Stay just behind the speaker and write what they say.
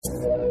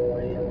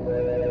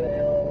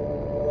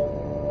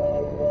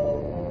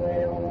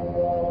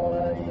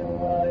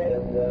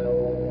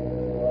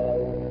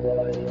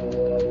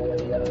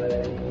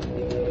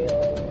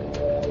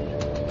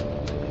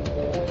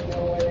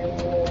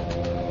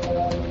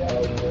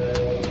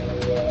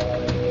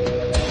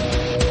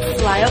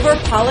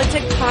Flyover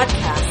Politic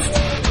Podcast,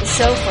 the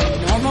show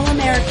for normal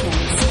Americans.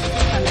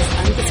 From this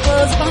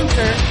undisclosed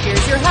bunker,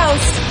 here's your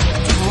host,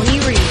 Tony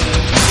Reed.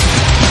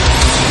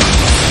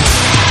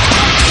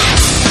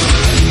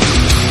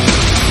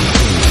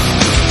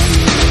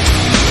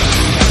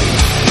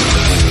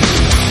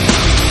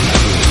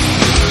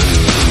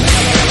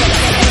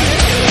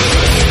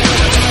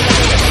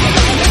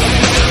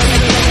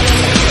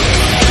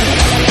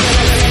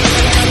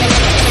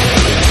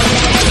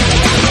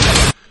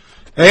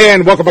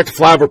 And welcome back to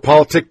Flyover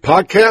Politic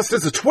Podcast.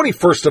 It's the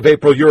 21st of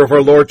April, year of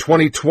our Lord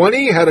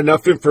 2020. Had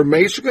enough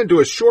information. Going to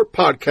do a short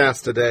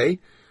podcast today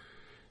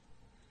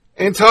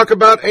and talk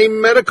about a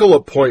medical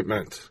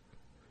appointment.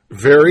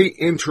 Very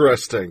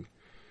interesting.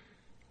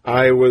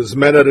 I was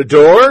met at a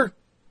door.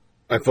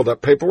 I filled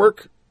out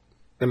paperwork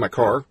in my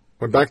car.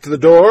 Went back to the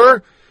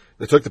door.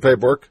 They took the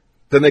paperwork.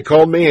 Then they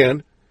called me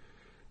in.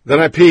 Then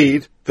I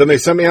peed. Then they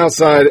sent me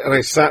outside and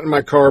I sat in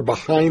my car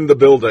behind the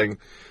building.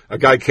 A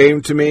guy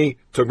came to me,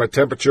 took my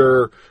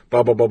temperature,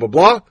 blah, blah, blah, blah,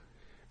 blah.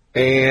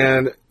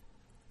 And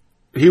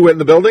he went in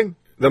the building.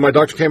 Then my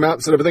doctor came out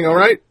and said, everything all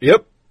right?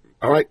 Yep.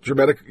 All right.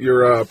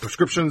 Your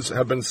prescriptions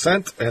have been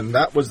sent. And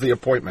that was the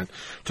appointment.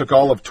 Took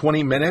all of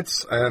 20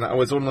 minutes. And I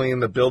was only in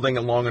the building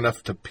long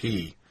enough to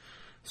pee.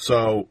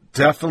 So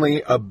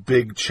definitely a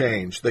big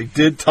change. They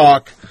did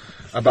talk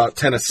about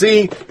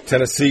Tennessee.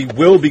 Tennessee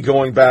will be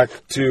going back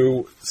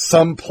to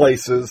some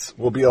places,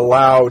 will be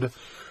allowed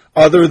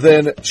other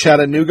than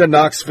Chattanooga,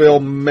 Knoxville,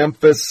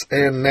 Memphis,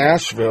 and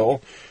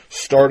Nashville,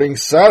 starting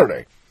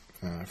Saturday.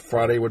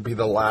 Friday would be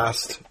the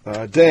last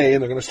day,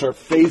 and they're going to start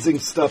phasing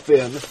stuff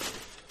in.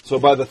 So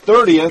by the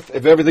 30th,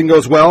 if everything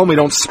goes well and we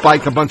don't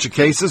spike a bunch of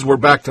cases, we're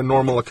back to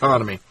normal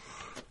economy.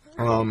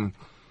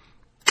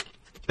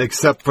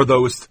 Except for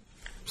those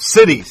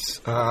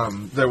cities.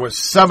 There was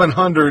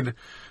 700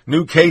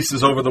 new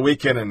cases over the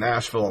weekend in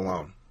Nashville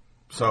alone.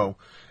 So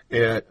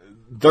they're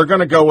going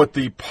to go with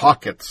the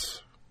pockets.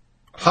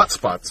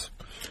 Hotspots.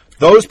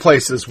 Those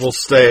places will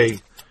stay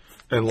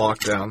in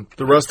lockdown.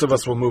 The rest of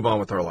us will move on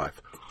with our life.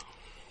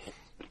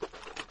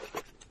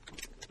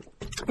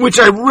 Which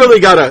I really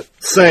gotta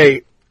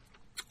say,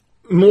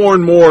 more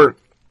and more,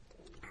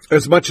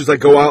 as much as I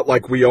go out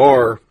like we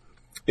are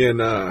in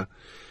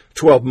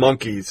 12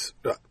 Monkeys,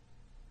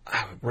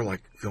 we're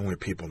like the only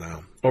people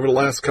now. Over the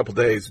last couple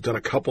days, we've done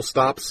a couple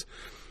stops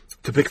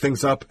to pick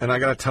things up, and I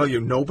gotta tell you,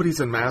 nobody's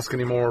in mask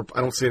anymore.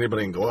 I don't see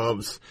anybody in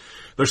gloves.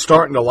 They're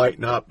starting to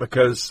lighten up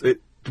because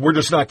we're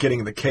just not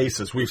getting the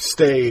cases. We've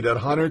stayed at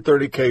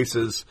 130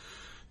 cases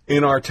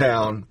in our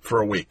town for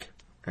a week,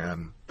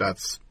 and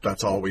that's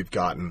all we've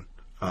gotten.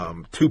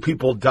 2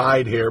 people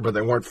died here, but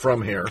they weren't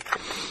from here.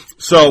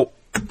 So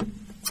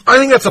I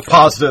think that's a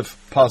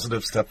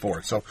positive step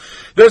forward. So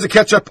there's a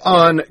catch-up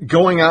on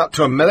going out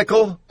to a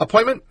medical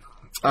appointment.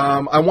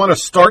 I want to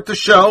start the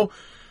show.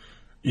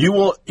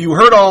 You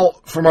heard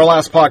all from our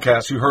last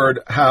podcast. You heard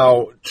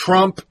how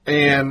Trump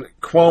and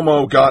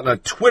Cuomo got in a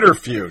Twitter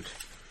feud.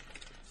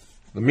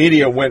 The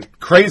media went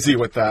crazy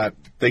with that.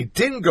 They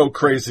didn't go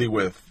crazy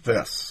with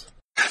this.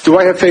 Do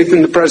I have faith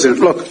in the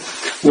president? Look,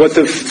 what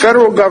the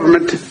federal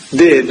government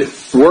did,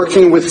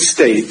 working with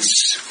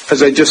states,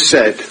 as I just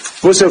said,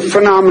 was a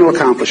phenomenal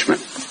accomplishment.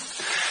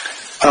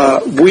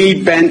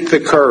 We bent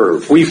the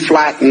curve. We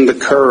flattened the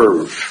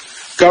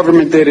curve.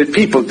 Government did it.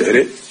 People did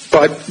it.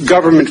 But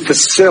government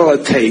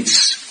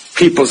facilitates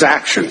people's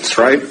actions,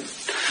 right?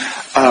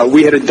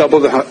 We had to double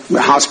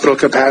the hospital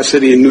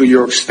capacity in New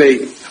York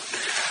State.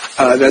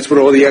 That's what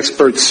all the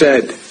experts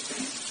said.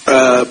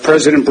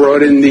 President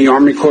brought in the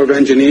Army Corps of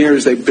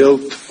Engineers. They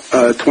built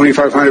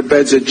 2,500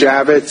 beds at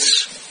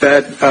Javits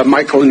that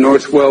Michael and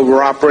Northwell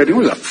were operating. It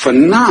was a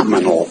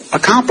phenomenal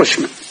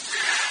accomplishment.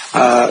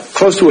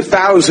 Close to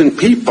 1,000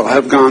 people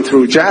have gone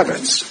through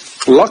Javits.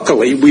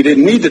 Luckily, we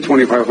didn't need the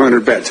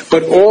 2,500 beds,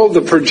 but all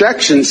the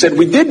projections said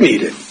we did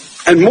need it,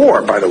 and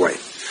more, by the way.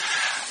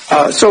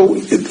 So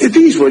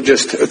these were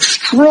just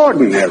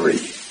extraordinary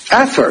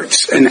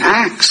efforts and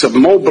acts of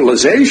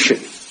mobilization.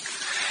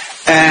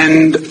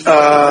 And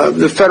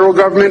the federal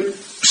government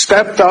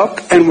stepped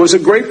up and was a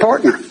great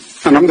partner,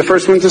 and I'm the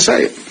first one to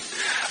say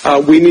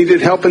it. We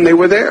needed help, and they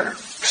were there.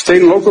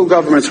 State and local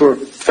governments were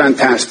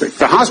fantastic.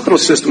 The hospital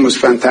system was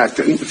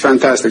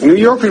fantastic. New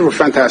Yorkers were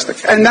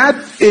fantastic. And that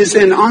is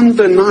an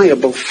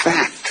undeniable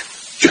fact.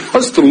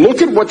 Just to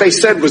look at what they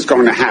said was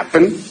going to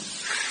happen.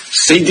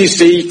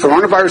 CDC,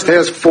 Coronavirus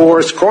Task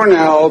Force,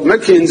 Cornell,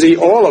 McKinsey,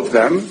 all of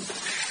them.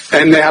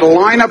 And they had a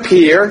line up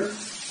here,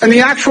 and the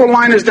actual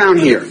line is down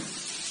here.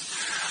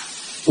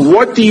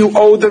 What do you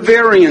owe the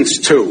variance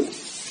to?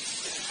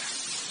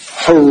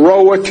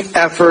 Heroic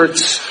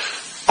efforts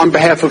on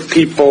behalf of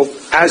people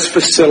as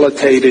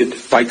facilitated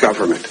by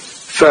government,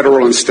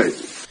 federal and state.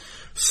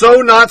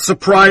 So not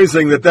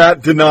surprising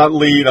that did not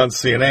lead on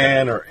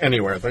CNN or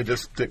anywhere. They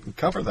just didn't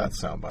cover that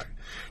soundbite.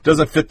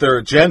 Doesn't fit their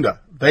agenda.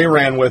 They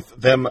ran with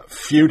them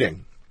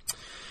feuding.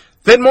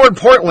 Then more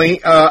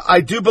importantly,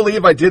 I do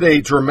believe I did a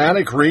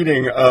dramatic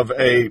reading of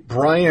a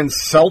Brian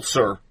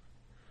Seltzer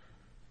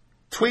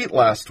tweet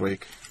last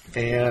week.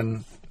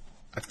 And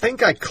I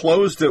think I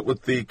closed it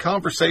with the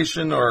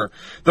conversation or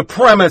the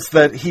premise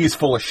that he's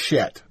full of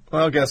shit.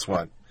 Well, guess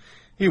what?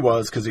 He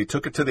was, because he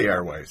took it to the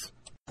airways.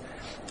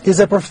 Is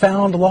a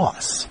profound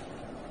loss.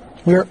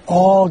 We're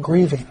all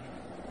grieving.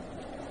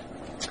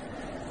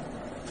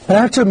 But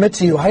I have to admit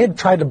to you, I had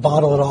tried to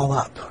bottle it all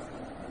up.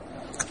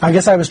 I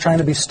guess I was trying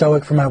to be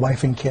stoic for my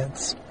wife and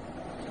kids.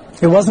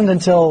 It wasn't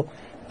until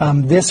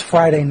this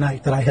Friday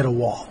night that I hit a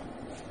wall.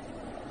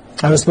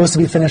 I was supposed to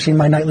be finishing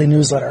my nightly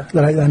newsletter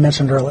that I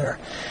mentioned earlier.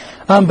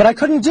 But I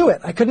couldn't do it.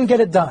 I couldn't get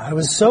it done. I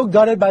was so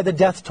gutted by the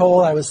death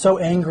toll. I was so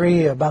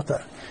angry about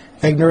the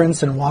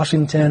ignorance in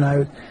Washington.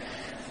 I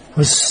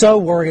was so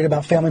worried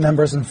about family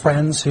members and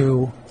friends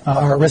who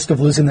are at risk of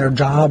losing their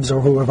jobs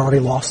or who have already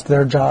lost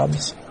their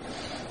jobs.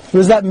 It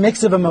was that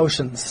mix of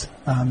emotions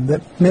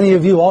that many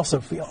of you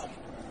also feel.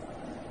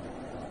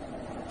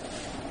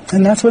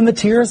 And that's when the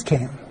tears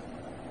came.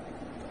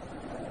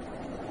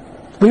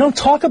 We don't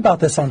talk about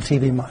this on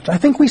TV much. I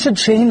think we should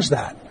change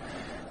that.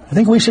 I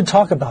think we should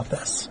talk about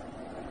this.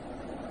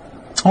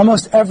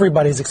 Almost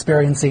everybody's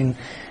experiencing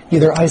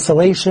either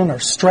isolation or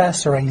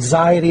stress or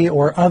anxiety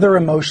or other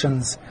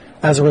emotions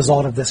as a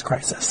result of this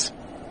crisis.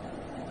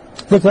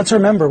 Look, let's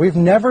remember, we've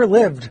never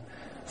lived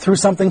through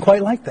something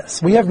quite like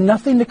this. We have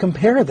nothing to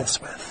compare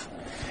this with.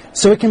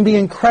 So it can be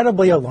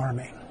incredibly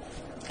alarming.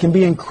 It can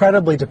be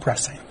incredibly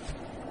depressing.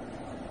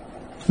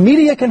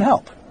 Media can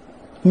help.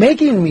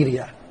 Making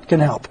media can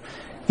help.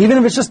 Even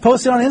if it's just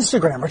posting on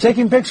Instagram or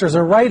taking pictures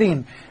or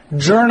writing,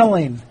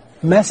 journaling,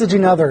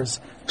 messaging others,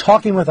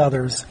 talking with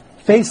others,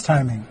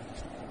 FaceTiming.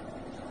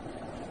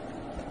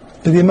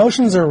 But the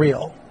emotions are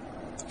real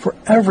for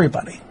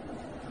everybody.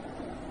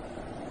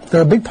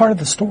 They're a big part of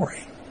the story.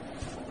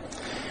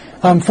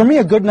 For me,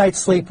 a good night's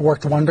sleep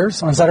worked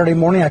wonders. On Saturday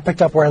morning, I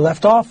picked up where I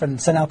left off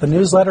and sent out the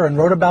newsletter and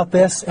wrote about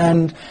this.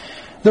 And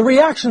the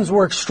reactions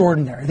were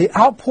extraordinary. The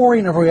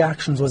outpouring of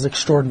reactions was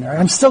extraordinary.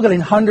 I'm still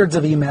getting hundreds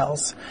of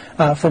emails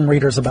from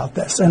readers about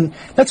this. And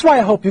that's why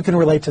I hope you can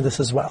relate to this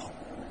as well.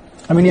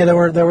 I mean, yeah,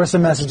 there were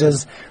some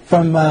messages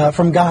from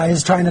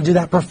guys trying to do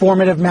that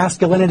performative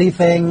masculinity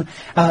thing,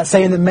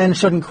 saying that men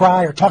shouldn't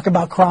cry or talk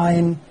about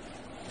crying.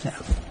 Yeah.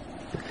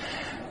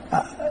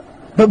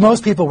 But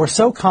most people were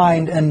so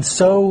kind and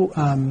so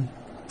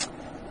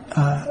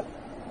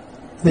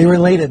they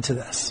related to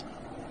this.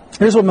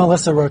 Here's what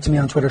Melissa wrote to me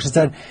on Twitter. She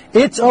said,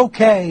 "It's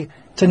okay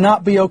to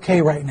not be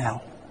okay right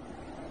now."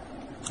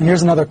 And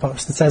here's another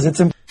post. It says,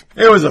 It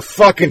was a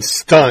fucking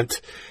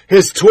stunt.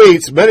 His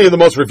tweets, many of the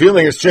most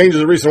revealing exchanges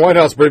of the recent White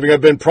House briefing, have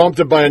been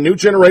prompted by a new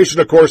generation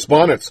of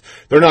correspondents.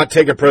 They're not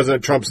taking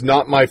President Trump's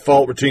 "not my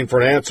fault" routine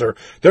for an answer.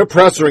 They're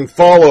pressuring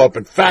follow-up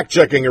and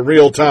fact-checking in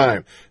real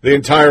time. The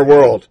entire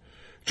world.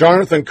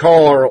 Jonathan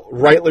Carr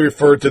rightly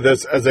referred to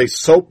this as a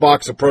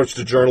soapbox approach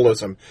to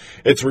journalism.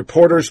 It's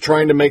reporters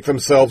trying to make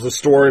themselves a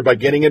story by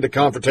getting into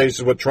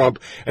confrontations with Trump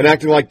and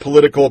acting like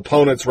political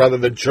opponents rather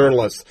than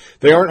journalists.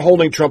 They aren't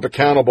holding Trump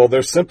accountable.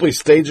 They're simply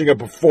staging a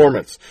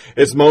performance.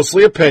 It's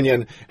mostly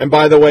opinion, and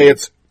by the way,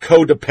 it's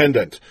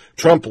codependent.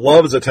 Trump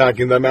loves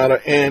attacking them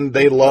and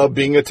they love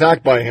being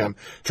attacked by him.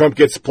 Trump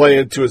gets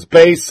played to his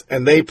base,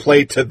 and they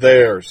play to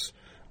theirs.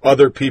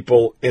 Other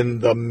people in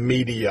the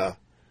media.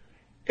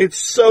 It's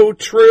so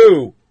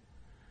true.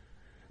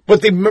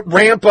 But the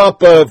ramp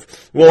up of,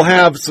 we'll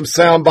have some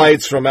sound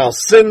bites from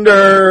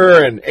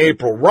Alcindor and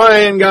April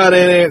Ryan got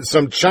in it, and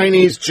some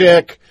Chinese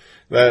chick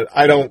that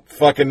I don't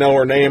fucking know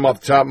her name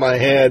off the top of my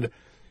head.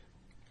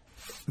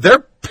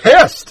 They're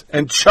pissed.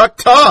 And Chuck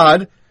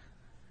Todd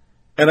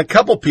and a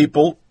couple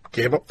people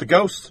gave up the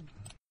ghost.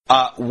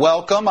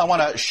 Welcome. I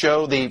want to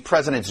show the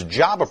president's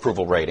job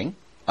approval rating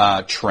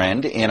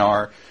trend in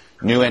our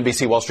new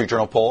NBC Wall Street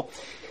Journal poll.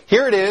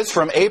 Here it is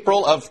from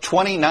April of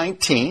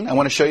 2019. I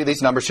want to show you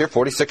these numbers here.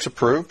 46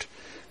 approved,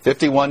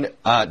 51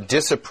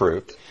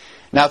 disapproved.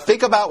 Now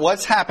think about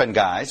what's happened,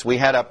 guys. We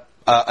had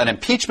an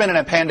impeachment and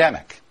a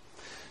pandemic.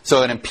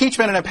 So an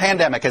impeachment and a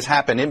pandemic has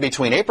happened in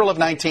between April of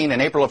 19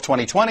 and April of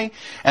 2020.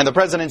 And the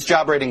president's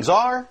job ratings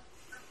are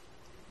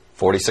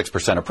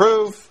 46%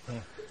 approve,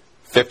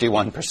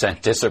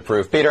 51%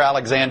 disapprove. Peter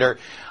Alexander,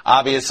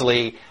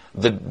 obviously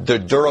the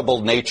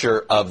durable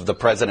nature of the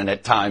president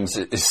at times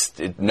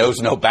it knows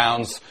no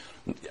bounds.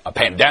 A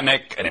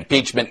pandemic, an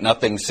impeachment,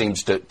 nothing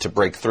seems to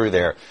break through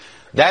there.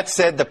 That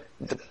said,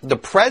 the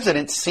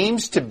president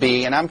seems to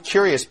be, and I'm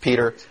curious,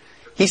 Peter,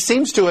 he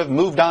seems to have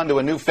moved on to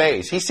a new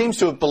phase. He seems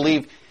to have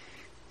believed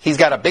he's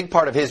got a big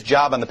part of his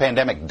job on the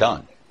pandemic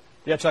done.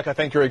 Yeah, Chuck, I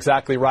think you're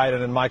exactly right.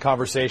 And in my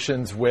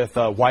conversations with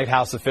White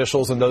House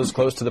officials and those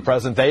close to the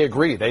president, they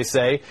agree. They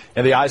say,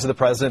 in the eyes of the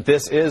president,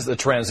 this is a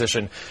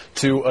transition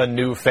to a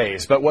new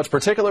phase. But what's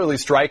particularly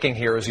striking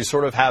here is you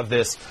sort of have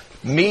this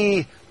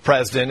me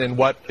president in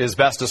what is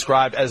best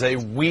described as a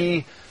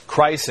we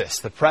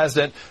crisis. The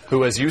president,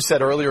 who, as you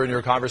said earlier in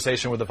your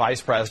conversation with the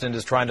vice president,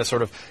 is trying to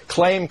sort of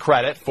claim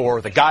credit for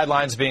the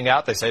guidelines being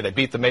out. They say they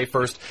beat the May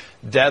 1st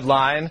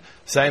deadline,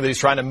 saying that he's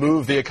trying to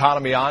move the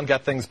economy on,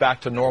 get things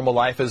back to normal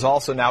life, is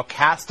also now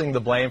casting the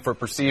blame for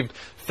perceived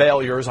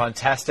failures on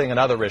testing and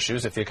other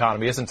issues if the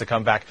economy isn't to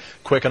come back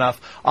quick enough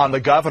on the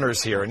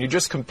governors here. And you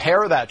just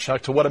compare that,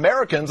 Chuck, to what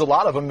Americans, a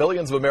lot of them,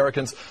 millions of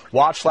Americans,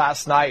 watched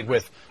last night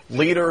with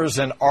leaders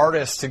and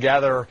artists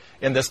together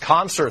in this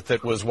concert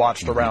that was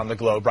watched around the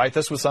globe, right?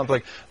 This was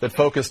something that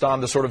focused on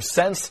the sort of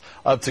sense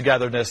of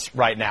togetherness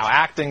right now,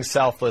 acting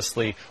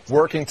selflessly,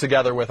 working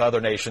together with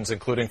other nations,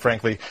 including,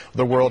 frankly,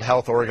 the World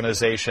Health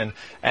Organization,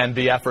 and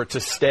the effort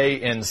to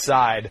stay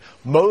inside.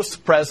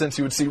 Most presidents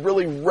you would see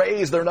really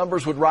their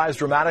numbers would rise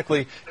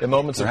dramatically in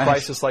moments of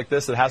crisis like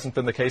this. It hasn't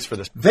been the case for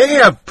this. They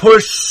have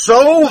pushed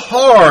so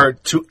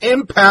hard to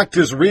impact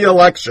his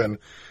reelection.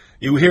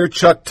 You hear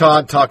Chuck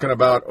Todd talking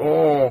about,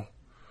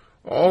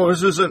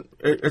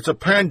 it's a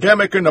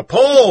pandemic in the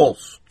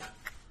polls.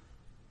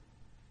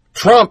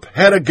 Trump,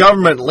 head of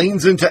government,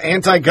 leans into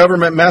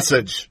anti-government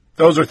message.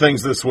 Those are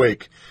things this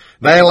week.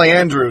 Nyla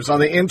Andrews, on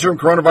the interim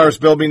coronavirus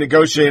bill being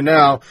negotiated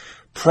now,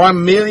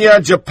 Pramila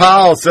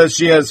Jayapal says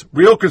she has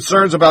real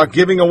concerns about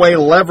giving away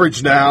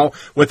leverage now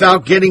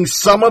without getting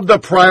some of the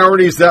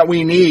priorities that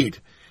we need.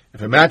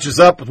 If it matches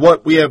up with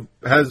what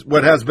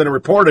has been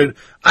reported,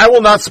 I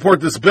will not support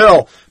this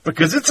bill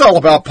because it's all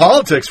about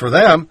politics for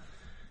them.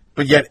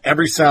 But yet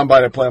every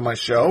soundbite I play on my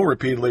show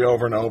repeatedly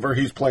over and over,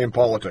 he's playing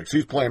politics.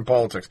 He's playing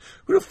politics.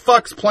 Who the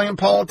fuck's playing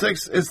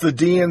politics? It's the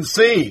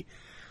DNC.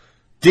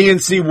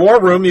 DNC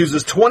War Room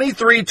uses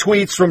 23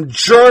 tweets from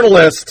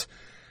journalists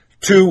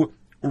to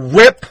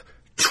rip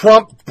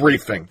Trump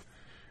briefing.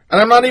 And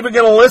I'm not even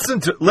going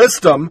to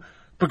list them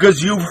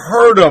because you've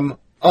heard them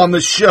on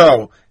the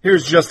show.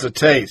 Here's just a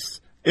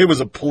taste. It was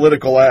a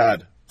political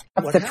ad.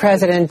 The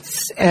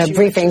president's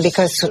briefing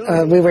because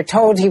we were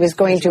told he was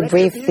going to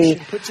brief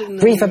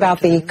about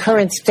the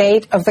current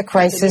state of the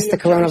crisis, the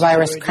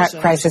coronavirus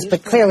crisis.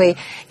 But clearly,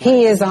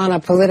 he is on a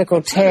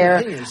political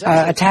tear,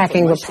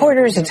 attacking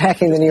reporters,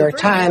 attacking the New York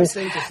Times,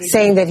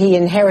 saying that he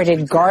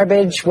inherited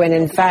garbage when,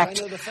 in fact,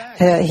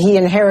 he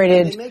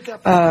inherited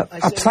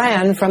a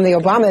plan from the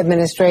Obama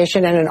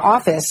administration and an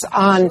office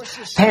on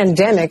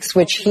pandemics,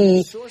 which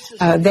he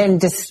then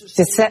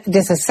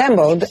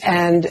disassembled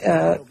and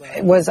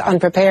was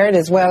unprepared,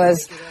 as well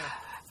as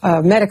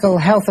medical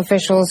health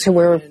officials who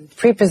were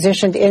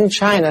prepositioned in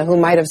China who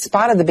might have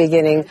spotted the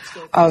beginning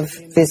of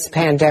this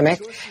pandemic.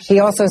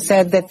 He also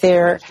said that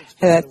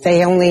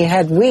they only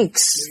had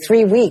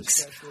 3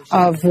 weeks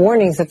of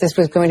warnings that this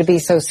was going to be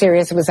so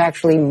serious. It was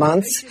actually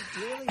months,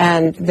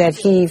 and that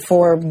he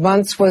for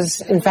months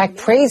was in fact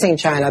praising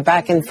China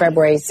back in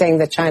February, saying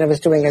that China was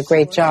doing a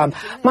great job.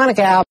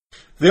 Monica Al.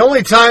 The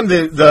only time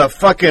the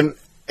fucking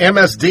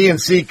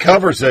MSDNC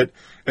covers it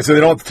is so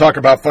they don't have to talk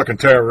about fucking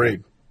Tara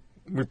Reid.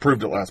 We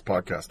proved it last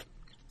podcast.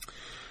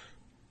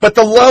 But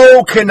the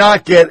low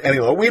cannot get any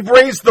lower. We've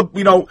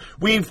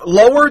we've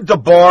lowered the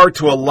bar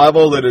to a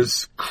level that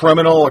is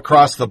criminal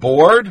across the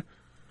board,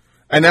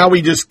 and now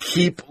we just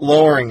keep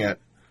lowering it.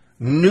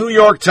 New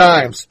York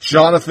Times,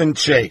 Jonathan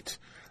Chait.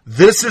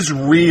 This is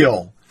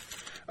real.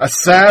 A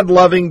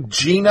sad-loving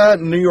Gina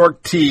New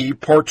York T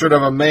portrait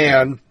of a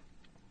man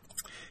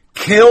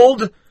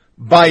killed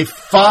by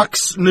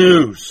Fox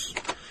News.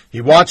 He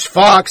watched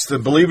Fox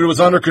and believed it was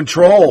under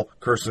control,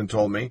 Kirsten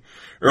told me.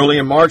 Early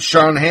in March,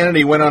 Sean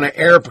Hannity went on an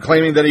air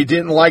proclaiming that he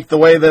didn't like the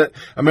way that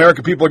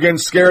American people are getting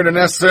scared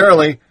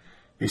unnecessarily.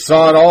 He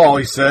saw it all,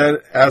 he said,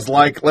 as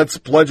like, let's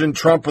bludgeon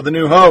Trump with a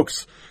new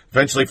hoax.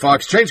 Eventually,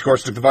 Fox changed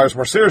course, took the virus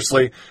more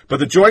seriously,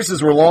 but the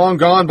Joyces were long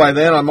gone by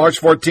then. On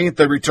March 14th,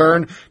 they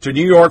returned to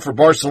New York for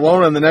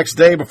Barcelona, and the next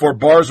day, before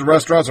bars and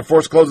restaurants are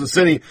forced to close in the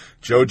city,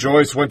 Joe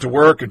Joyce went to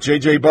work at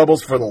J.J.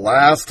 Bubbles for the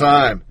last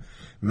time.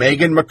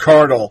 Megan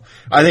McArdle.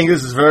 I think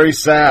this is very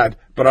sad,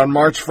 but on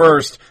March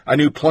 1st, I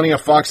knew plenty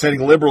of Fox-hating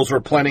liberals were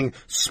planning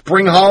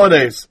spring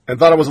holidays and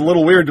thought it was a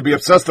little weird to be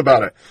obsessed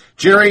about it.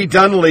 Jerry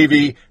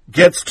Dunleavy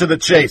gets to the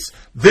chase.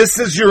 This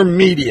is your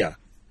media.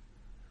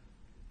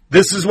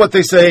 This is what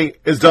they say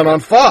is done on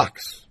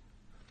Fox.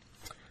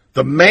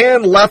 The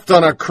man left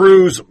on a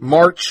cruise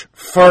March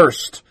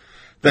 1st.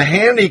 The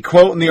handy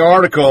quote in the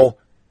article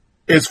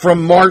is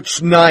from March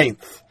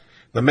 9th.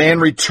 The man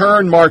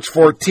returned March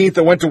 14th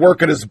and went to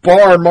work at his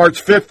bar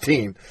March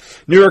 15th.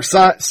 New York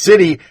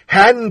City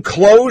hadn't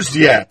closed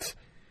yet.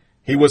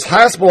 He was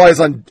hospitalized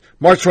on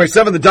March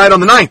 27th and died on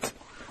the 9th.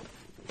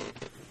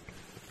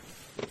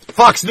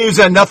 Fox News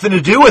had nothing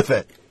to do with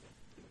it.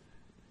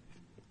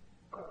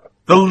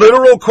 The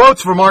literal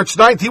quotes for March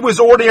 9th, he was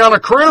already on a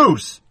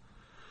cruise.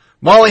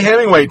 Molly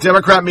Hemingway,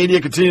 Democrat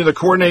media continue the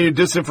coordinated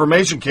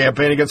disinformation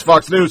campaign against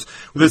Fox News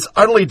with this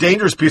utterly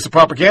dangerous piece of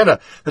propaganda.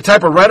 The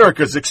type of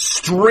rhetoric is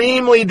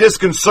extremely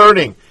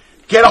disconcerting.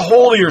 Get a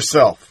hold of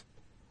yourself.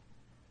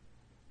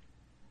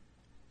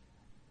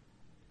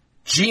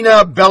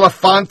 Gina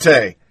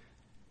Belafonte.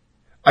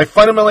 I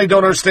fundamentally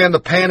don't understand the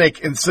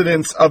panic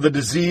incidence of the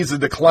disease and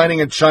declining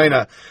in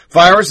China.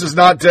 Virus is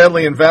not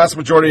deadly in vast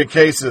majority of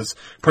cases.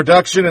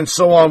 Production and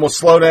so on will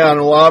slow down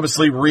and will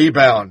obviously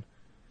rebound.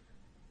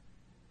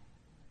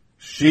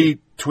 She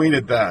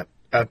tweeted that.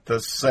 at the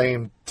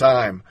same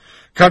time.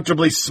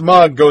 Comfortably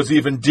Smug goes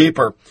even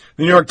deeper.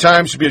 The New York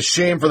Times should be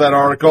ashamed for that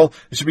article.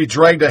 It should be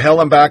dragged to hell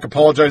and back,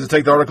 apologize, and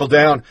take the article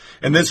down.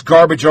 In this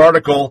garbage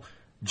article,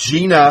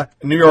 Gina,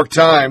 New York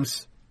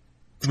Times,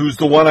 who's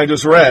the one I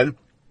just read,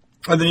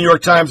 and the New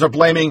York Times are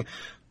blaming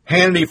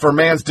Hannity for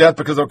man's death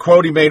because of a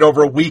quote he made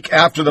over a week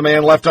after the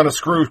man left on a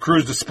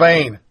cruise to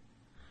Spain.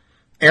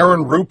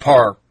 Aaron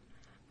Rupar,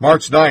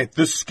 March 9th,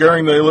 this is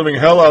scaring the living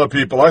hell out of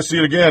people. I see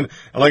it again,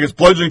 and like it's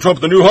pledging Trump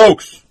the new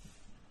hoax.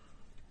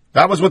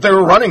 That was what they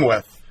were running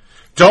with.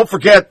 Don't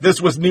forget, this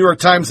was New York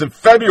Times in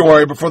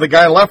February before the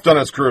guy left on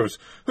his cruise.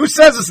 Who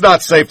says it's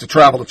not safe to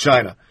travel to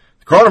China?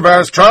 The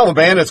coronavirus travel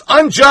ban is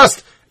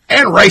unjust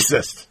and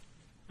racist.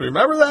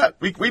 Remember that?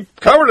 We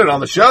covered it on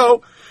the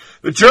show.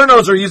 The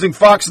journos are using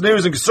Fox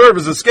News and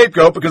conservatives as a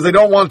scapegoat because they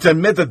don't want to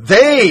admit that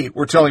they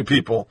were telling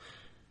people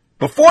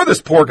before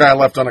this poor guy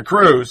left on a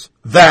cruise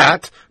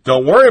that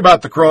don't worry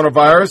about the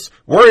coronavirus,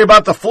 worry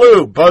about the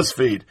flu.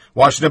 BuzzFeed,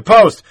 Washington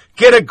Post,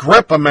 get a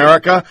grip,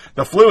 America.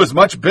 The flu is a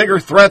much bigger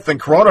threat than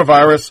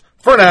coronavirus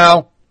for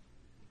now.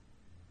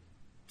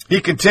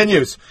 He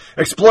continues,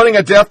 exploiting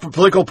a death for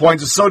political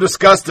points is so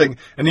disgusting,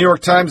 and New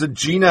York Times and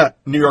Gina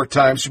New York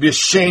Times should be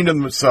ashamed of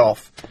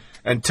themselves.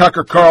 And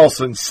Tucker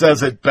Carlson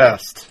says it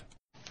best.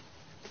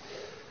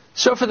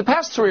 So for the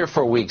past 3 or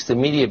 4 weeks, the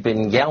media have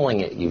been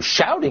yelling at you,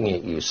 shouting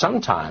at you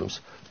sometimes.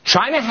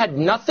 China had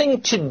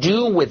nothing to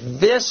do with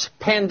this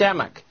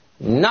pandemic.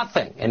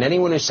 Nothing. And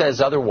anyone who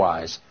says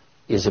otherwise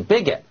is a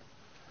bigot.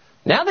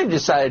 Now they've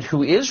decided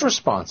who is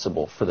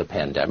responsible for the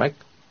pandemic.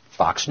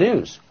 Fox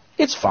News.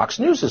 It's Fox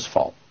News'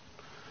 fault.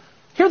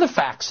 Here are the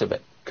facts of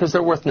it, because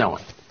they're worth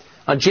knowing.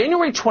 On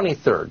January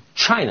 23rd,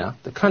 China,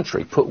 the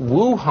country, put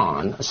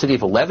Wuhan, a city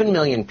of 11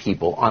 million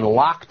people, on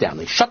lockdown.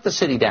 They shut the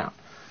city down.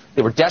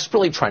 They were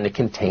desperately trying to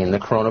contain the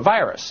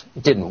coronavirus.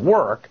 It didn't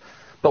work.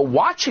 But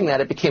watching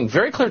that, it became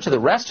very clear to the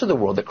rest of the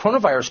world that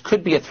coronavirus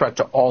could be a threat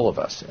to all of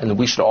us, and that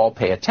we should all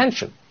pay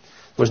attention.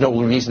 There was no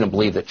reason to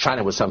believe that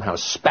China was somehow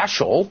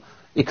special.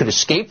 It could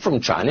escape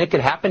from China. It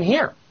could happen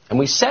here. And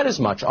we said as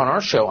much on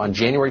our show on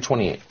January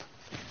 28th.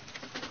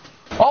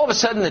 All of a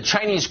sudden, the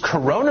Chinese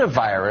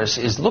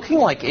coronavirus is looking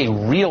like a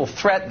real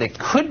threat that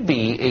could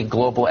be a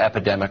global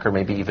epidemic or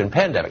maybe even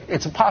pandemic.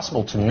 It's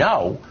impossible to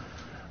know,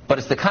 but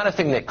it's the kind of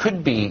thing that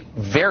could be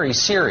very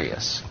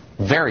serious.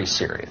 Very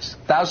serious.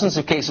 Thousands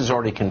of cases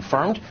already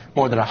confirmed.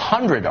 More than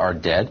 100 are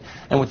dead.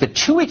 And with the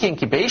 2-week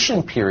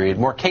incubation period,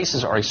 more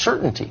cases are a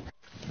certainty.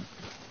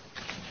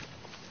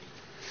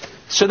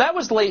 So that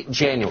was late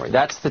January.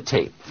 That's the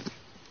tape.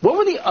 What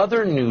were the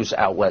other news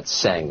outlets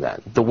saying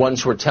then? The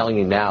ones who are telling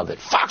you now that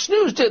Fox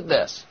News did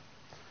this.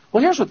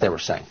 Well, here's what they were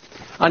saying.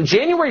 On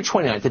January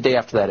 29th, the day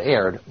after that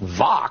aired,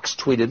 Vox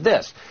tweeted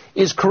this.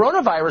 Is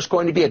coronavirus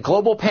going to be a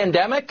global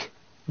pandemic?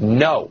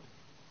 No.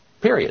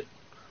 Period.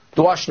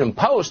 The Washington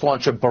Post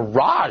launched a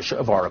barrage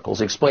of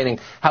articles explaining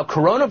how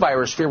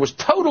coronavirus fear was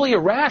totally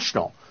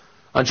irrational.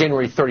 On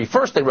January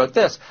 31st, they wrote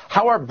this,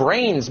 how our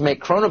brains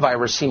make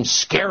coronavirus seem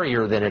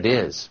scarier than it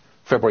is.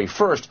 February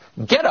 1st,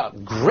 get a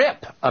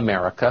grip,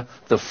 America.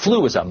 The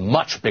flu is a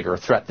much bigger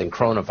threat than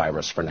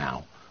coronavirus for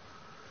now.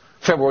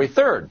 February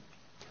 3rd,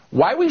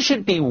 why we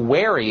should be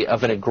wary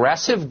of an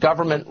aggressive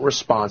government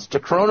response to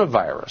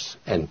coronavirus,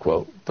 end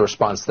quote, the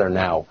response they're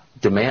now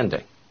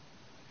demanding.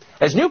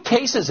 As new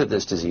cases of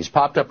this disease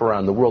popped up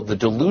around the world, the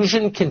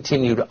delusion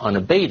continued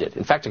unabated.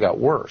 In fact, it got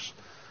worse.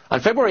 On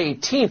February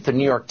 18th, the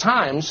New York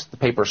Times, the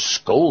paper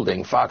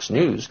scolding Fox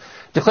News,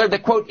 declared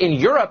that, quote, in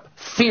Europe,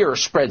 fear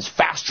spreads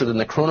faster than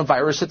the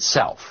coronavirus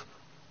itself.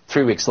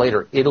 3 weeks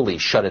later, Italy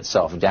shut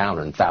itself down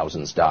and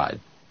thousands died.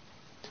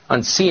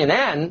 On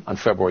CNN, on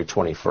February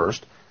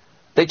 21st,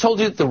 they told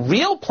you that the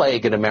real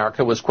plague in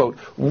America was, quote,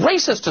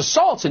 racist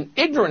assaults and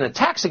ignorant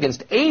attacks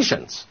against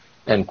Asians,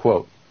 end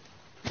quote.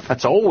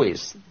 That's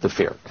always the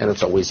fear, and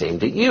it's always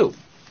aimed at you.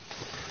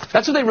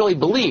 That's what they really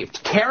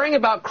believed. Caring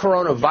about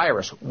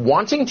coronavirus,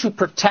 wanting to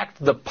protect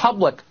the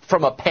public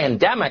from a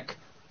pandemic,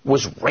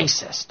 was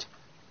racist.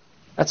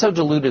 That's how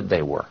deluded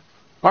they were.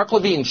 Mark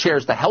Levine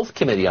chairs the Health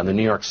Committee on the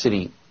New York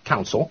City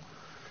Council.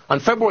 On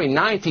February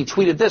 9th, he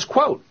tweeted this,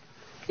 quote,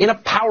 in a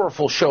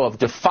powerful show of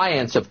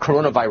defiance of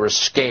coronavirus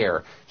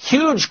scare,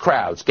 huge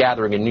crowds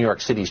gathering in New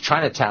York City's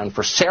Chinatown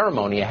for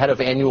ceremony ahead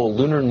of annual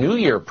Lunar New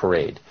Year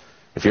parade.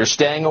 If you're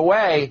staying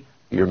away,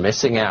 you're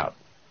missing out.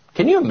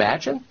 Can you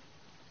imagine?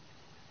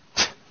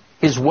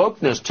 His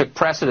wokeness took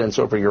precedence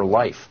over your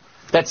life.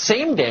 That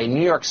same day,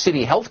 New York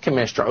City Health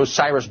Commissioner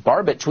Osiris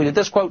Barbett tweeted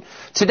this, quote,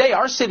 today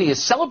our city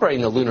is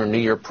celebrating the Lunar New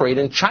Year parade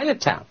in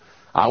Chinatown.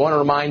 I want to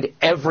remind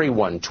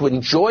everyone to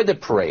enjoy the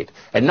parade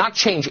and not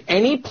change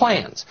any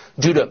plans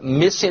due to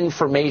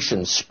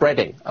misinformation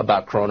spreading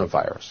about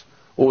coronavirus.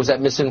 What was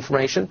that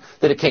misinformation?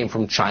 That it came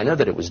from China,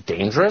 that it was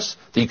dangerous,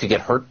 that you could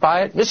get hurt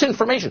by it?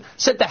 Misinformation,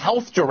 said the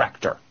health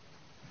director.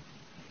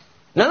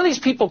 None of these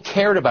people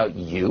cared about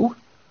you.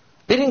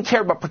 They didn't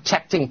care about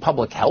protecting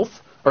public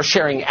health or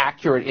sharing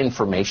accurate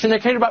information. They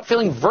cared about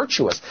feeling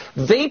virtuous.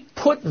 They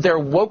put their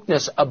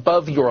wokeness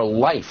above your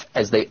life,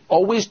 as they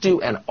always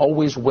do and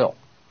always will.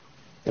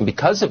 And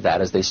because of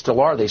that, as they still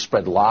are, they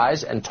spread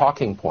lies and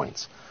talking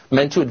points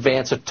meant to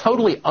advance a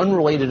totally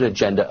unrelated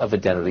agenda of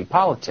identity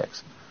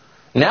politics.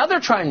 Now they're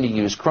trying to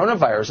use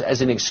coronavirus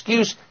as an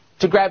excuse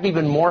to grab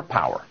even more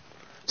power.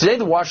 Today,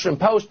 the Washington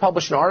Post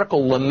published an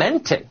article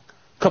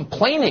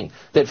complaining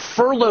that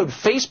furloughed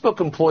Facebook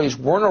employees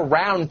weren't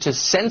around to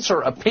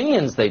censor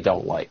opinions they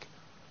don't like.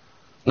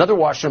 Another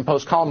Washington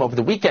Post column over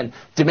the weekend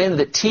demanded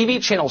that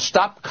TV channels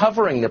stop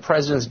covering the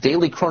president's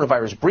daily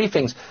coronavirus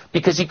briefings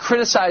because he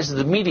criticizes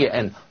the media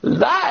and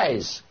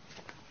lies.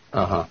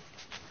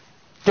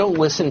 Don't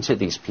listen to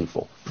these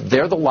people.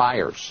 They're the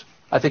liars.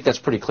 I think that's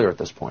pretty clear at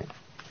this point.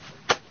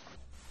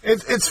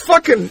 It's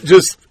fucking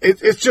just,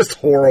 it's just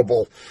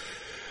horrible.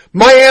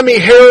 Miami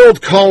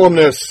Herald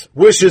columnist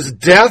wishes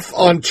death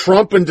on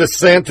Trump and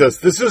DeSantis.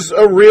 This is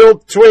a real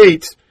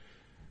tweet.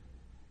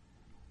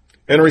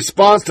 In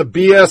response to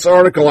BS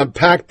article on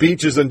packed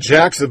beaches in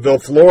Jacksonville,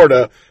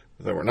 Florida,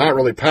 that were not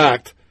really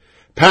packed,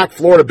 packed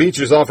Florida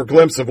beaches offer a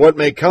glimpse of what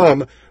may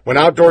come when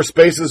outdoor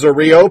spaces are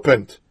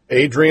reopened.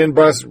 Adrian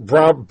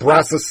Brasileiro.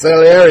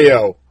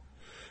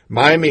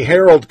 Miami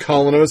Herald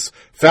columnist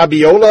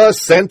Fabiola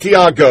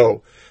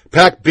Santiago.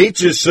 Packed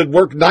beaches should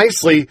work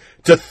nicely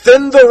to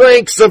thin the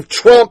ranks of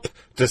Trump,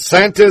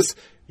 DeSantis,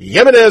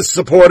 Jimenez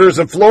supporters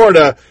in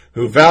Florida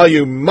who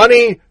value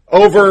money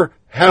over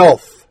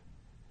health.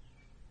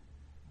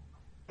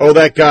 Oh,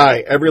 that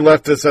guy. Every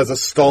leftist has a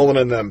Stalin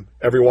in them.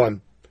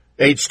 Everyone.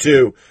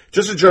 H2.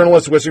 Just a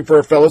journalist wishing for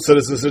her fellow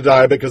citizens to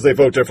die because they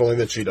vote differently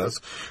than she does.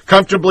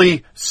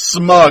 Comfortably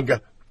smug.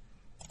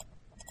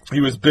 He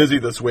was busy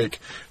this week.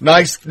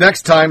 Next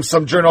time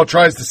some journal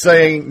tries to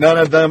say none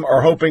of them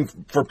are hoping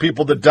for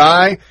people to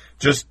die,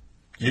 just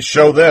you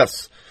show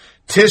this.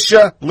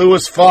 Tisha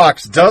Lewis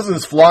Fox.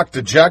 Dozens flock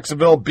to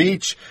Jacksonville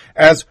Beach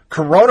as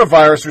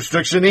coronavirus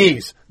restriction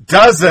ease.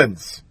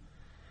 Dozens.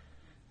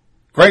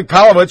 Greg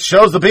Palovich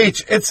shows the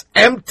beach. It's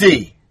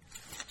empty.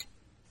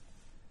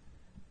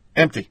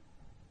 Empty.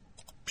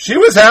 She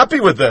was happy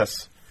with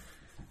this.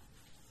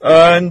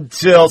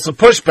 Until some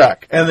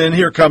pushback. And then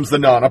here comes the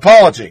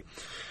non-apology.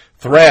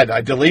 Thread.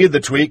 I deleted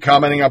the tweet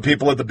commenting on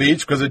people at the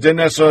beach because it didn't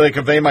necessarily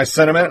convey my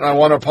sentiment, and I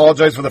want to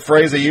apologize for the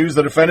phrase I used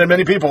that offended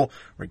many people.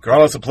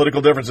 Regardless of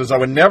political differences, I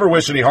would never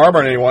wish any harm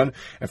on anyone.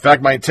 In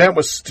fact, my intent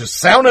was to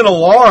sound an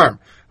alarm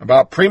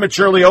about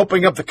prematurely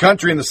opening up the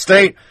country and the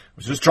state. I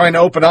was just trying to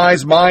open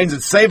eyes, minds,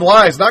 and save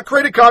lives, not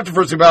create a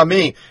controversy about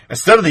me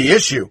instead of the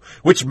issue,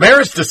 which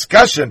merits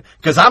discussion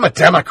because I'm a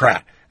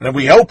Democrat. And if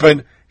we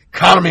open,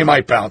 economy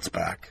might bounce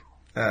back.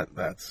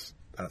 That's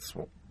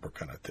what we're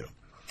going to do.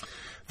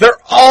 They're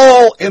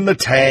all in the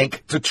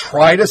tank to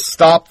try to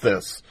stop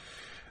this.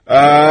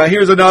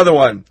 Here's another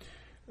one.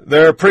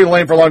 They're pretty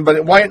lame for long,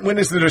 but white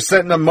witnesses that are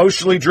setting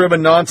emotionally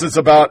driven nonsense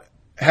about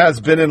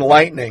has been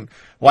enlightening.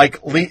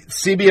 Like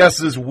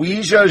CBS's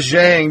Weijia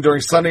Zhang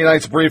during Sunday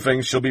night's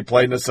briefing. She'll be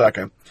played in a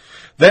second.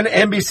 Then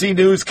NBC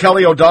News'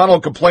 Kelly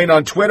O'Donnell complained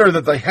on Twitter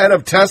that the head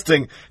of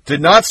testing did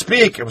not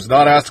speak and was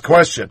not asked a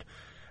question.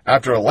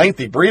 After a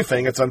lengthy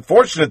briefing, it's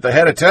unfortunate the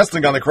head of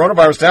testing on the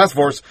coronavirus task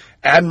force,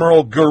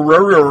 Admiral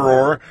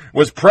Guerrero,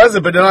 was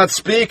present but did not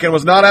speak and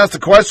was not asked a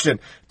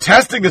question.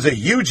 Testing is a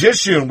huge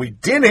issue, and we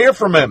didn't hear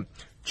from him.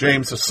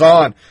 James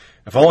Hassan.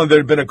 If only there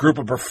had been a group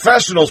of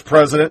professionals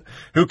present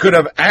who could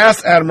have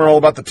asked Admiral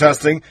about the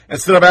testing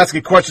instead of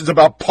asking questions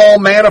about Paul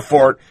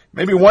Manafort.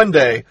 Maybe one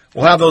day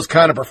we'll have those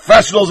kind of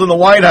professionals in the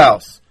White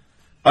House.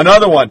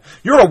 Another one.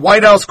 You're a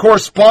White House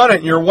correspondent,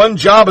 and your one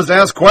job is to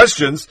ask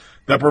questions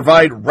that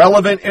provide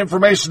relevant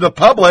information to the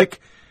public,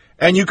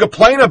 and you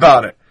complain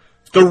about it.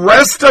 The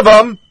rest of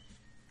them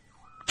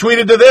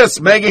tweeted to this.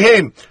 Maggie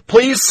Haden,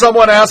 please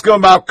someone ask him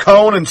about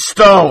Cohn and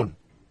Stone.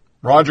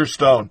 Roger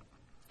Stone.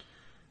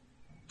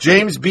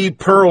 James B.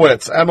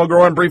 Purwitz, Admiral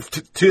Goran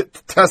briefed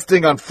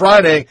testing on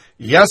Friday,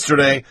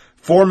 yesterday.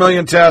 4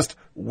 million tests,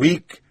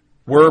 week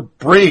were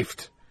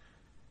briefed.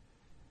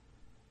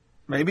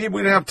 Maybe if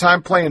we didn't have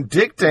time playing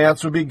dick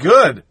dance would be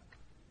good.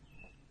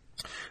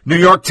 New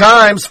York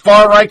Times,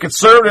 far-right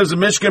conservatives in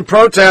Michigan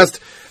protest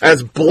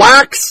as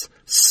blacks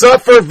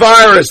suffer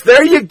virus.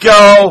 There you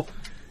go.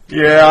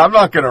 Yeah, I'm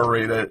not going to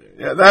read it.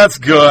 Yeah, that's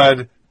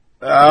good.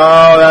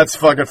 Oh, that's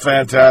fucking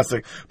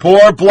fantastic.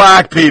 Poor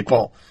black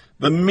people.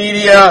 The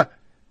media,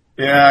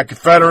 yeah,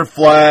 Confederate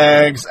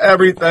flags,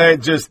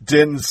 everything just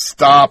didn't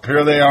stop.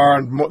 Here they are,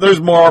 and there's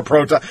more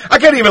protests. I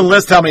can't even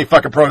list how many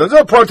fucking protests.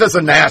 There's a protest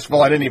in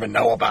Nashville I didn't even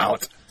know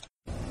about.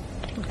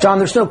 John,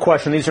 there's no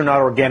question these are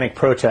not organic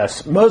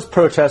protests. Most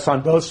protests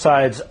on both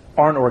sides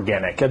aren't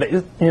organic.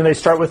 They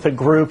start with a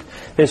group,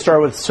 they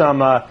start with some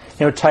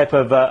type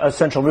of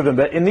essential movement.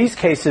 But in these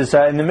cases,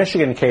 in the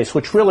Michigan case,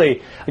 which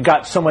really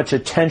got so much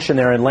attention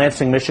there in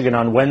Lansing, Michigan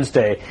on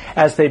Wednesday,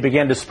 as they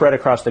began to spread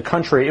across the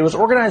country, it was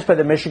organized by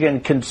the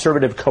Michigan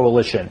Conservative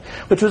Coalition,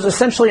 which was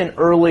essentially an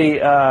early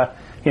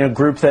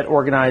group that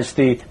organized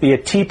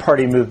the Tea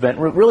Party movement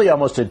really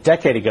almost a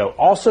decade ago.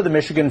 Also the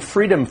Michigan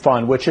Freedom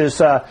Fund, which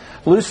is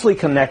loosely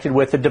connected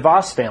with the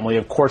DeVos family.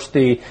 Of course,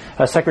 the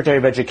Secretary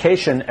of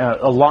Education,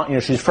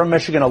 she's from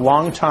Michigan, a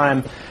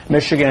long-time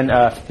Michigan,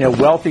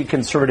 wealthy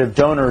conservative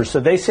donor. So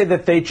they say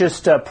that they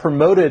just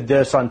promoted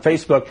this on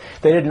Facebook.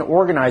 They didn't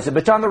organize it.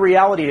 But John, the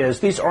reality is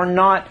these are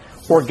not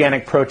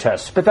organic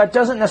protests. But that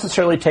doesn't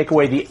necessarily take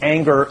away the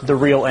anger, the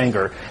real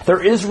anger.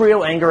 There is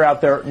real anger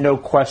out there, no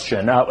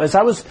question. As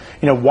I was,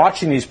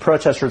 watching these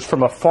protesters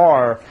from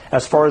afar,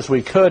 as far as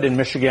we could in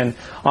Michigan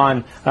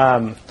on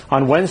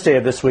Wednesday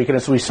of this week, and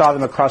as we saw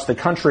them across the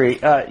country,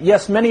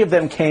 yes, many of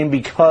them came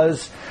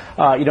because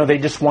they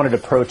just wanted to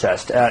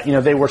protest.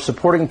 They were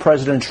supporting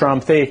President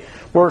Trump. They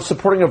were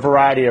supporting a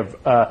variety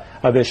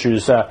of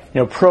issues,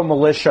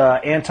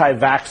 pro-militia,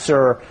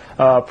 anti-vaxxer,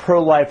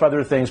 pro-life,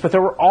 other things. But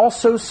there were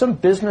also some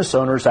business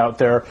owners out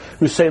there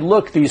who say,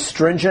 look, these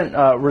stringent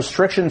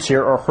restrictions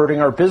here are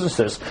hurting our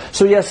businesses.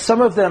 So, yes,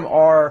 some of them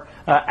are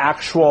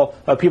actual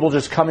people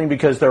just coming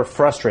because they're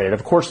frustrated.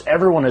 Of course,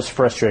 everyone is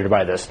frustrated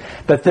by this.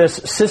 But this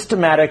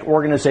systematic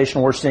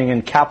organization we're seeing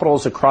in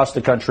capitals across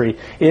the country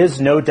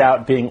is no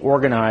doubt being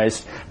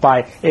organized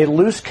by a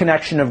loose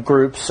connection of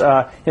groups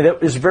that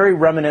is very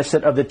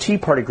reminiscent of the Tea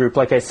Party group,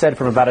 like I said,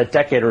 from about a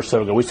decade or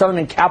so ago. We saw them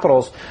in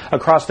capitals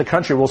across the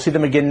country. We'll see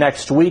them again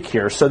next week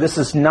here. So this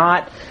is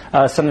not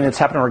something that's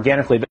happening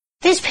organically.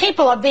 These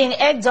people are being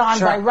egged on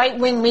by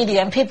right-wing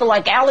media and people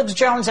like Alex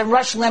Jones and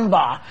Rush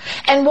Limbaugh.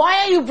 And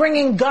why are you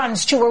bringing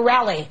guns to a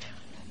rally?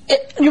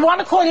 You want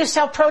to call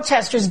yourself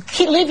protesters,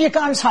 leave your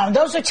guns home.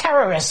 Those are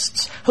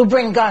terrorists who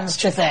bring guns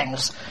to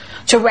things,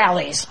 to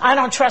rallies. I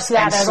don't trust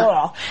that at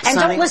all. And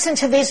don't listen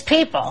to these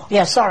people.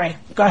 Yeah, sorry.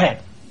 Go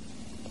ahead.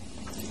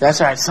 That's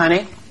all right.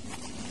 Sonny,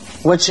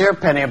 what's your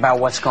opinion about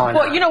what's going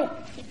on? Well,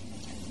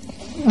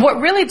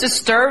 what really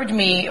disturbed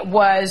me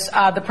was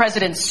the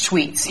president's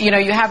tweets.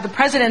 You have the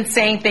president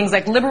saying things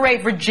like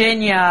liberate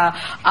Virginia,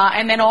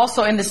 and then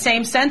also in the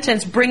same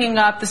sentence bringing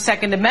up the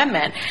Second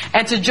Amendment.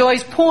 And to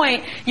Joy's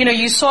point,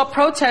 you saw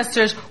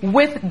protesters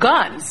with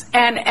guns.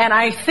 And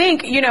I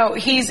think,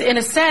 he's in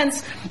a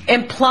sense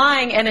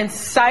implying an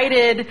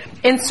incited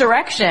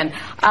insurrection.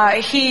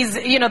 I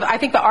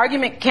think the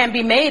argument can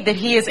be made that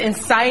he is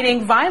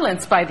inciting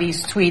violence by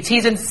these tweets.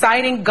 He's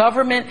inciting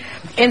government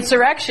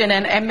insurrection.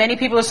 And many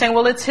people are saying,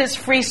 well, it's his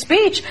free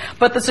speech.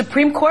 But the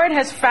Supreme Court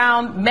has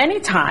found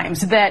many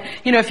times that,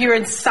 if you're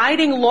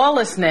inciting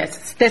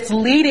lawlessness that's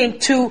leading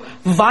to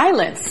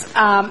violence,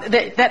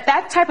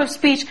 that type of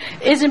speech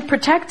isn't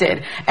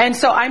protected. And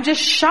so I'm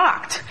just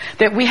shocked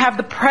that we have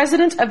the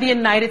President of the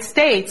United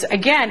States,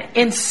 again,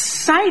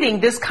 inciting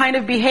this kind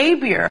of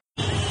behavior.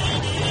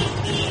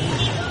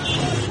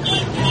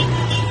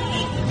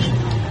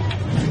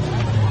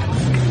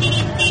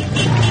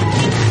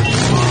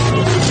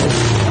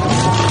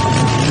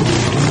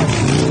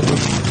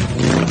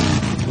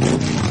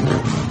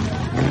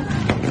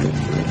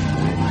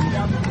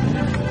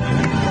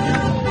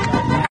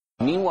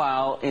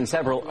 Meanwhile, in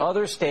several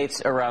other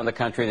states around the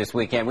country this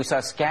weekend, we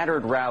saw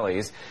scattered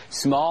rallies,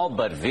 small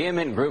but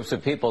vehement groups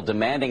of people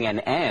demanding an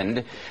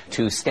end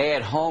to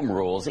stay-at-home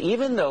rules,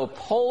 even though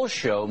polls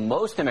show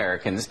most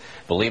Americans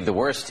believe the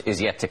worst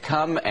is yet to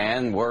come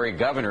and worry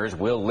governors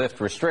will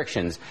lift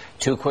restrictions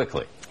too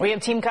quickly. We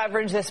have team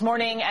coverage this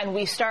morning, and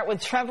we start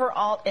with Trevor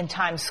Ault in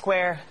Times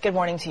Square. Good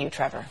morning to you,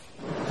 Trevor.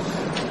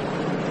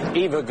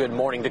 Eva, good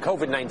morning. The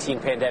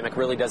COVID-19 pandemic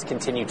really does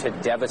continue to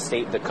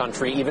devastate the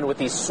country. Even with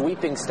these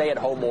sweeping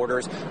stay-at-home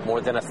orders, more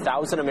than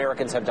 1,000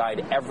 Americans have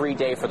died every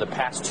day for the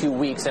past 2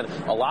 weeks, and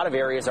a lot of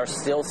areas are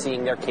still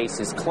seeing their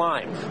cases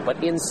climb.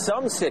 But in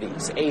some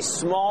cities, a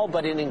small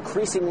but an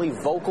increasingly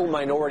vocal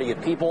minority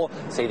of people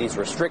say these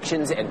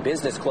restrictions and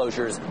business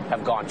closures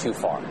have gone too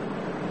far.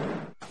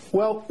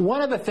 Well,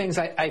 one of the things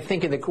I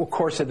think in the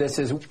course of this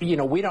is, we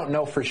don't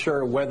know for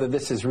sure whether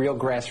this is real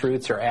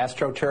grassroots or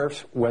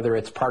AstroTurf, whether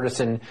it's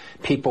partisan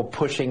people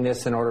pushing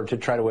this in order to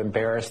try to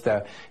embarrass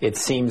it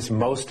seems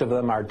most of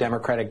them are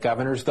Democratic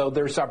governors, though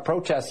there's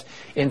protests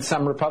in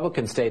some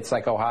Republican states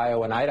like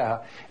Ohio and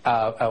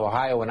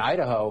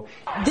Idaho.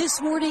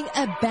 This morning,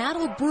 a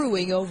battle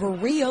brewing over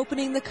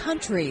reopening the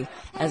country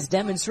as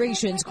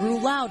demonstrations grew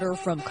louder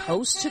from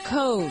coast to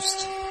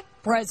coast.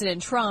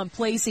 President Trump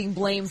placing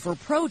blame for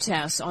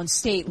protests on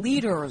state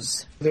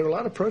leaders. There are a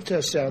lot of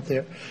protests out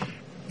there,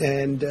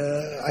 and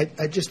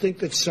I just think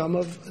that some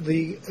of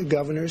the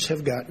governors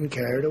have gotten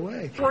carried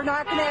away. We're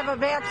not going to have a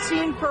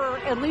vaccine for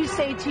at least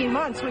 18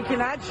 months. We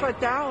cannot shut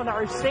down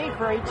our state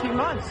for 18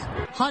 months.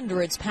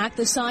 Hundreds packed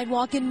the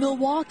sidewalk in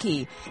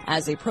Milwaukee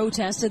as they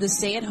protested the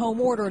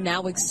stay-at-home order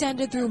now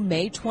extended through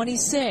May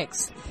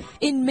 26th.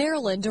 In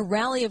Maryland, a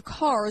rally of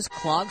cars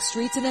clogged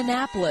streets in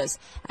Annapolis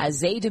as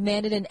they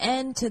demanded an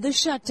end to the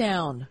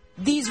shutdown.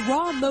 These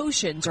raw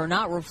emotions are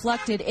not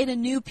reflected in a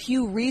new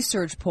Pew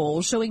Research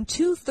poll showing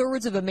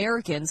 2/3 of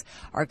Americans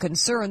are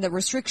concerned that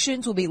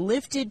restrictions will be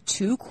lifted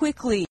too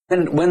quickly.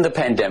 When the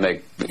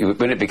pandemic,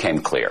 when it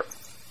became clear,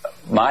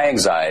 my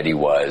anxiety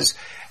was,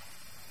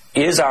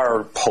 is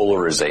our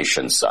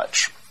polarization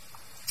such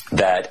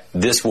that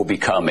this will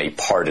become a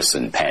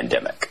partisan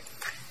pandemic.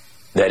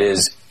 That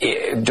is,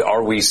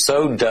 are we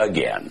so dug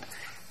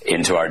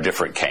into our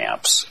different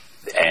camps,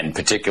 and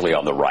particularly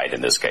on the right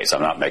in this case,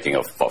 I'm not making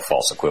a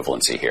false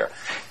equivalency here,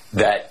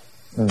 that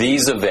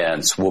these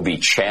events will be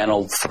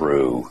channeled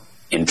through,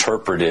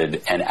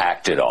 interpreted, and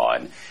acted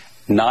on,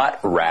 not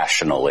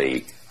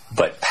rationally,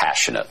 but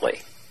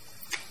passionately.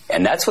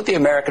 And that's what the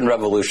American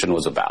Revolution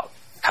was about,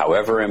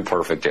 however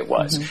imperfect it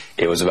was. Mm-hmm.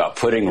 It was about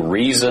putting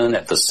reason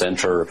at the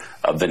center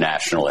of the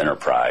national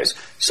enterprise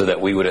so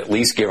that we would at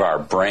least give our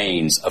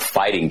brains a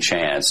fighting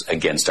chance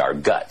against our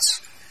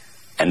guts.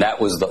 And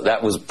that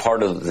was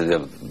part of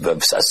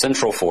a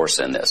central force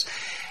in this.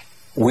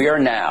 We are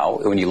now,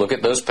 when you look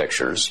at those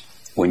pictures,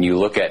 when you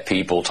look at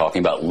people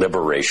talking about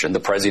liberation, the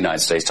President of the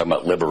United States talking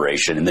about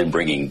liberation and then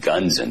bringing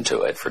guns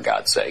into it, for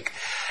God's sake,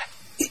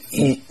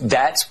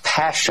 that's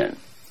passion.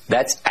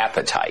 That's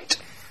appetite.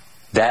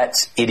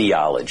 That's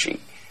ideology.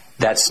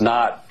 That's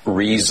not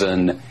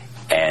reason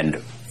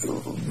and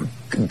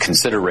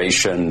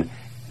consideration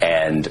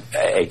and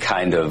a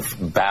kind of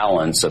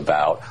balance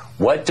about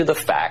what do the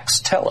facts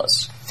tell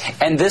us.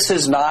 And this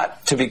is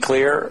not, to be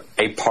clear,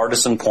 a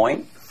partisan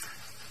point.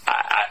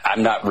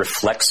 I'm not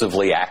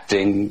reflexively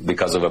acting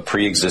because of a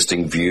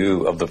pre-existing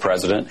view of the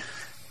president.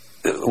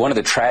 One of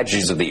the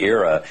tragedies of the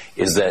era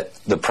is that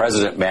the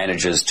president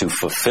manages to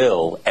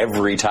fulfill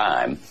every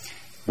time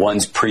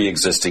one's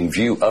pre-existing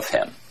view of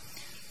him.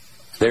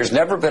 There's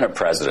never been a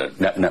president,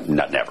 not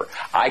never.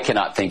 I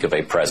cannot think of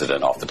a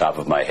president off the top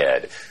of my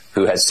head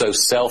who has so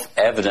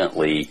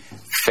self-evidently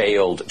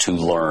failed to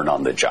learn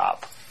on the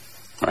job.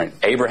 Right?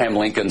 Abraham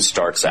Lincoln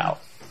starts out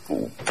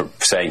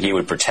saying he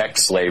would protect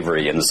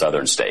slavery in the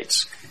southern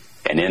states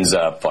and ends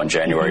up on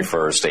January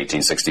 1st,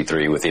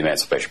 1863 with the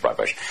Emancipation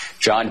Proclamation.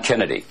 John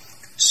Kennedy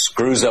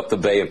screws up the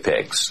Bay of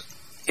Pigs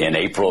in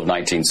April of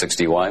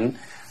 1961.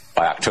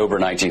 By October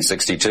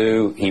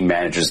 1962, he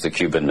manages the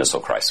Cuban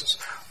Missile Crisis.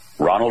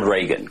 Ronald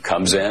Reagan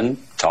comes in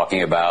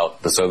talking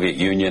about the Soviet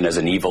Union as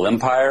an evil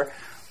empire.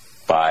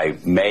 By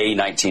May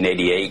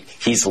 1988,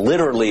 he's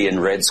literally in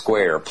Red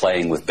Square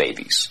playing with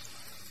babies,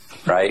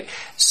 right?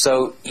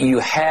 So you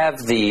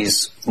have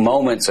these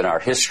moments in our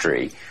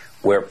history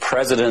where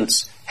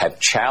presidents have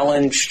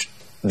challenged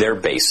their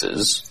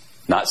bases,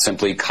 not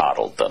simply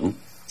coddled them,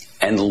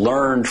 and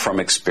learned from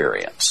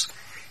experience.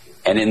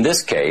 And in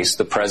this case,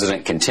 the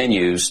president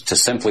continues to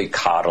simply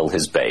coddle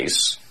his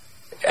base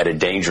at a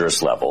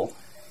dangerous level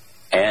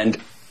and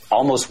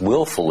almost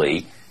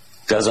willfully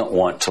doesn't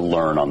want to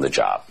learn on the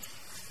job.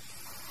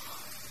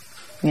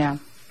 Yeah.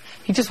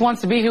 He just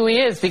wants to be who he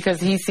is because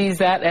he sees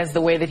that as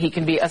the way that he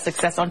can be a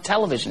success on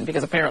television,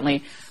 because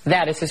apparently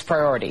that is his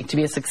priority, to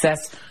be a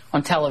success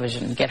on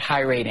television, get high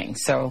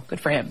ratings. So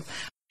good for him.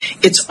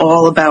 It's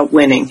all about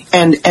winning,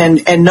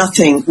 and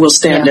nothing will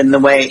stand in the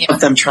way of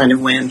them trying to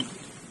win.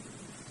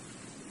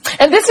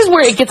 And this is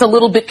where it gets a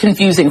little bit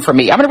confusing for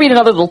me. I'm going to read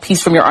another little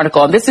piece from your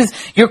article. And this is,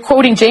 you're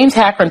quoting James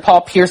Hacker and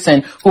Paul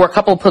Pearson, who are a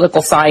couple of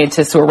political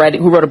scientists who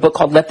wrote a book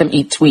called Let Them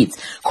Eat Tweets.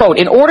 Quote,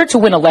 in order to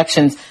win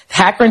elections,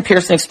 Hacker and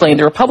Pearson explained,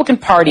 the Republican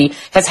Party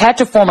has had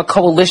to form a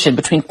coalition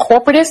between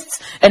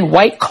corporatists and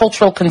white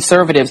cultural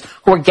conservatives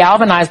who are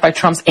galvanized by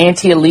Trump's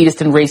anti-elitist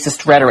and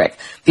racist rhetoric.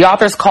 The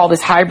authors call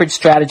this hybrid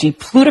strategy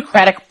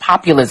plutocratic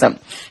populism.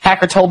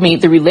 Hacker told me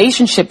the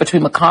relationship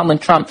between McConnell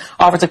and Trump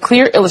offers a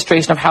clear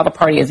illustration of how the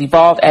party has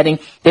evolved, adding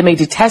they may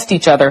detest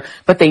each other,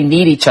 but they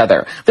need each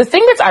other. The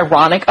thing that's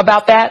ironic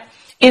about that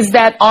is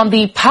that on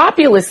the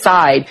populist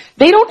side,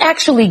 they don't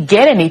actually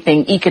get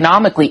anything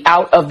economically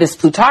out of this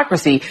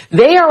plutocracy.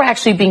 They are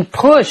actually being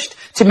pushed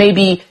to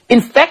maybe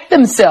infect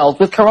themselves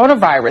with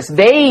coronavirus.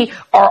 They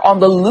are on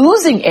the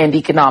losing end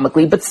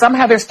economically, but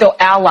somehow they're still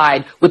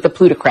allied with the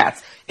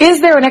plutocrats.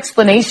 Is there an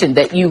explanation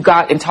that you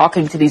got in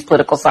talking to these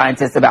political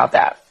scientists about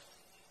that?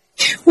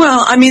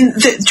 Well, I mean,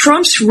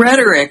 Trump's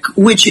rhetoric,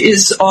 which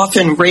is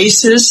often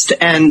racist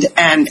and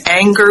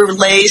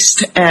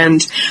anger-laced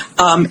and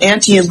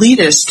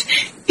anti-elitist,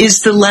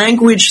 is the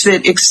language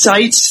that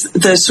excites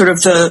the sort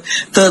of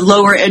the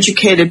lower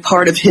educated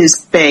part of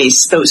his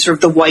base, those sort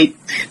of the white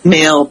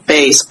male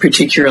base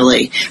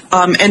particularly.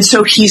 And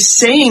so he's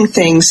saying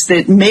things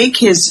that make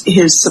his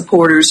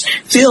supporters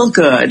feel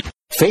good.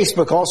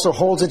 Facebook also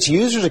holds its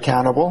users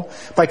accountable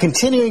by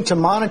continuing to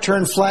monitor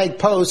and flag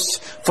posts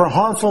for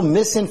harmful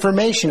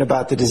misinformation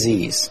about the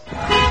disease.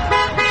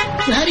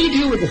 So how do you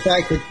deal with the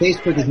fact that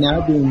Facebook is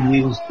now being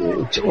used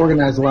to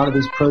organize a lot of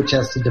these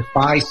protests to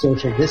defy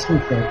social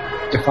distancing,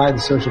 defy the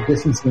social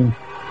distancing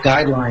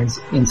guidelines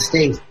in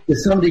states?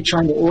 Is somebody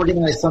trying to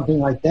organize something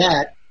like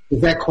that,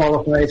 does that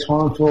qualify as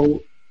harmful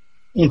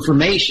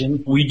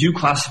information? We do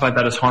classify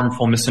that as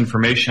harmful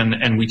misinformation,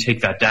 and we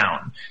take that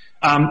down.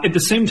 At the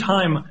same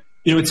time,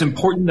 it's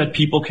important that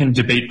people can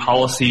debate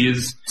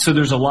policies, so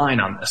there's a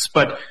line on this.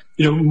 But,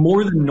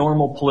 more than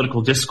normal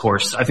political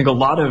discourse, I think a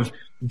lot of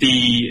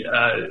the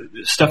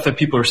stuff that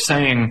people are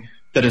saying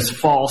that is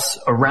false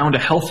around a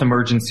health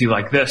emergency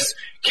like this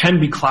can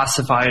be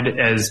classified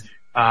as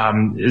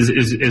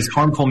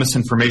harmful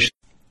misinformation.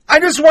 I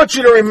just want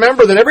you to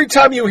remember that every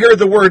time you hear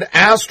the word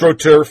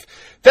AstroTurf,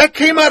 that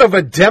came out of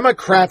a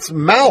Democrat's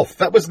mouth.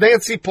 That was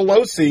Nancy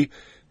Pelosi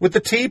with the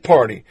Tea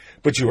Party.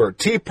 But you heard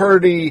Tea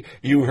Party,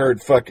 you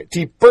heard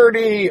Tea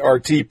Party or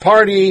Tea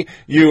Party,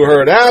 you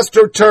heard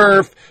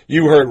AstroTurf,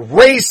 you heard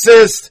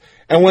racist,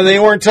 and when they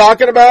weren't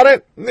talking about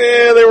it,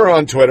 they were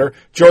on Twitter.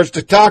 George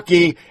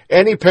Tataki,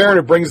 any parent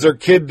who brings their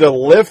kid to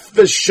lift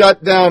the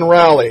shutdown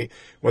rally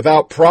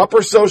without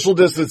proper social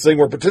distancing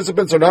where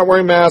participants are not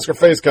wearing masks or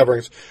face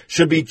coverings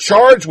should be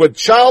charged with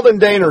child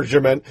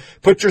endangerment.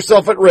 Put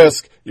yourself at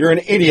risk. You're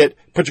an idiot.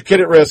 Put your kid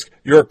at risk.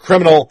 You're a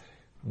criminal.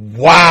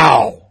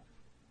 Wow.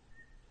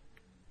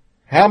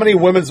 How many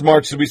women's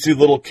marches did we see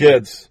little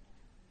kids?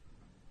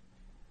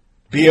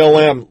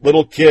 BLM,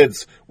 little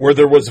kids, where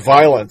there was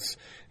violence.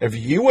 If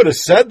you would have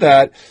said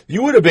that,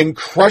 you would have been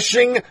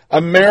crushing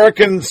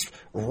Americans'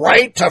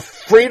 right to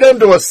freedom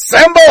to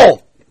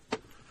assemble.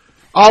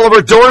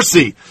 Oliver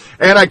Dorsey,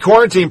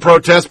 anti-quarantine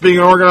protests being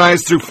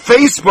organized through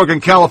Facebook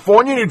in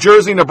California, New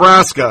Jersey,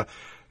 Nebraska.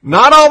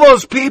 Not all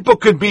those people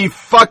could be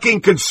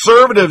fucking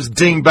conservatives,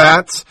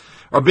 dingbats,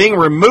 are being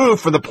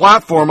removed from the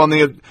platform on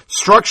the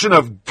instruction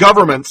of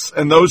governments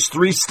in those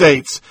 3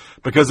 states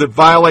because it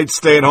violates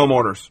stay-at-home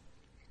orders.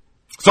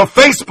 So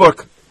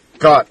Facebook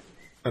got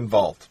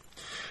involved.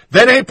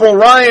 Then April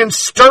Ryan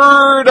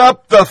stirred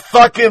up the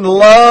fucking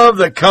love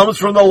that comes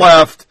from the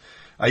left.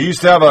 I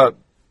used to have a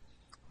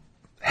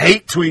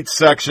hate tweet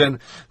section.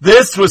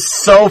 This was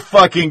so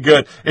fucking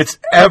good. It's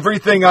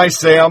everything I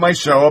say on my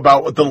show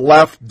about what the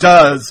left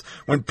does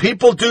when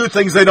people do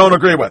things they don't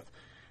agree with.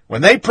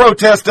 When they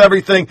protest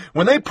everything,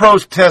 when they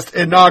protest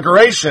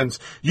inaugurations,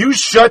 you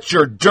shut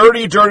your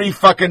dirty, dirty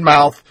fucking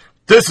mouth.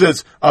 This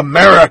is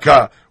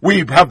America. We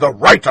have the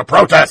right to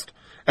protest.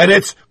 And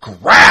it's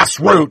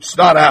grassroots,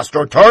 not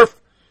AstroTurf.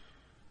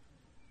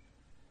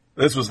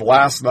 This was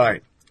last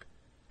night.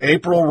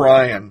 April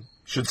Ryan.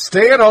 Should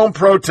stay-at-home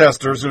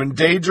protesters who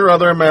endanger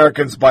other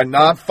Americans by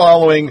not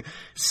following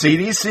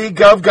CDC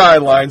Gov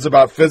guidelines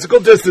about physical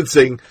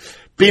distancing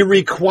be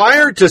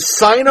required to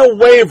sign a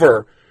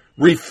waiver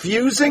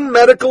refusing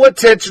medical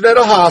attention at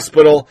a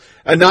hospital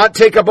and not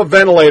take up a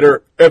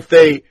ventilator if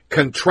they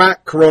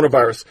contract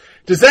coronavirus?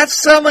 Does that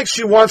sound like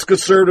she wants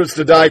conservatives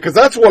to die? Because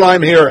that's what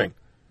I'm hearing.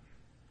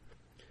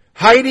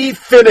 Heidi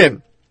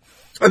Finnan.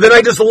 And then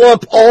I just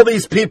lump all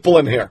these people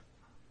in here.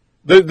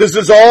 This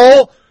is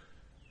all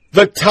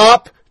the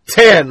top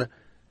 10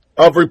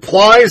 of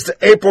replies to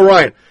April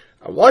Ryan.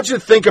 I want you to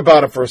think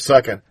about it for a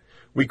second.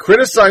 We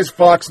criticize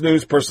Fox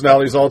News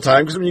personalities all the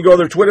time because when you go to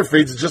their Twitter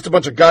feeds, it's just a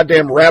bunch of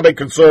goddamn rabid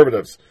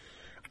conservatives.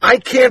 I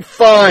can't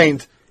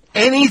find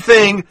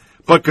anything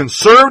but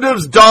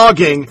conservatives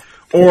dogging,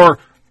 or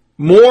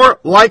more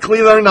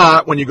likely than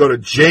not, when you go to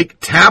Jake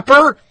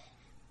Tapper,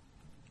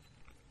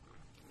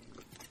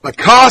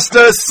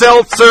 Acosta,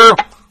 Seltzer,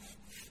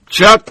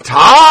 Chuck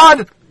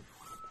Todd,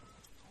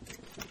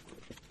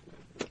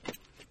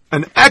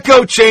 an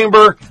echo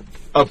chamber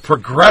of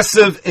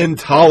progressive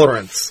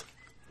intolerance.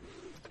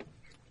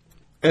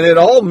 And it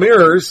all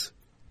mirrors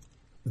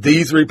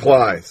these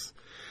replies.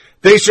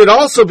 They should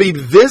also be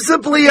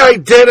visibly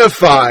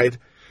identified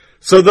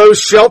so those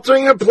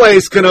sheltering in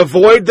place can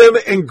avoid them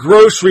in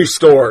grocery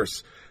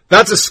stores.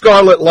 That's a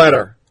scarlet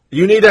letter.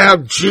 You need to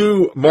have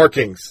Jew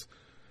markings,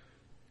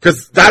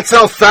 because that's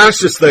how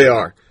fascist they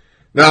are.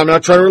 Now, I'm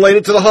not trying to relate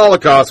it to the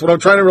Holocaust. What I'm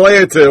trying to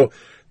relate it to,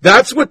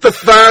 that's what the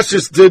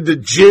fascists did to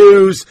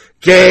Jews,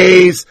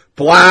 gays,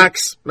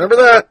 blacks. Remember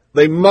that?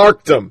 They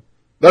marked them.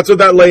 That's what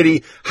that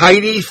lady,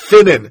 Heidi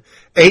Finnan,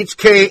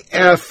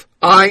 HKFINAN,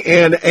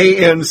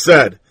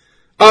 said.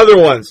 Other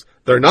ones,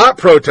 they're not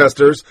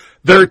protesters,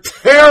 they're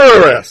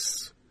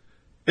terrorists.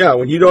 Yeah,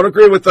 when you don't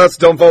agree with us,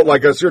 don't vote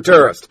like us, you're a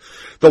terrorist.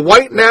 The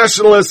white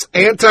nationalists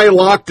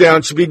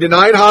anti-lockdown should be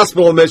denied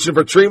hospital admission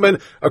for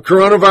treatment of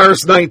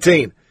coronavirus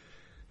 19.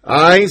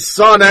 I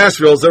saw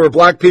Nashville's, there were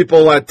black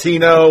people,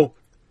 Latino,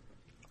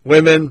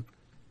 women,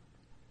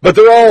 but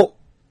they're all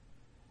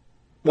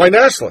white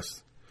nationalists.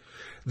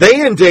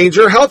 They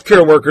endanger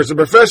healthcare workers and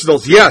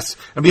professionals, yes,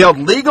 and be held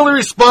legally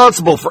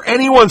responsible for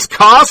anyone's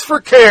cost for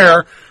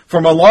care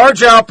from a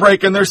large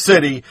outbreak in their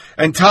city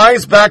and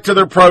ties back to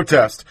their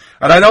protest.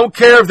 And I don't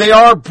care if they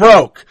are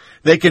broke.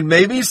 They can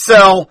maybe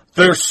sell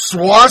their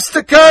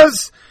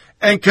swastikas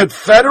and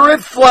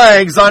Confederate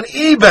flags on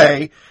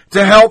eBay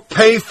to help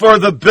pay for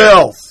the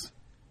bills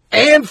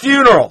and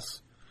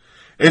funerals.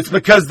 It's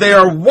because they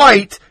are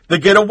white that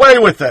get away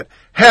with it.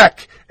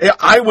 Heck,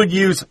 I would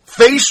use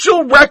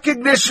facial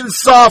recognition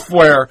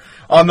software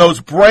on those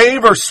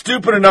brave or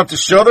stupid enough to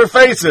show their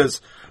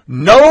faces.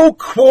 No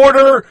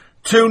quarter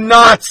to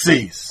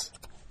Nazis.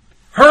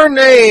 Her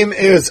name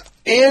is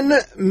In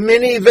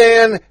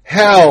Minivan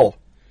Hell.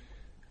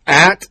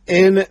 At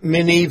In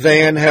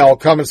Minivan Hell.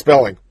 Common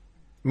spelling.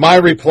 My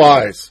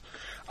replies.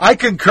 I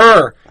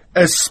concur,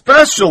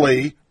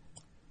 especially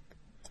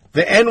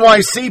the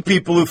NYC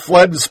people who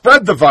fled and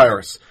spread the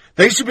virus.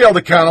 They should be held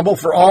accountable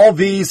for all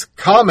these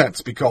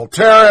comments. Be called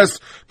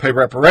terrorists, pay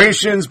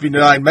reparations, be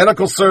denied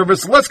medical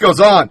service. The list goes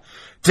on.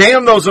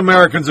 Damn those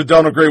Americans who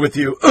don't agree with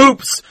you.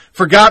 Oops,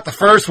 forgot the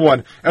first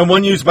one, and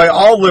one used by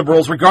all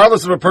liberals,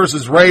 regardless of a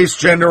person's race,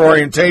 gender,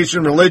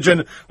 orientation,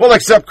 religion, well,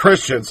 except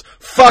Christians.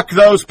 Fuck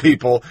those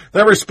people.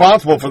 They're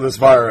responsible for this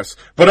virus.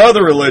 But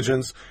other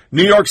religions,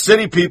 New York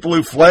City people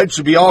who fled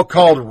should be all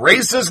called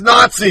racist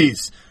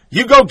Nazis.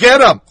 You go get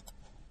them.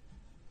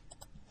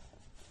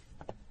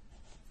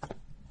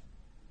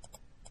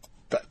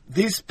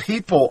 These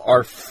people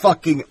are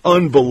fucking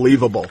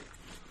unbelievable.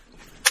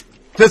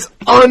 Just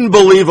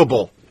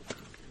unbelievable.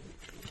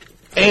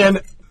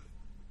 And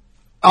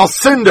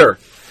Alcindor,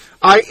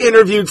 I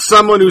interviewed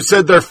someone who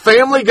said their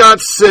family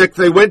got sick.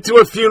 They went to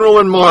a funeral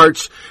in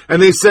March,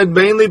 and they said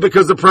mainly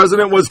because the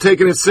president was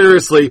taking it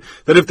seriously,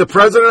 that if the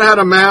president had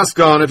a mask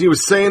on, if he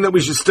was saying that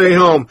we should stay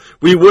home,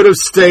 we would have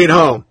stayed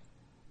home.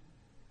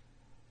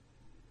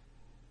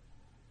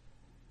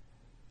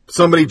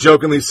 Somebody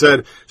jokingly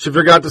said she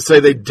forgot to say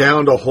they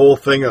downed a whole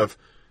thing of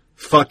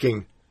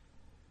fucking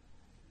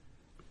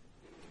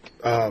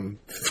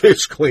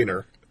fish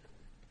cleaner.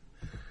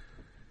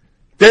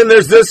 Then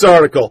there's this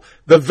article,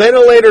 the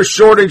ventilator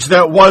shortage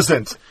that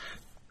wasn't.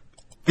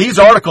 These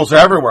articles are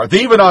everywhere.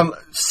 They even on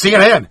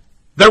CNN.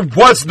 There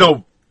was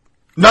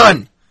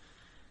none.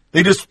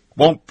 They just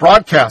won't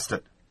broadcast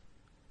it.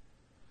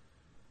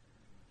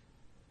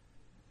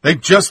 They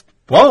just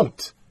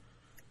won't.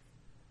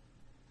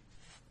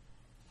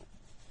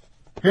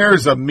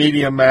 Here's a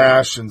media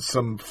mash and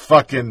some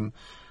fucking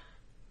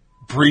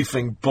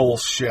briefing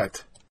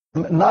bullshit.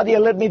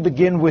 Nadia, let me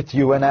begin with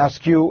you and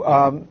ask you,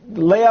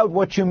 lay out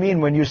what you mean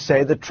when you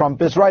say that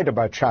Trump is right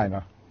about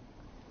China.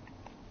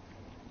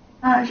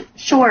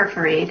 Sure,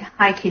 Fareed.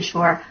 Hi,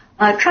 Kishore.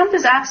 Trump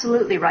is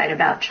absolutely right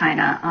about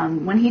China.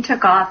 When he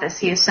took office,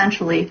 he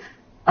essentially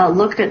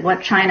looked at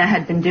what China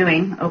had been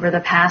doing over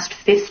the past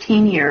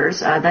 15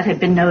 years that had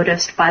been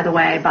noticed, by the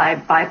way, by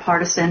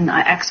bipartisan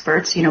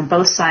experts,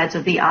 both sides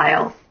of the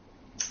aisle,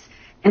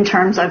 in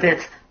terms of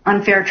its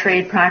unfair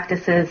trade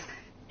practices,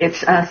 its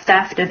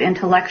theft of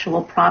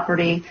intellectual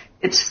property,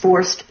 its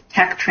forced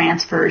tech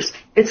transfers,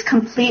 its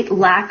complete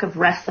lack of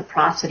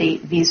reciprocity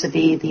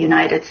vis-a-vis the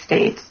United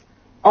States.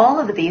 All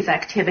of these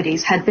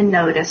activities had been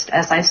noticed,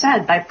 as I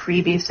said, by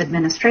previous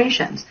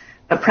administrations.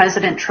 But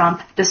President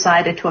Trump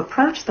decided to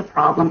approach the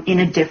problem in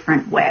a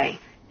different way.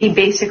 He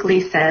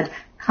basically said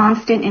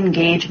constant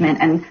engagement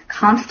and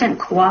constant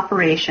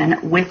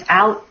cooperation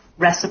without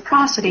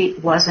reciprocity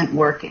wasn't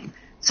working.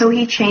 So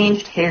he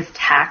changed his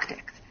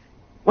tactics.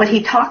 What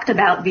he talked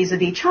about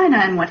vis-a-vis China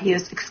and what he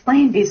has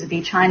explained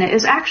vis-a-vis China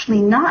is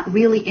actually not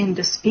really in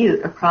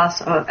dispute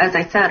across, as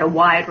I said, a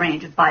wide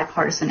range of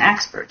bipartisan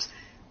experts.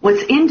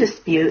 What's in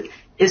dispute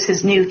is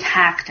his new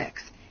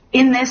tactics.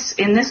 In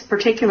this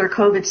particular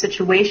COVID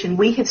situation,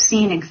 we have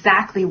seen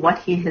exactly what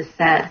he has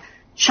said.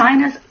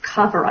 China's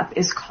cover-up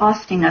is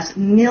costing us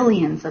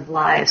millions of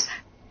lives,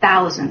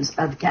 thousands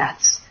of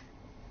deaths.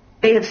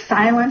 They have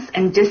silenced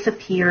and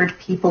disappeared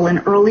people in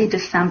early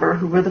December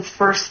who were the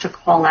first to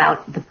call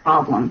out the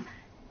problem.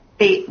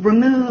 They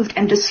removed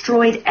and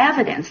destroyed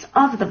evidence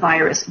of the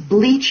virus,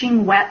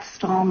 bleaching wet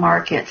stall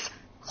markets,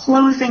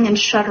 closing and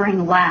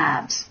shuttering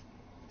labs,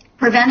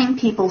 preventing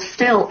people,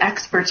 still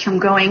experts, from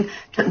going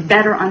to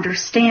better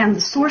understand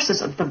the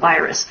sources of the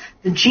virus,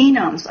 the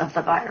genomes of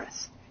the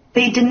virus.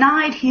 They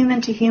denied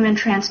human-to-human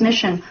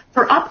transmission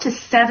for up to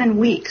 7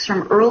 weeks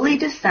from early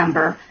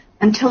December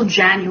until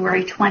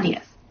January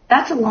 20th.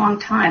 That's a long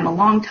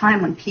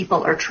time when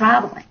people are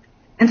traveling.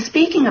 And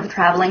speaking of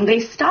traveling, they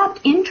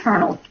stopped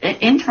internal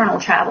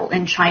travel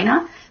in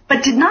China,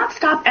 but did not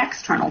stop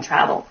external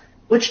travel,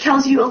 which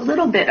tells you a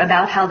little bit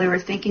about how they were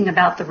thinking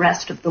about the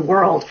rest of the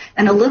world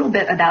and a little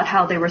bit about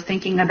how they were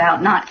thinking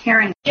about not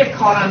caring. You've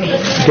called on me.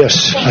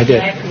 Yes, Thank I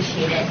did. You, I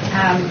appreciate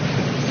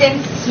it.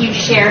 Since you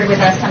shared with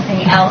us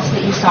something else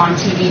that you saw on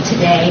TV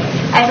today,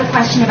 I have a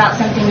question about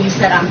something you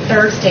said on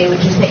Thursday,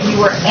 which is that you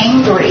were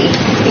angry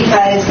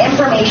because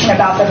information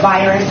about the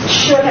virus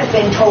should have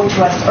been told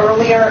to us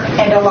earlier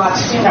and a lot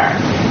sooner.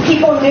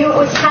 People knew it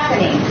was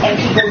happening, and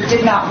people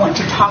did not want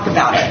to talk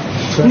about it.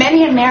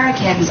 Many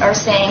Americans are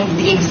saying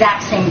the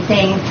exact same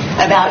thing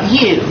about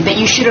you, that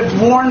you should have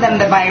warned them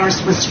the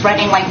virus was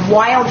spreading like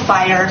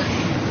wildfire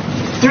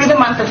through the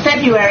month of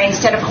February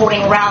instead of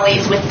holding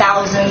rallies with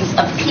thousands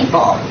of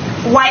people.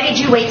 Why did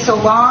you wait so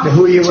long to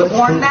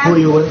warn them? Who are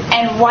you with?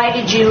 And why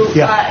did you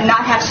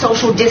not have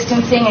social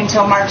distancing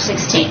until March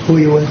 16th? Who are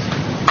you with?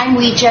 I'm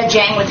Weijia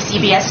Jiang with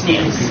CBS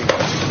News.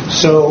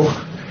 So,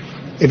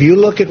 if you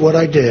look at what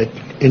I did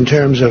in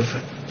terms of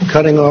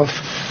cutting off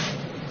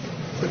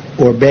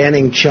or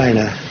banning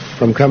China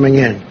from coming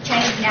in.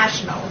 Chinese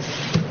nationals.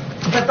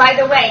 But by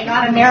the way,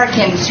 not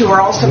Americans who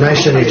are also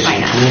Nice and coming easy. from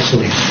China. Nice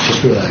and easy.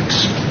 Just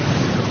relax.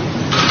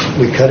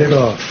 We cut it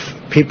off.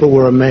 People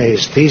were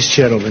amazed. These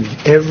gentlemen,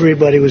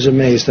 everybody was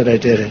amazed that I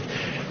did it.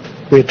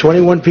 We had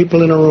 21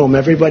 people in a room.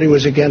 Everybody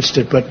was against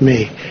it but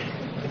me.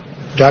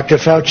 Dr.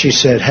 Fauci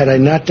said, had I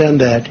not done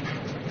that,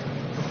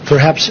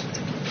 perhaps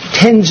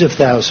tens of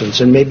thousands,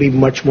 and maybe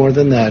much more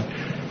than that,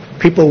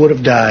 people would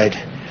have died.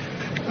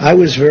 I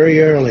was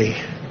very early,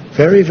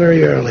 very,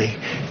 very early.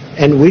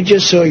 And we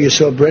just you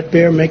saw Bret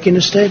Baier making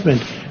a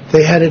statement.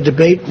 They had a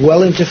debate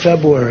well into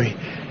February.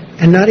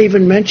 And not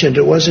even mentioned,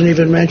 it wasn't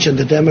even mentioned,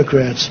 the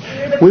Democrats.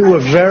 We were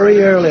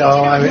very early.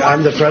 Oh,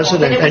 I'm the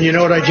president. And you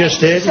know what I just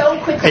did?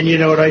 And you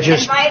know what I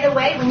just... And by the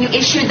way, when you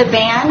issued the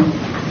ban,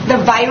 the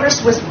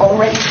virus was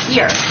already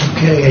here.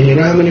 Okay, and you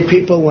know how many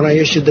people, when I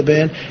issued the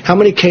ban, how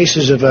many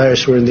cases of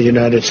virus were in the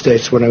United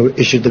States when I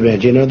issued the ban?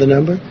 Do you know the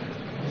number?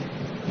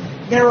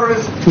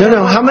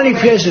 No, how many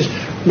cases?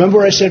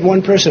 Remember I said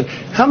one person.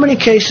 How many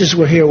cases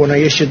were here when I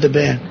issued the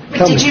ban?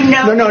 Did you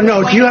know?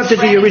 No, you have to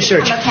do your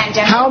research.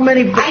 How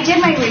many? I did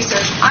my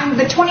research. On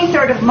the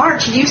 23rd of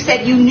March, you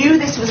said you knew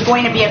this was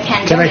going to be a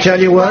pandemic. Can I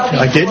tell you what?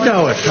 I did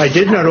know it. I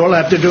did know it. All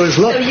I have to do is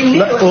look.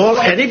 So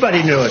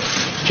anybody knew it.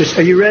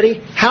 Are you ready?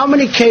 How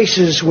many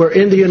cases were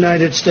in the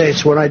United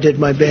States when I did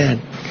my ban?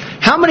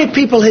 How many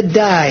people had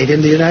died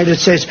in the United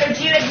States? So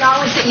do you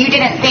acknowledge that you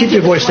didn't think Keep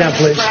your voice down,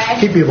 please.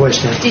 Keep your voice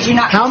down. Did you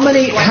not? How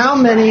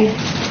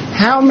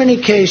many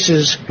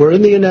cases were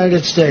in the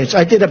United States?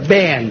 I did a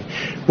ban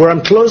where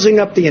I'm closing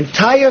up the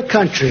entire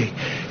country.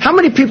 How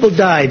many people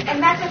died?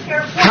 And that's a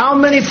fair point. How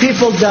many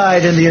people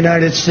died in the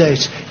United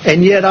States?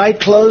 And yet I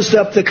closed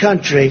up the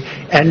country,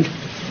 and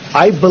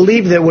I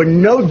believe there were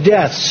no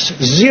deaths,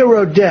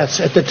 0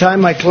 deaths at the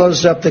time I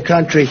closed up the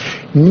country.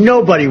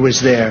 Nobody was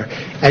there.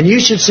 And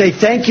you should say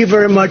thank you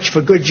very much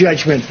for good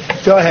judgment.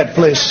 Go ahead,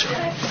 please.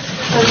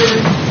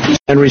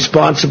 And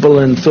responsible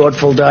and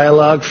thoughtful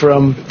dialogue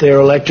from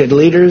their elected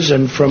leaders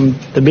and from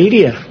the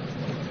media.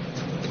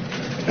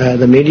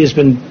 The media's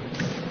been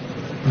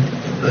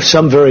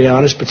some very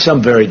honest, but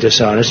some very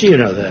dishonest. You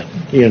know that.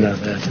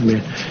 I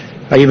mean,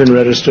 I even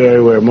read a story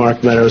where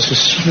Mark Meadows,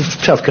 this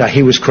tough guy,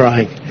 he was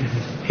crying.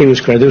 He was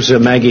crying. This was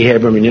Maggie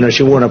Haberman.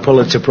 She won a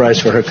Pulitzer Prize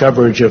for her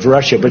coverage of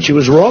Russia, but she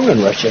was wrong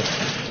on Russia.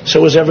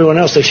 So was everyone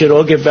else. They should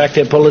all give back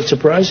their Pulitzer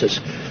Prizes.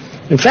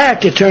 In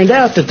fact, it turned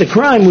out that the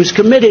crime was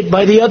committed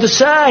by the other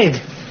side.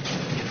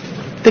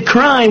 The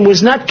crime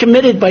was not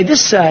committed by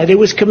this side. It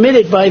was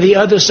committed by the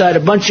other side, a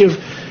bunch of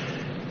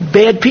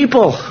bad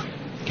people.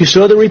 You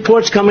saw the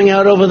reports coming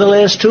out over the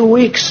last 2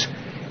 weeks.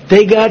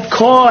 They got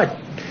caught.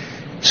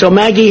 So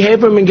Maggie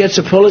Haberman gets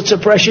a Pulitzer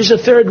Prize. She's a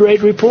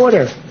third-rate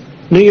reporter,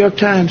 New York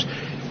Times.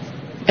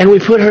 And we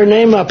put her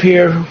name up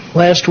here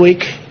last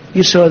week.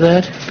 You saw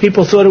that.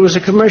 People thought it was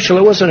a commercial.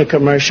 It wasn't a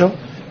commercial.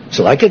 It's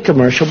like a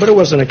commercial, but it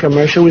wasn't a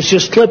commercial. It was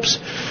just clips.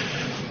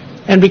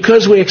 And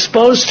because we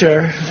exposed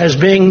her as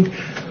being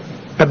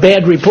a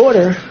bad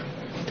reporter,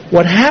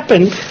 what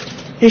happened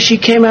is she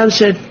came out and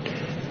said,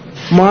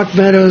 Mark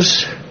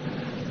Meadows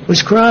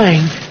was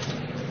crying.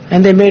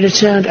 And they made it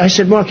sound, I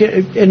said, Mark,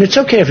 and it's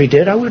okay if he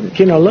did. I wouldn't,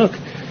 look.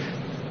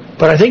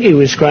 But I think he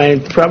was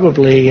crying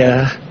probably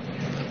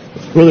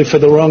really for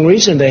the wrong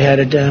reason they had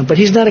it down. But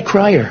he's not a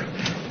crier.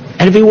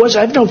 And if he was,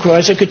 I've known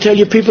criers. I could tell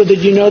you people that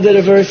you know that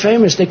are very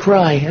famous. They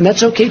cry, and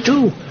that's okay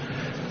too.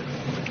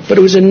 But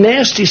it was a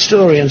nasty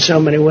story in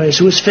so many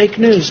ways. It was fake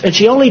news. And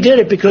she only did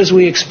it because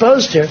we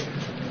exposed her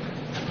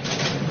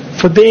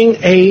for being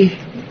a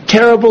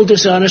terrible,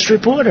 dishonest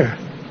reporter.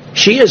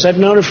 She is. I've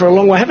known her for a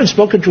long while. I haven't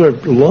spoken to her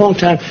a long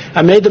time.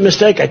 I made the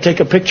mistake. I take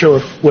a picture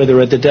with her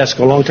at the desk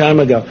a long time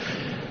ago.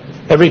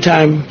 Every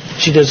time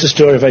she does a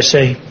story, if I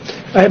say,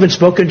 I haven't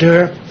spoken to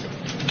her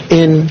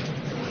in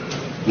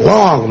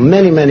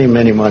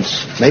many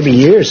months, maybe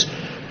years.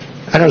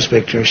 I don't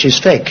speak to her. She's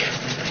fake.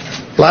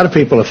 A lot of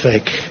people are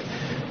fake.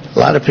 A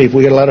lot of people.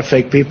 We get a lot of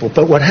fake people.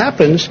 But what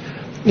happens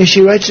is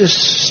she writes this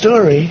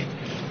story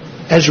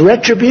as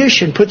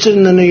retribution, puts it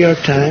in the New York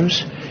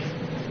Times,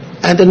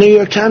 and the New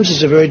York Times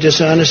is a very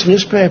dishonest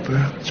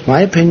newspaper. It's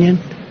my opinion.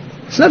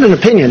 It's not an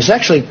opinion. It's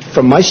actually,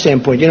 from my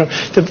standpoint,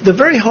 the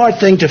very hard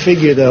thing to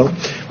figure, though,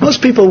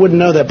 most people wouldn't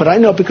know that, but I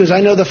know because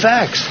I know the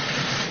facts.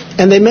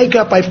 And they make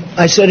up,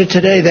 I said it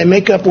today, they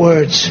make up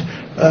words.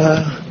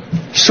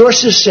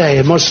 Sources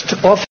say, most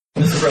often...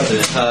 Mr.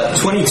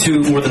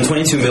 President, more than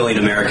 22 million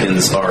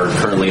Americans are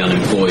currently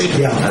unemployed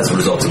as a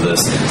result of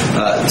this.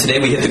 Today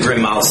we hit the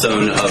grim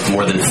milestone of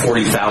more than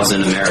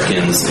 40,000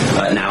 Americans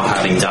now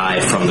having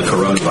died from the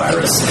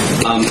coronavirus.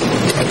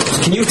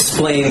 Can you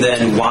explain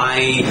then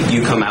why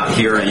you come out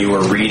here and you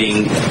are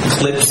reading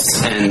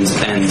clips and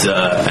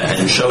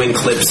showing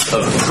clips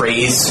of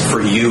praise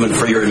for you and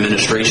for your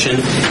administration?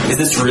 Is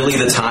this really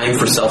the time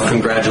for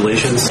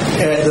self-congratulations?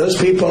 Those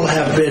people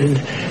have been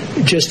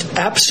just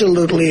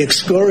absolutely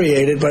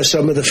excoriated by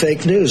some of the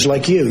fake news,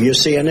 like you're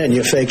CNN,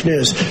 you're fake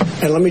news.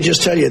 And let me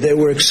just tell you, they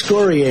were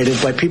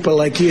excoriated by people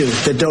like you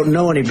that don't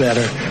know any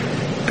better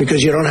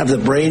because you don't have the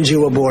brains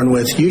you were born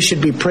with. You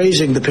should be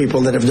praising the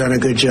people that have done a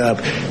good job,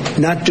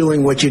 not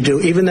doing what you do.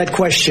 Even that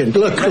question,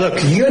 look,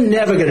 you're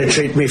never going to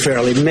treat me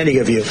fairly, many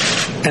of you.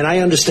 And I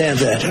understand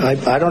that.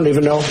 I don't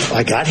even know.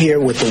 I got here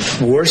with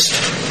the worst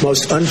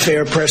most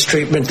unfair press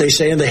treatment, they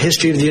say, in the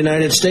history of the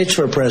United States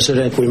for a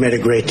president. We made a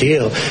great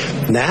deal.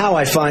 Now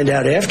I find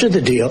out after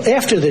the deal, I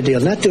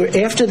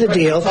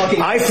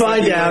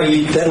find out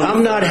that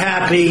I'm not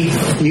happy.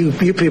 You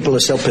people are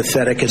so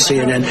pathetic at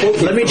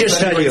CNN. Let me just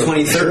tell you.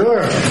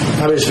 Sure.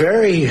 I was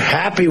very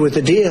happy with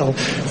the deal,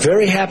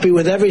 very happy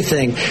with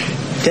everything.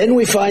 Then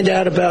we find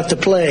out about the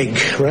plague,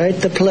 right?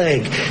 The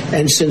plague.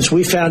 And since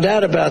we found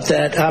out about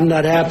that, I'm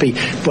not happy.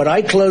 But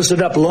I closed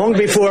it up long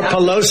before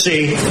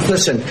Pelosi.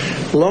 Listen,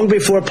 long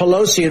before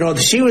Pelosi,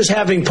 she was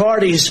having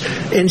parties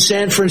in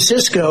San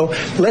Francisco.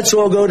 Let's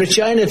all go to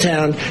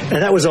Chinatown.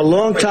 And that was a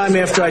long time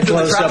after I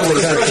closed up the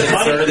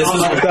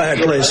country. Go ahead,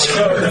 please.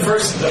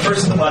 The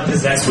first of the month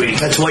is next week.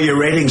 That's why your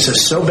ratings are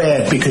so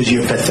bad, because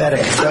you're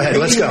pathetic. Go ahead,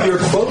 let's go.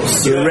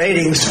 Your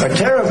ratings are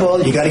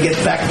terrible. You got to get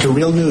back to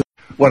real news.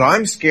 What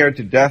I'm scared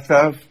to death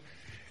of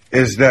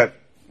is that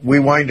we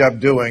wind up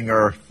doing,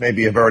 or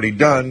maybe have already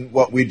done,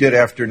 what we did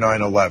after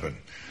 9/11.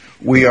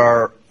 We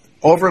are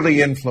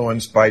overly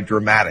influenced by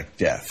dramatic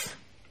death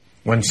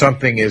when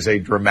something is a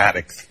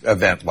dramatic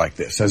event like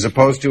this, as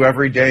opposed to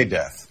everyday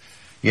death.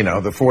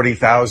 The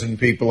 40,000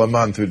 people a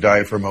month who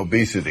die from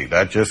obesity,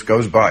 that just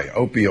goes by.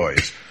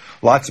 Opioids,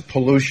 lots of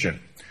pollution.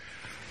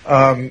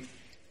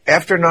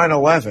 After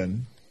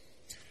 9/11,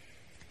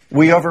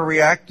 we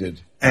overreacted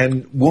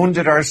and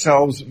wounded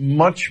ourselves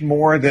much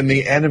more than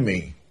the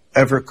enemy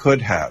ever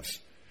could have.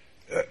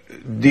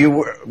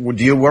 Do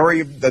you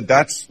worry that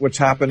that's what's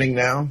happening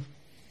now?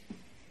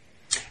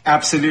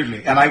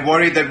 Absolutely. And I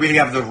worry that we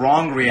have the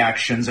wrong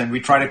reactions and we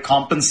try to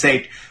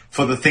compensate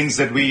for the things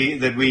that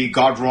we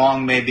got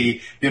wrong.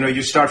 Maybe,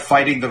 you start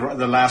fighting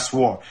the last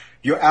war.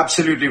 You're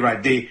absolutely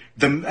right. The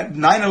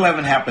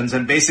 9/11 happens,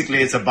 and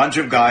basically it's a bunch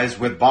of guys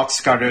with box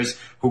cutters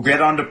who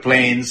get onto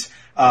planes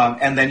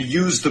and then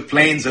use the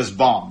planes as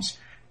bombs.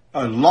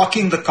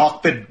 Locking the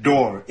cockpit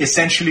door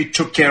essentially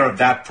took care of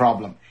that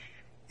problem.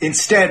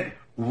 Instead,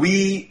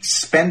 we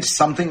spent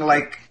something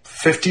like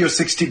 $50 or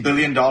 $60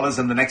 billion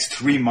in the next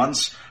 3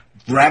 months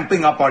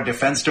ramping up our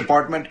Defense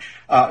Department,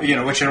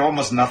 which had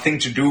almost nothing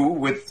to do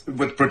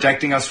with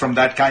protecting us from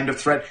that kind of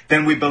threat.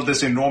 Then we built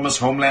this enormous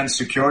homeland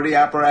security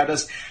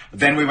apparatus.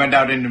 Then we went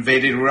out and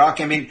invaded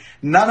Iraq. I mean,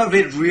 none of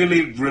it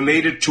really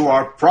related to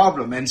our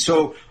problem. And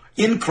so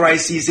in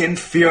crises, in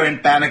fear, in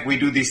panic, we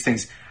do these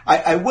things.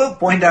 I will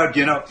point out,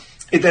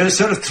 there are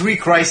sort of three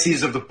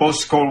crises of the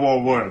post-Cold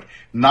War world.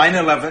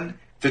 9/11,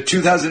 the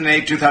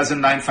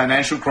 2008-2009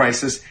 financial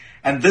crisis,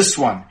 and this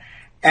one.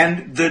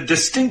 And the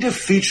distinctive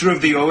feature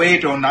of the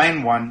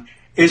 08-09 one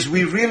is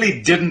we really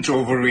didn't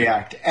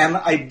overreact. And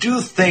I do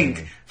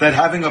think that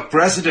having a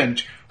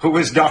president who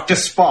was Dr.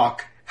 Spock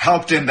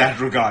helped in that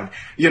regard.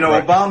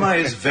 Right. Obama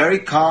is very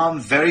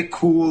calm, very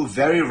cool,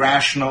 very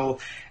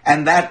rational,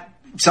 and that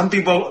some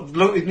people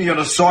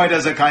saw it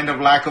as a kind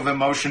of lack of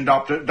emotion,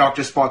 Dr.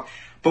 Spock.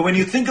 But when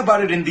you think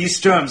about it in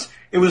these terms,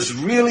 it was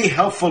really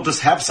helpful to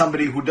have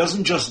somebody who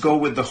doesn't just go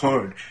with the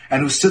herd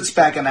and who sits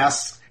back and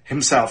asks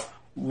himself,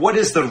 what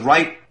is the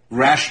right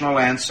rational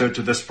answer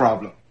to this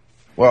problem?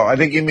 Well, I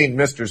think you mean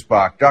Mr.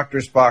 Spock. Dr.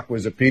 Spock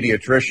was a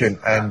pediatrician,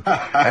 and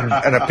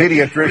a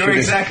pediatrician You're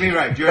exactly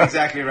right. You're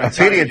exactly right.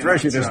 A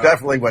pediatrician is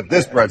definitely what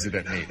this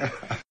president needs.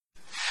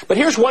 But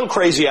here's one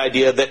crazy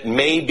idea that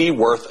may be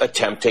worth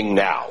attempting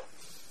now.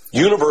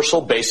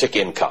 Universal basic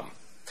income.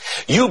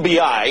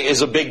 UBI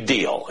is a big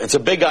deal. It's a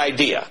big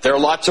idea. There are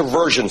lots of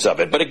versions of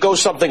it, but it goes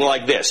something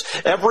like this.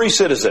 Every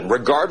citizen,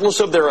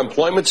 regardless of their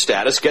employment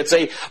status, gets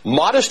a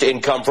modest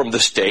income from the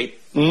state,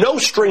 no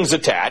strings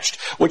attached,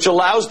 which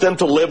allows them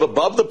to live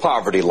above the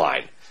poverty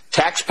line.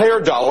 Taxpayer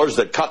dollars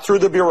that cut through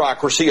the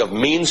bureaucracy of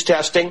means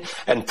testing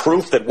and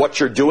proof that what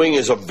you're doing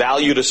is of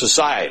value to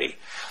society.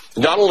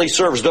 It not only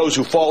serves those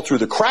who fall through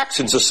the cracks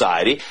in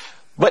society,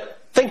 but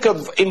think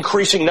of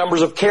increasing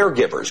numbers of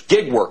caregivers,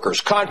 gig workers,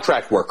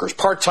 contract workers,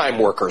 part-time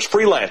workers,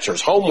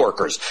 freelancers, home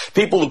workers,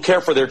 people who care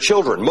for their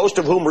children, most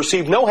of whom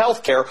receive no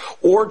health care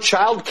or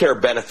child care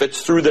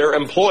benefits through their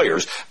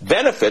employers,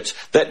 benefits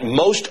that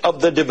most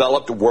of the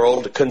developed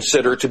world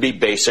consider to be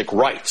basic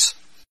rights.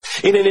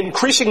 In an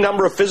increasing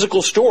number of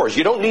physical stores,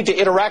 you don't need to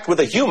interact with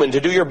a human to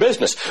do your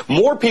business.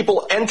 More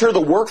people enter the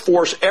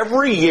workforce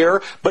every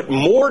year, but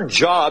more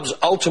jobs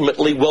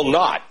ultimately will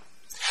not.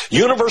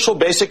 Universal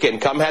basic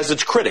income has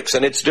its critics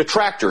and its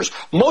detractors,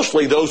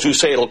 mostly those who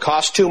say it'll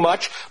cost too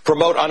much,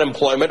 promote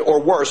unemployment,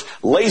 or worse,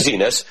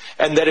 laziness,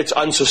 and that it's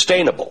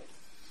unsustainable.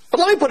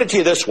 But let me put it to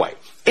you this way.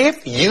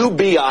 If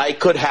UBI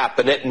could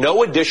happen at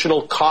no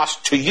additional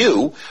cost to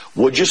you,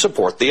 would you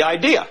support the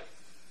idea?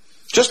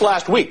 Just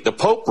last week, the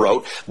Pope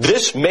wrote,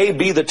 "This may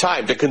be the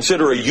time to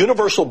consider a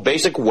universal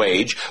basic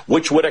wage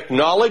which would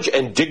acknowledge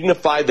and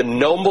dignify the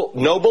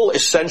noble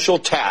essential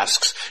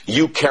tasks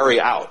you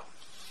carry out."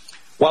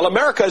 While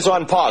America is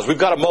on pause, we've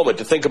got a moment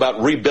to think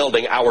about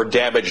rebuilding our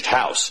damaged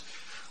house.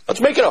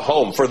 Let's make it a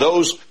home for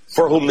those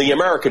for whom the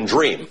American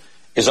dream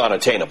is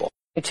unattainable.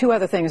 Two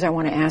other things I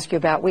want to ask you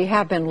about. We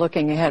have been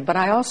looking ahead, but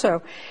I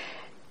also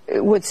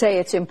would say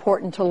it's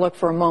important to look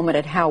for a moment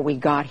at how we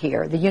got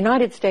here. The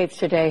United States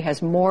today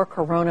has more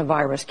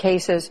coronavirus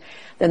cases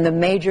than the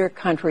major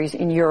countries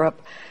in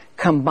Europe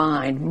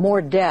combined, more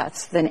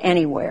deaths than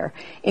anywhere.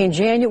 In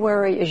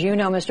January, as you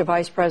know, Mr.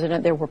 Vice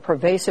President, there were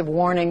pervasive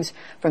warnings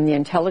from the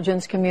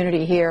intelligence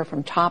community here,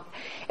 from top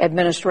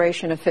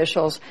administration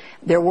officials.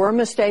 There were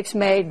mistakes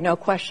made, no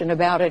question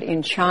about it.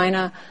 In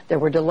China, there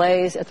were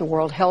delays at the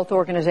World Health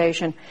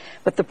Organization.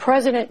 But the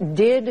President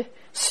did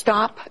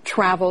stop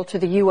travel to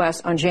the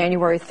U.S. on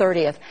January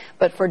 30th.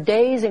 But for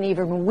days and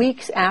even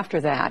weeks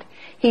after that,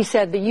 he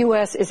said the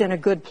U.S. is in a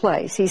good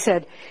place.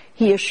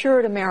 He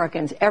assured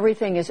Americans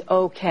everything is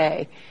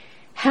okay.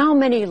 How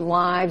many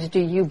lives do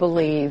you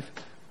believe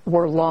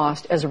were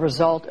lost as a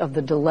result of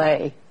the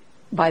delay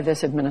by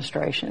this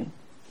administration?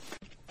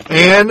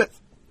 And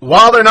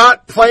while they're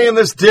not playing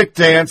this dick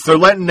dance, they're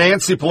letting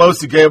Nancy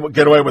Pelosi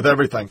get away with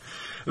everything.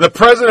 The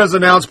president has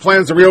announced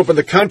plans to reopen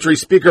the country.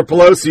 Speaker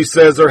Pelosi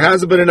says there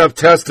hasn't been enough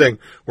testing.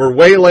 We're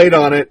way late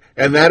on it,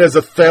 and that is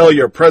a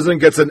failure.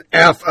 President gets an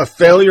F, a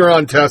failure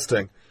on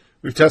testing.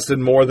 We've tested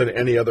more than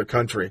any other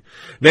country.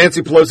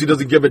 Nancy Pelosi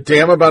doesn't give a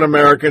damn about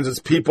Americans, its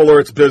people, or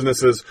its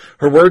businesses.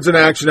 Her words and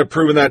action have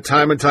proven that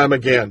time and time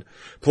again.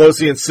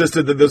 Pelosi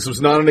insisted that this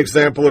was not an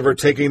example of her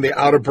taking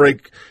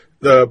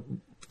the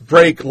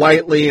break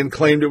lightly and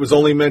claimed it was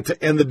only meant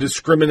to end the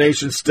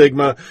discrimination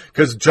stigma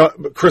because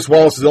Chris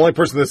Wallace is the only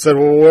person that said,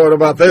 well, what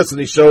about this? And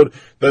he showed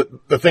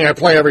the thing I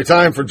play every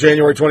time for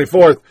January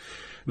 24th.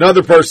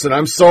 Another person,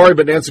 I'm sorry,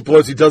 but Nancy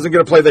Pelosi doesn't get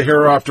to play the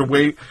hero after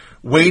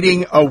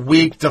waiting a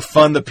week to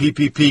fund the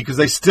PPP because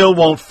they still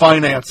won't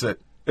finance it.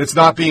 It's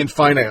not being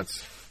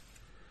financed.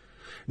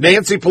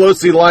 Nancy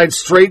Pelosi lied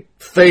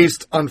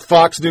straight-faced on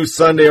Fox News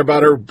Sunday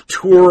about her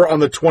tour on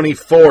the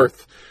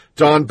 24th.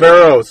 Don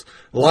Barrows,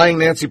 lying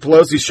Nancy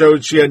Pelosi,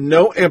 showed she had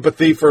no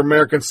empathy for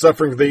Americans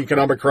suffering from the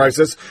economic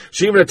crisis.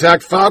 She even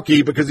attacked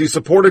Fauci because he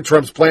supported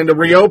Trump's plan to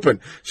reopen.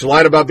 She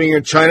lied about being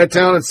in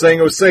Chinatown and saying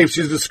it was safe.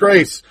 She's a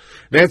disgrace.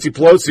 Nancy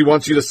Pelosi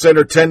wants you to send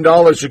her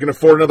 $10 so you can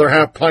afford another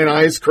half pint of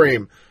ice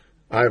cream.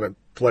 I haven't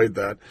played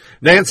that.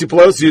 Nancy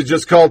Pelosi has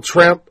just called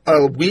Trump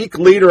a weak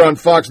leader on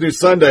Fox News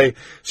Sunday.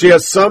 She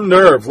has some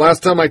nerve.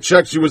 Last time I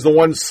checked, she was the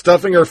one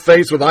stuffing her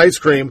face with ice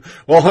cream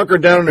while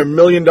hunkered down in her $1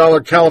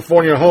 million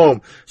California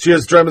home. She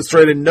has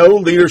demonstrated no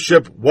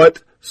leadership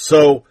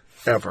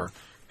whatsoever.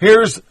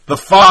 Here's the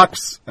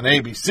Fox and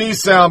ABC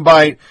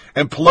soundbite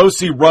and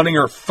Pelosi running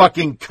her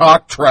fucking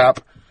cock trap,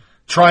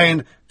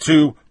 trying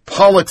to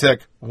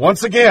politic,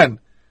 once again,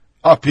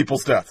 off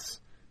people's deaths.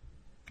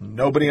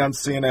 Nobody on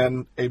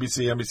CNN,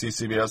 ABC, NBC,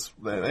 CBS,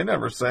 they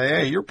never say,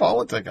 hey, you're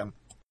politicking.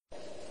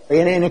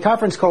 In a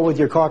conference call with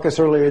your caucus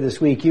earlier this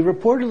week, you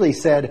reportedly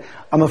said,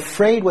 I'm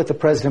afraid what the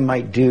president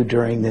might do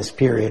during this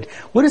period.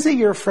 What is it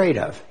you're afraid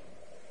of?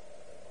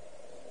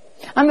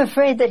 I'm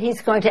afraid that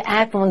he's going to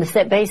act on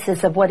the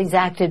basis of what he's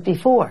acted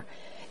before.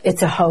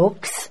 It's a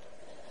hoax.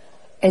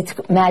 It's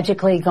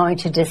magically going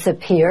to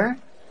disappear.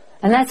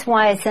 And that's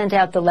why I sent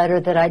out the letter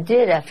that I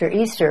did after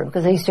Easter,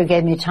 because Easter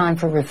gave me time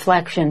for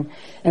reflection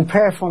and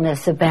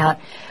prayerfulness about,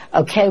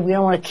 okay, we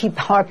don't want to keep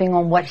harping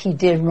on what he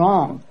did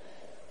wrong,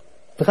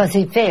 because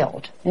he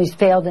failed. He's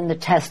failed in the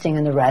testing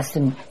and the rest,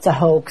 and it's a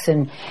hoax,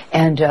 and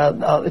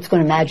it's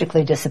going to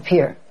magically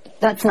disappear.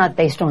 That's not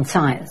based on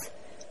science.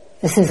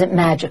 This isn't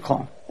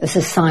magical. This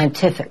is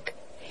scientific.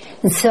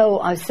 And so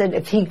I said,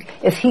 if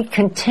he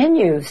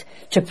continues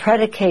to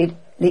predicate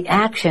the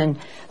action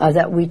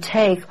that we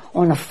take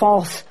on a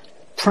false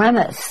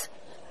premise,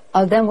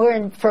 then we're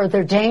in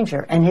further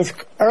danger. And his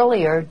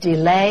earlier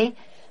delay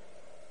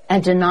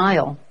and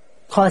denial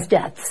caused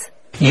deaths.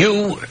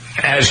 You,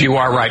 as you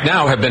are right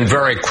now, have been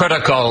very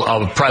critical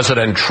of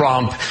President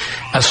Trump,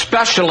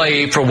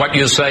 especially for what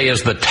you say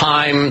is the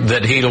time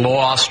that he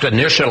lost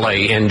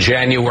initially in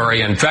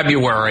January and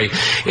February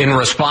in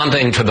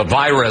responding to the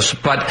virus.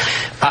 But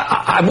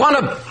I want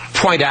to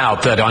point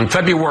out that on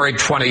February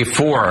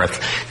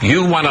 24th,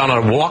 you went on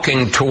a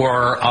walking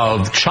tour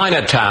of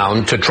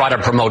Chinatown to try to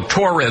promote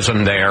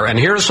tourism there. And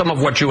here's some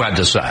of what you had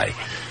to say.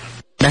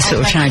 That's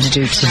what we're trying to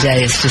do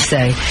today, is to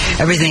say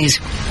everything is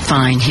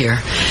fine here.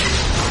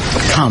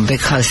 Come,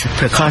 because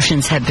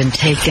precautions have been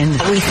taken.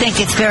 We think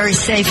it's very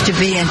safe to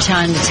be in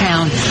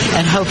Chinatown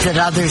and hope that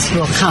others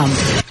will come.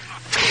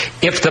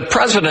 If the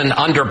president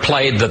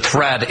underplayed the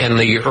threat in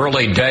the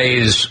early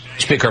days,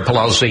 Speaker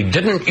Pelosi,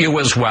 didn't you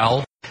as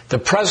well? The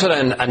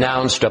president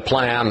announced a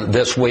plan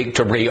this week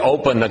to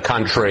reopen the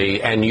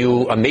country, and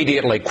you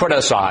immediately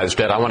criticized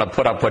it. I want to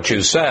put up what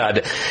you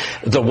said.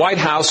 The White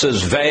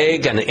House's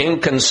vague and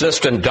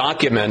inconsistent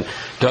document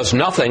does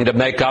nothing to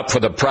make up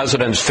for the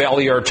president's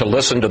failure to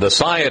listen to the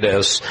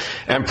scientists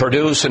and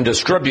produce and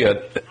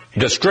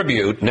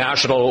distribute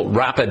national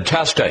rapid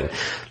testing.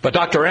 But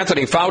Dr.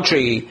 Anthony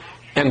Fauci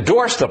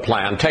endorsed the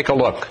plan. Take a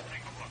look.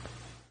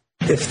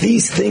 If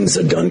these things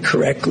are done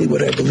correctly,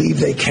 what I believe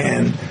they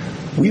can,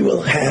 we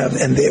will have,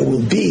 and there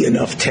will be,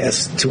 enough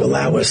tests to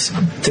allow us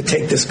to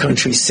take this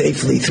country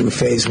safely through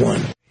phase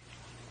one.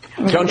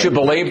 Don't you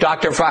believe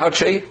Dr.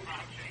 Fauci?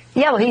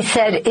 Yeah, well, he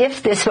said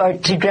if this were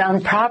to be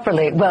done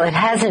properly, well, it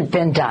hasn't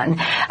been done.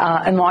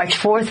 On March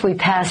 4th, we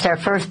passed our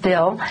first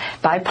bill,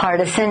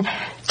 bipartisan,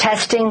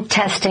 testing.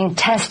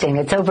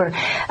 It's over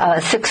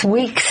 6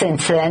 weeks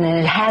since then, and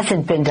it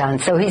hasn't been done.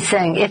 So he's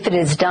saying if it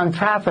is done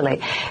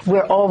properly,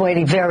 we're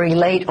already very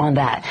late on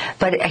that.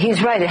 But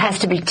he's right. It has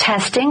to be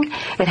testing.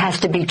 It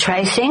has to be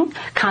tracing,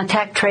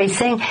 contact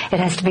tracing. It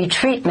has to be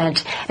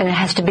treatment, and it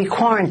has to be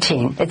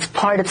quarantine. It's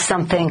part of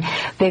something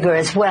bigger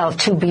as well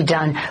to be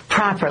done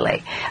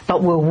properly.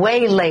 But we're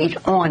way late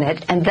on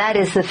it, and that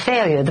is the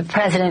failure. The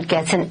president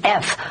gets an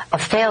F, a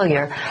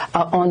failure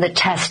on the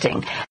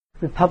testing.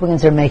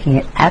 Republicans are making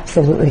it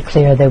absolutely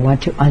clear they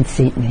want to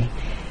unseat me.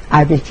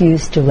 I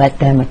refuse to let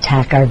them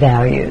attack our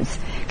values.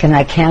 Can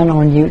I count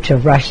on you to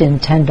rush in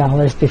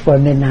 $10 before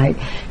midnight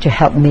to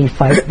help me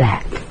fight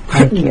back?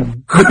 Thank you.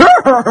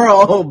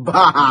 Girl,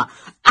 Bob,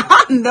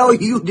 I know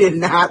you did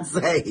not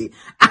say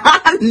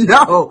you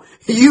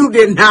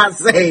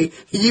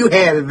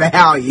had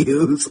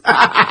values.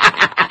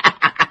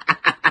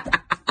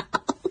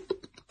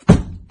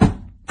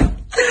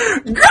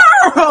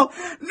 Girl,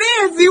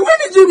 Nancy, when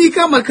did you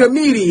become a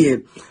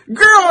comedian?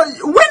 Girl,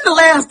 when the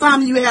last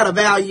time you had a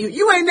value?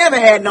 You ain't never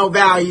had no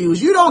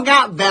values. You don't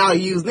got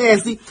values,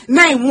 Nancy.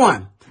 Name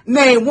one.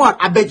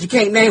 I bet you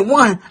can't name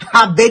one.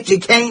 I bet you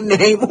can't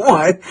name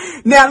one.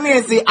 Now,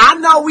 Nancy, I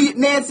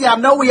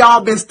know we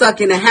all been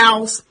stuck in the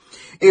house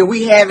and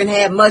we haven't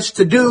had much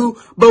to do,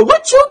 but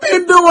what you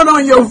been doing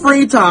on your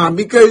free time?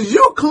 Because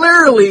you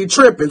clearly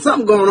tripping.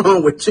 Something going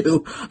on with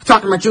you.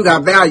 Talking about you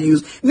got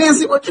values.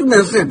 Nancy, what you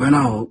been sipping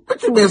on?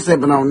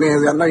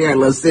 Nancy? I know you had a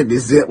little sippy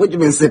sip. What you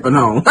been sipping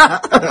on?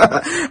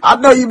 I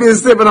know you been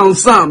sipping on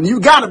something. You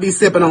gotta be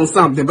sipping on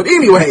something. But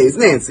anyways,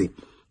 Nancy,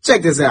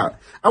 check this out.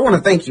 I want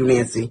to thank you,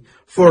 Nancy,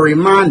 for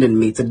reminding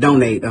me to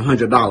donate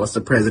 $100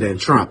 to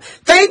President Trump.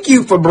 Thank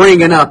you for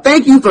begging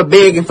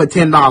for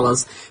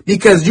 $10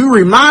 because you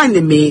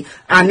reminded me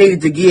I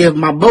needed to give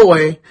my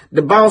boy,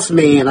 the boss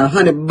man,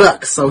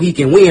 $100 so he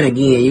can win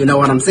again. You know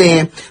what I'm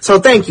saying? So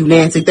thank you,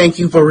 Nancy. Thank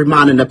you for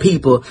reminding the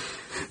people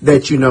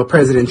that,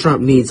 President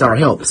Trump needs our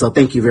help. So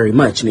thank you very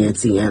much,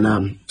 Nancy. And,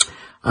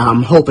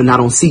 I'm hoping I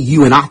don't see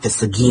you in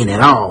office again at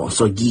all.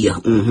 So yeah.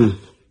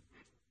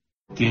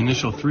 The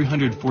initial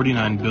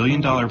 $349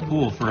 billion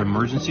pool for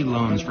emergency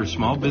loans for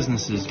small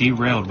businesses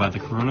derailed by the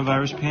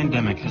coronavirus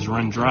pandemic has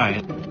run dry.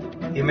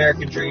 The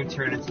American dream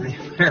turned into the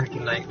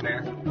American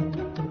nightmare.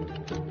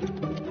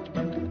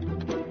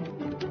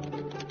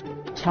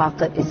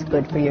 Chocolate is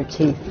good for your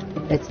teeth.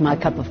 It's my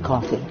cup of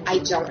coffee. I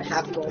don't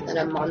have more than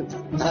a month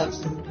of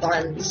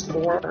funds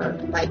for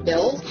my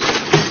bills.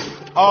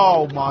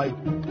 Oh my.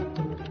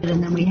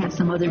 And then we have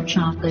some other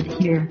chocolate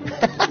here.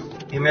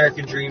 The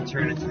American dream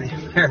turned into the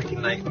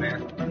American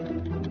nightmare.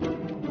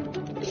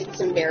 It's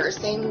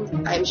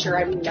embarrassing. I'm sure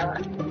I'm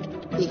not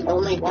the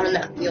only one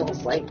that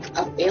feels like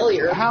a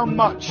failure. How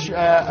much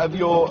of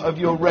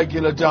your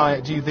regular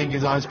diet do you think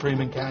is ice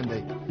cream and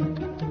candy?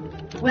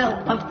 Well,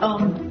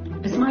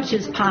 as much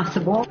as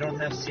possible. I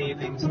don't have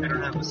savings. I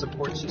don't have a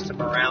support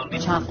system around me.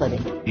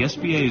 Chocolatey. The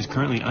SBA is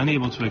currently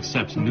unable to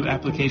accept new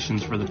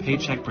applications for the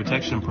Paycheck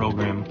Protection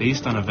Program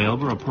based on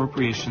available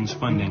appropriations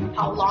funding.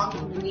 How long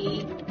can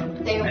we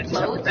stay afloat? I just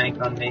have to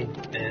bank on me,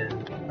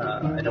 and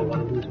I don't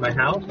want to lose my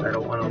house. I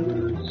don't want to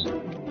lose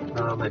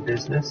my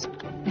business.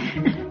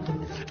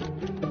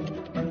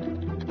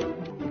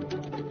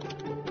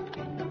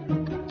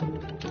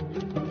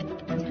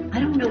 I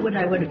don't know what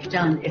I would have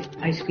done if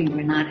ice cream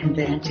were not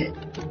invented.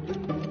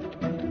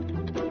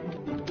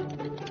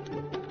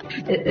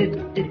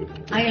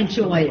 I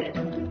enjoy it.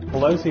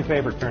 Pelosi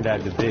favorite turned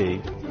out to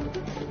be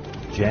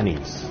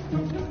Jenny's.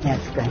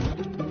 That's good.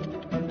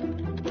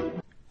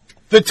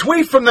 The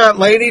tweet from that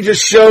lady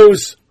just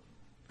shows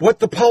what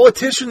the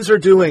politicians are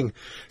doing.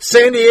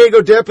 San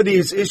Diego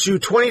deputies issue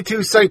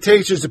 22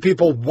 citations to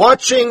people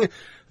watching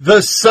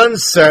the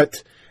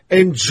sunset,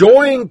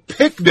 enjoying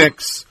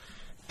picnics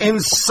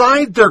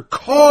inside their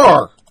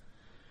car.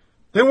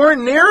 They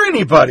weren't near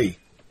anybody.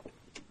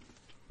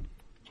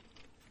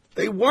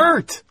 They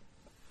weren't.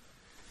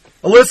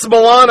 Alyssa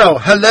Milano,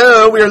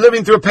 hello, we are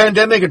living through a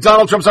pandemic and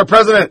Donald Trump's our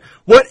president.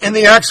 What in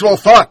the actual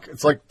fuck?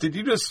 It's like, did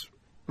you just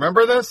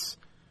remember this?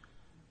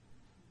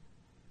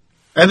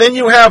 And then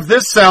you have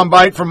this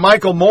soundbite from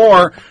Michael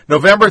Moore,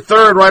 November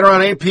 3rd, right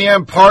around 8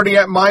 p.m., party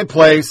at my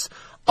place.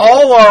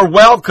 All are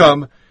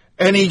welcome.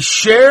 And he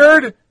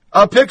shared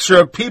a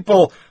picture of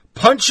people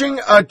punching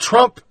a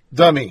Trump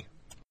dummy.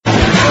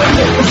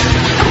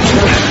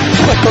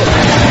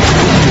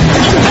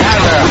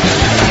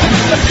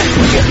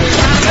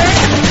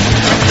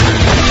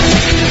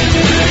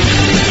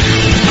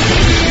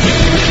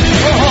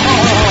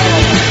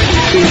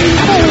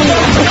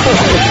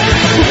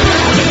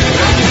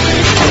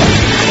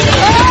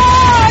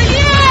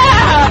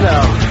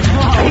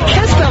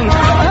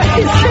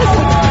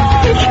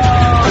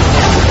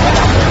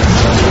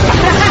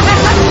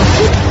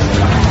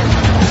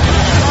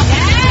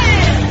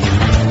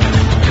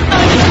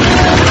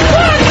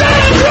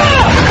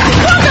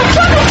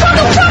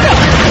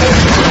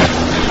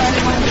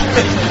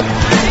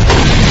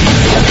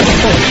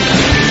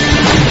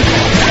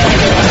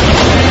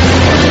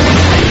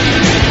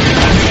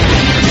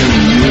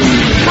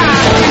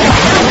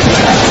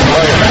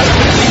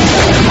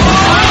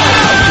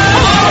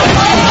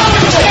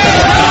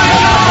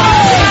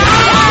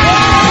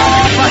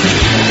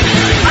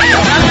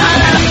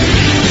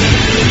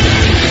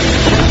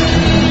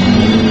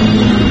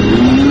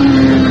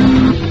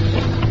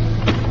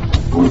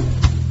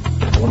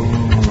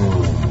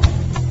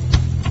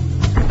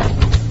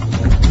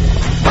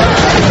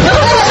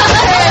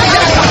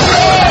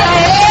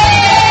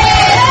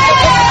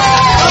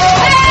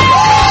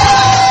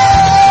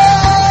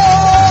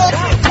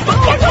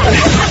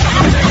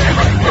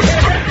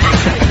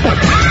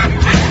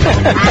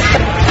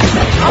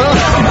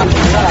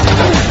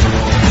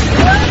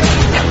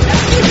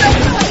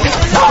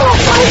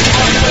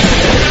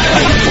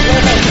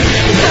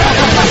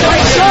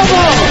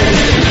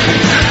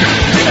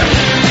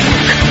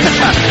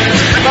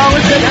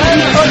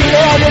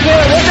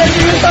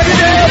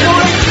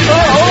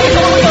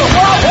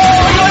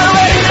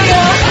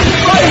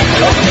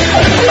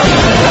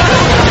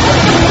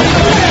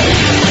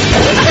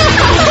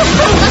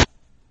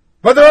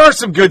 But there are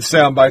some good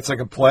sound bites I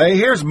can play.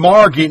 Here's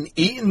Maher getting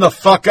eaten the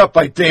fuck up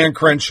by Dan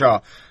Crenshaw.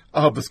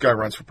 I hope this guy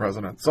runs for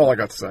president. That's all I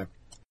got to say.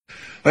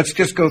 Let's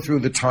just go through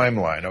the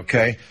timeline,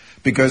 okay?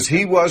 Because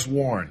he was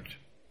warned.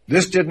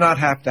 This did not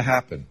have to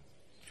happen.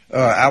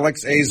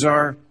 Alex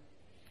Azar,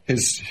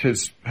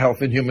 his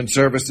Health and Human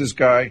Services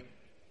guy,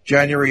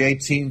 January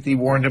 18th, he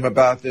warned him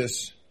about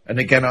this. And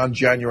again on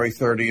January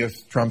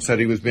 30th, Trump said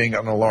he was being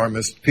an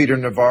alarmist. Peter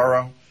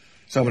Navarro,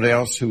 somebody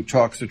else who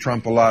talks to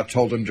Trump a lot,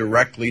 told him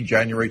directly,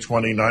 January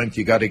 29th,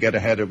 you got to get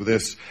ahead of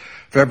this.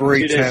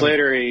 February 10th.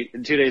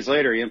 2 days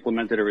later, he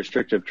implemented a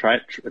restrictive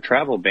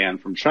travel ban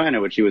from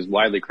China, which he was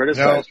widely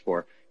criticized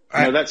for.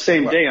 That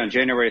same day, on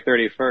January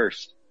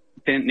 31st,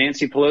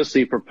 Nancy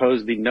Pelosi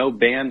proposed the No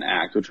Ban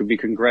Act, which would be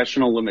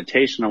congressional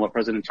limitation on what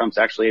President Trump's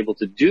actually able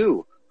to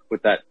do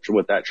with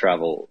that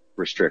travel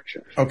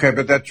restriction. Okay,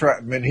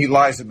 but he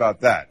lies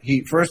about that.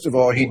 First of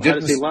all, didn't. How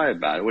does he lie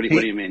about it? What do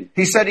you mean?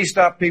 He said he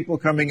stopped people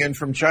coming in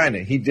from China.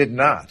 He did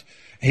not.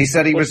 He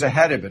said he was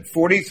ahead of it.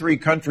 43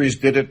 countries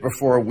did it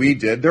before we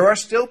did. There are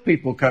still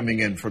people coming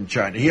in from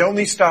China. He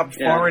only stopped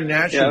foreign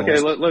nationals. Yeah,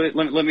 okay,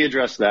 let me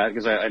address that,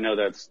 because I know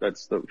that's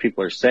what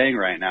people are saying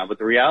right now. But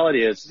the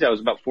reality is, it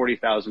was about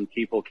 40,000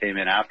 people came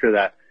in after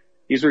that.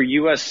 These were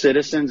U.S.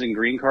 citizens and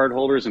green card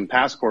holders and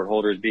passport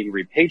holders being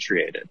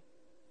repatriated.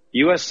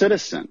 U.S.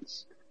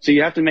 citizens. So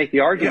you have to make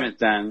the argument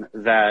then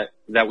that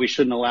we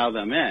shouldn't allow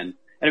them in.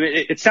 I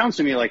mean, it sounds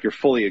to me like you're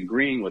fully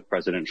agreeing with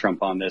President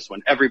Trump on this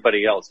when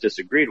everybody else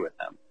disagreed with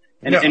him.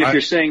 And if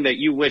you're saying that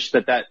you wish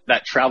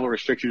that travel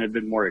restriction had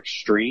been more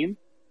extreme,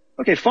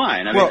 okay,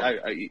 fine.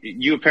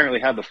 You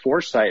apparently had the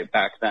foresight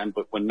back then,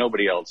 but when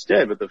nobody else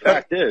did. But the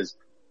fact is,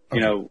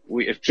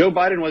 if Joe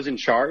Biden was in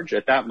charge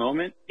at that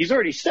moment, he's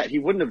already said he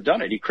wouldn't have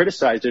done it. He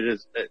criticized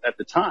it at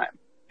the time.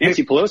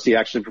 Nancy Pelosi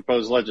actually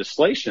proposed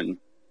legislation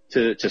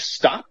to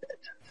stop it.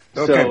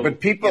 Okay, so, but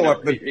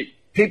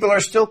people are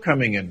still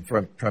coming in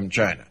from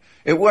China.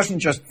 It wasn't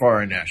just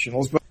foreign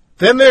nationals. But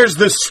then there's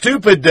this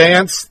stupid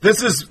dance.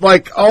 This is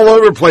like all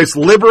over the place.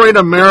 Liberate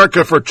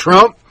America for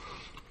Trump.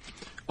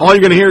 All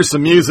you're going to hear is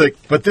some music.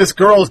 But this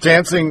girl is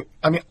dancing.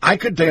 I mean, I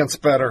could dance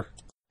better.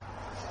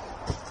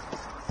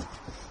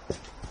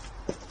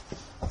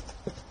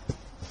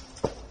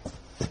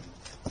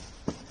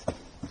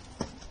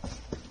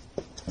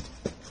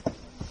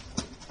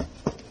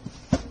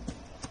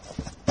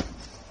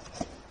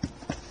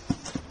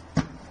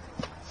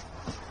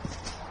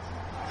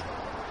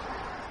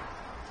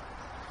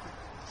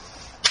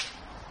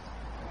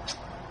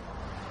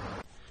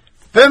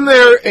 Then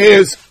there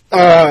is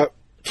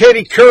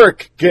Katie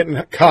Couric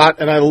getting caught,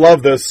 and I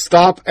love this.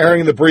 Stop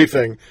airing the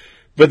briefing.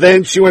 But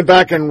then she went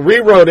back and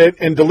rewrote it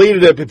and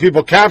deleted it, but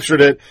people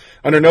captured it.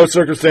 Under no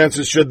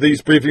circumstances should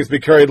these briefings be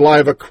carried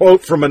live. A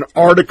quote from an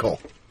article.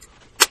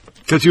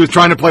 Because she was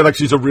trying to play like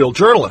she's a real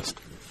journalist.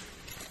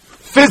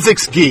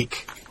 Physics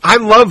geek. I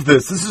love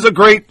this. This is a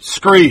great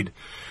screed.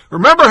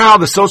 Remember how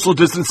the social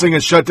distancing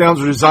and shutdowns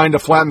were designed to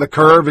flatten the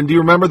curve? And do you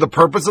remember the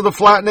purpose of the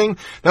flattening?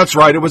 That's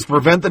right. It was to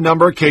prevent the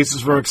number of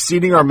cases from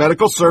exceeding our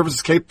medical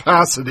services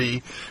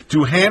capacity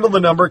to handle the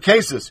number of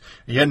cases.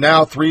 Yet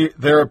now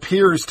there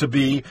appears to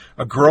be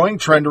a growing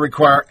trend to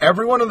require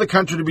everyone in the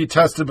country to be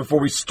tested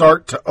before we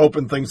start to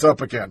open things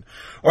up again.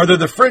 Or they're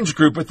the fringe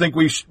group who think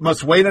we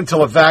must wait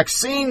until a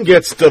vaccine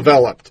gets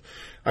developed.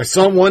 I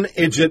saw one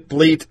idiot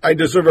bleat, I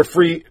deserve a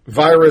free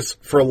virus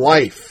for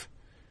life.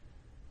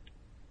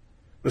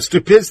 The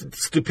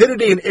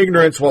stupidity and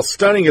ignorance, while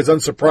stunning, is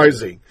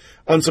unsurprising.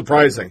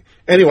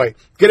 Anyway,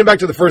 getting back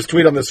to the first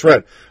tweet on this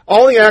thread.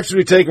 All the actions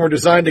we've taken were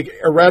designed to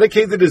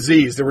eradicate the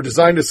disease. They were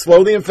designed to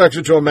slow the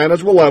infection to a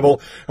manageable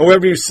level.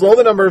 However, you slow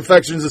the number of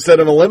infections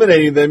instead of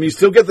eliminating them, you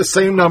still get the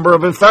same number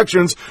of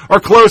infections or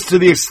close to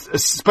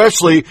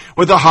especially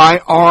with a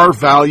high R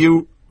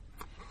value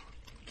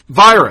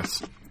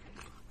virus.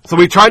 So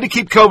we tried to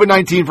keep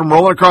COVID-19 from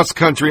rolling across the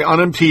country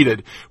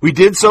unimpeded. We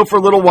did so for a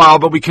little while,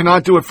 but we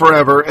cannot do it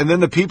forever. And then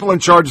the people in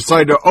charge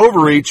decided to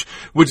overreach,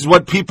 which is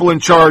what people in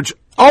charge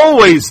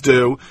always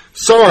do.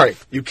 Sorry,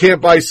 you can't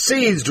buy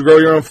seeds to grow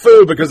your own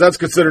food because that's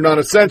considered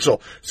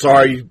non-essential.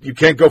 Sorry, you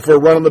can't go for a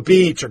run on the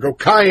beach or go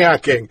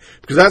kayaking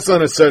because that's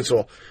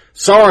unessential.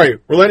 Sorry,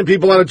 we're letting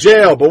people out of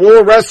jail, but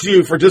we'll arrest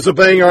you for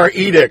disobeying our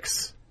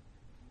edicts.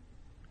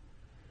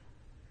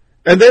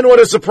 And then what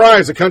a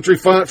surprise, a country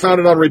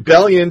founded on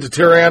rebellion to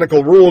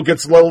tyrannical rule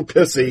gets a little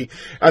pissy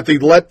at the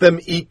let them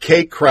eat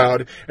cake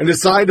crowd and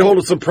decide to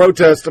hold some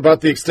protest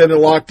about the extended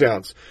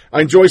lockdowns. I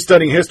enjoy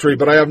studying history,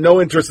 but I have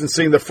no interest in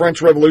seeing the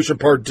French Revolution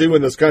part 2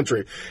 in this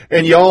country.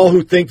 And y'all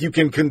who think you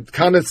can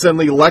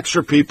condescendingly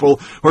lecture people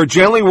who are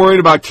generally worried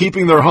about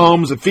keeping their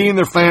homes and feeding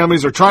their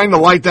families or trying to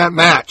light that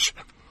match.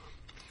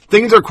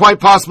 Things are quite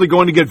possibly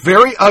going to get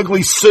very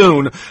ugly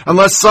soon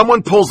unless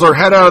someone pulls their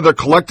head out of their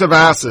collective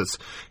asses.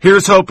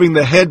 Here's hoping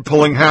the head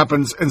pulling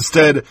happens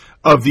instead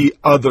of the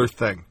other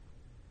thing.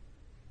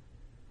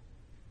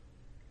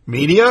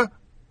 Media?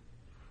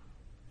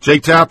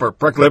 Jake Tapper,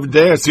 practically every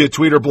day I see a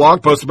tweet or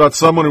blog post about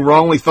someone who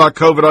wrongly thought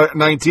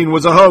COVID-19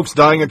 was a hoax,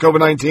 dying of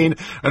COVID-19,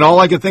 and all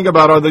I can think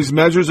about are these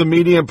measures of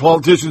media and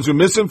politicians who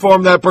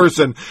misinform that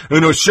person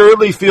and who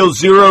assuredly feel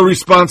zero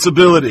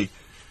responsibility.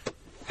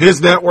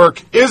 His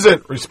network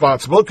isn't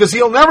responsible because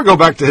he'll never go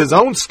back to his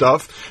own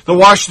stuff. The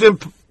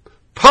Washington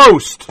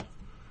Post,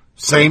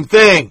 same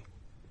thing.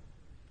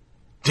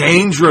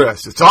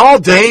 Dangerous. It's all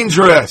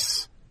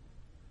dangerous.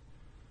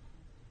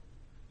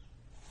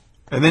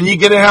 And then you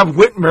get to have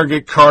Whitmer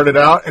get carted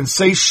out and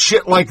say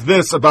shit like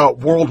this about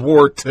World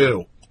War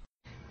II.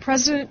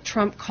 President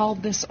Trump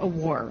called this a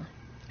war,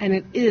 and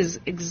it is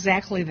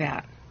exactly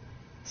that.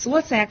 So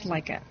let's act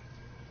like it.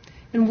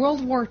 In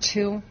World War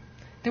II,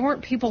 there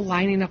weren't people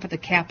lining up at the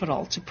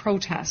Capitol to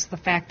protest the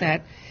fact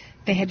that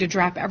they had to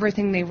drop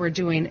everything they were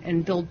doing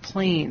and build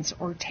planes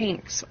or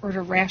tanks or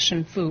to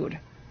ration food.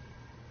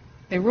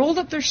 They rolled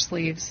up their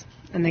sleeves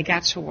and they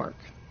got to work.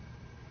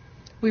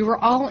 We were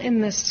all in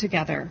this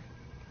together.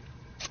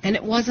 And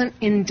it wasn't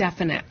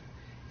indefinite.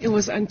 It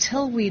was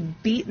until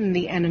we'd beaten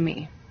the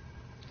enemy.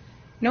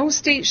 No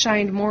state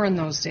shined more in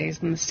those days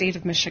than the state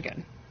of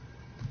Michigan.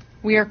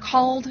 We are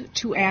called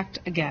to act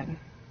again.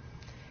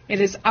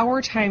 It is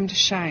our time to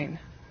shine,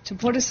 to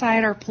put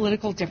aside our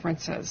political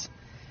differences,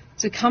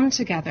 to come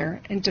together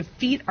and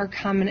defeat our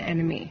common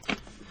enemy.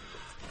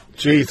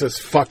 Jesus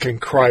fucking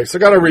Christ. I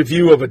got a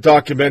review of a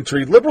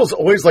documentary. Liberals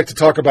always like to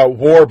talk about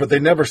war, but they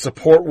never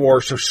support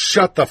war, so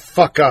shut the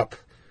fuck up.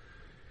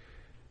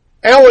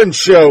 Ellen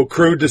Show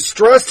crew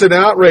distressed and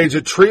outraged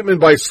at treatment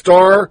by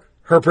Star,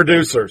 her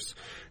producers.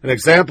 An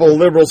example of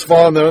liberals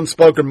following the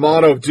unspoken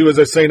motto of do as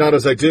I say, not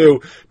as I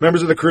do.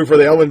 Members of the crew for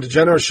the Ellen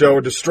DeGeneres Show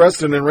are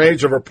distressed and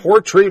enraged over poor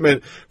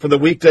treatment from the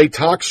weekday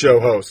talk show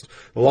host.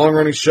 The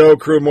long-running show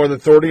crew more than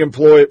 30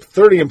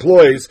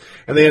 employees,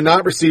 and they had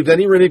not received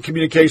any written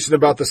communication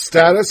about the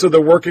status of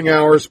their working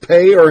hours,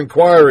 pay, or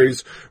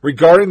inquiries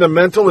regarding the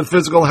mental and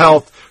physical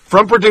health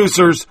from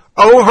producers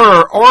or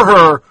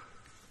her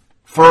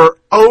for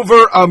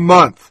over a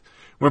month.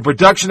 When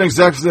production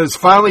executives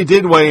finally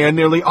did weigh in,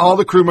 nearly all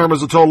the crew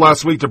members were told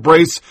last week to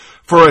brace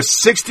for a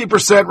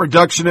 60%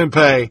 reduction in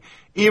pay,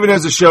 even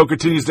as the show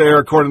continues to air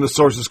according to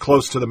sources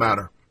close to the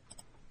matter.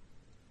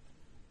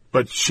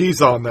 But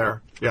she's on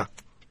there. Yeah.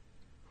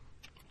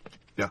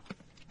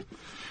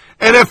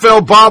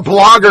 NFL Bob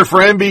Blogger for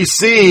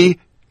NBC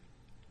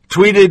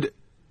tweeted,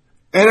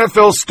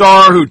 NFL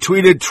star who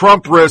tweeted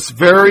Trump risks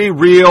very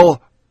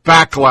real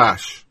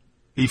backlash.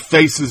 He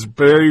faces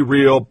very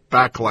real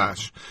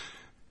backlash.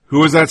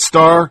 Who is that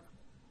star?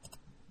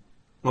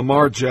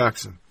 Lamar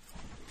Jackson.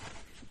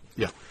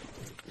 Yeah.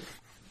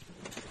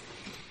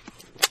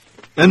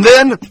 And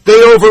then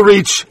they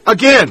overreach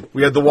again.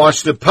 We had the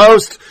Washington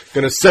Post,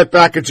 going to set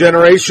back a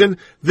generation.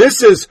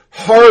 This is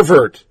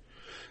Harvard.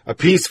 A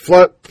piece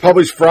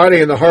published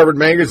Friday in the Harvard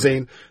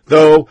Magazine,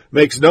 though,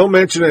 makes no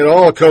mention at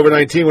all of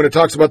COVID-19 when it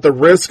talks about the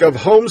risk of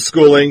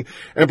homeschooling,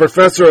 and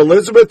Professor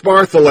Elizabeth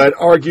Bartholet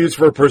argues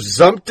for a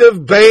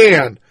presumptive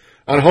ban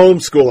on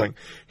homeschooling.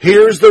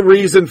 Here's the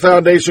reason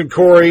Foundation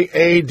Corey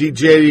A.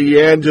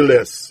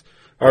 DeAngelis,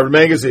 Harvard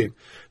Magazine.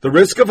 The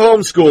risk of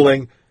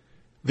homeschooling,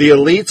 the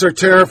elites are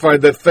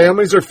terrified that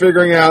families are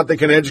figuring out they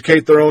can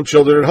educate their own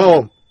children at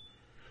home.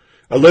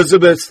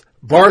 Elizabeth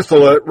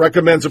Bartholet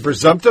recommends a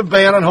presumptive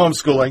ban on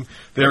homeschooling.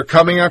 They are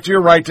coming after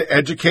your right to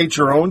educate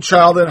your own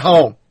child at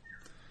home.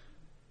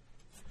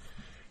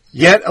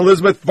 Yet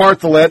Elizabeth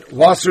Bartholet,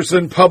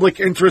 Wasserson Public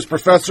Interest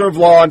Professor of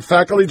Law and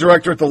Faculty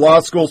Director at the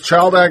Law School's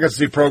Child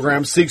Advocacy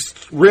Program,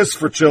 seeks risks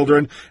for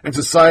children and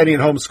society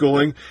in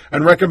homeschooling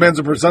and recommends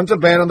a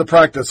presumptive ban on the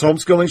practice.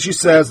 Homeschooling, she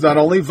says, not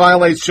only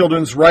violates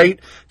children's right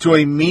to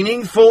a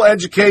meaningful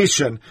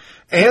education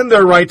and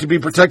their right to be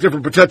protected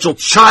from potential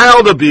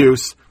child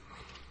abuse,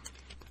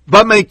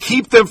 but may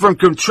keep them from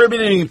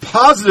contributing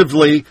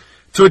positively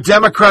to a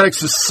democratic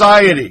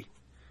society.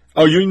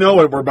 Oh, you know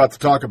what we're about to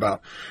talk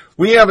about.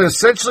 We have an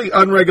essentially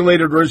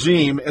unregulated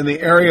regime in the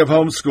area of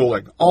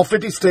homeschooling. All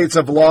 50 states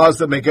have laws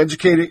that make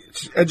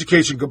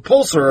education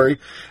compulsory,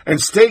 and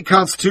state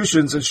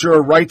constitutions ensure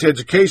a right to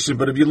education.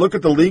 But if you look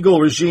at the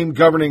legal regime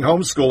governing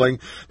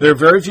homeschooling, there are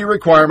very few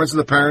requirements that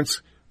the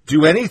parents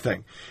do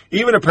anything.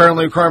 Even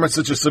apparently requirements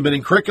such as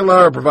submitting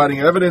curricula or providing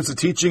evidence that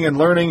teaching and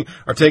learning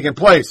are taking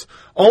place.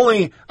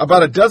 Only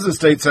about a dozen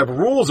states have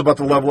rules about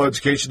the level of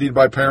education needed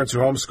by parents who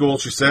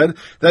homeschool, she said.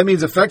 That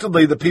means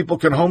effectively that people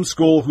can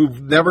homeschool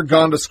who've never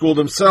gone to school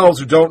themselves,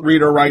 who don't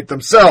read or write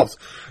themselves.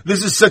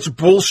 This is such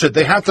bullshit.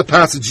 They have to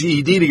pass a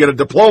GED to get a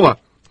diploma.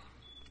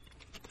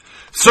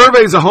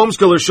 Surveys of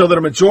homeschoolers show that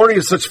a majority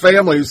of such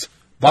families,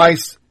 by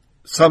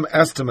some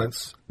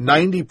estimates,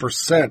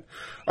 90%,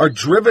 are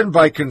driven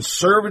by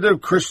conservative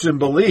Christian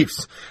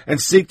beliefs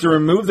and seek to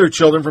remove their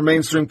children from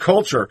mainstream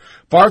culture.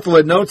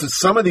 Bartholet notes that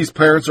some of these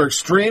parents are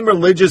extreme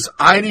religious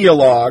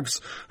ideologues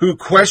who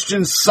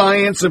question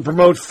science and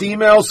promote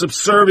female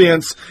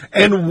subservience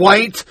and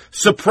white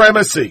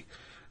supremacy.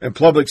 And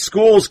public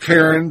schools,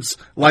 Karens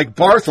like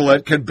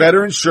Bartholet, can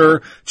better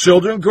ensure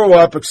children grow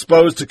up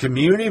exposed to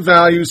community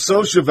values,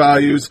 social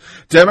values,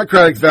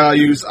 democratic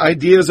values,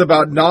 ideas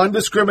about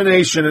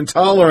non-discrimination and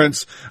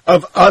tolerance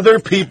of other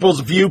people's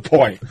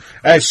viewpoint,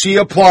 as she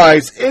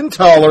applies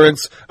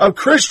intolerance of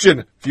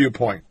Christian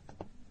viewpoint.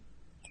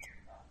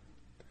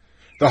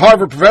 The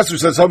Harvard professor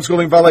says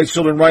homeschooling violates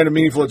children's right to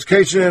meaningful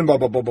education, blah,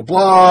 blah, blah, blah,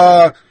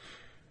 blah.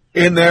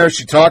 In there,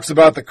 she talks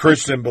about the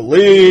Christian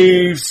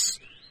beliefs.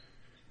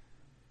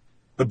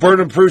 The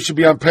burden of proof should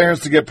be on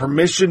parents to get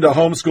permission to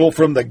homeschool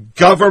from the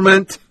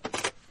government.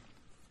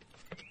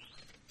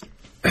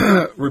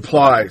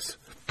 Replies.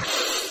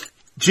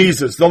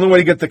 Jesus, the only way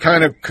to get the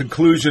kind of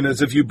conclusion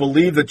is if you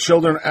believe that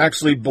children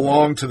actually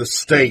belong to the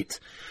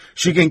state.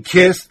 She can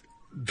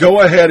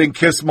go ahead and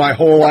kiss my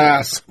whole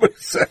ass, what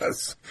it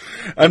says.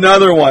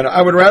 Another one.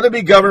 I would rather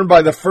be governed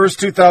by the first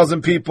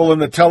 2,000 people in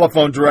the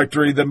telephone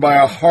directory than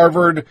by a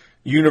Harvard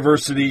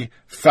University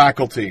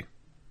faculty.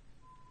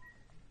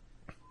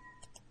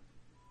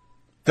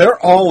 They're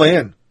all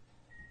in.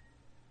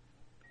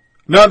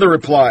 Another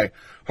reply.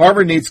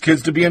 Harvard needs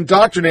kids to be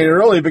indoctrinated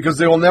early because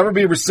they will never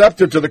be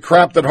receptive to the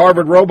crap that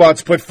Harvard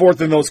robots put forth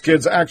in those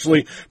kids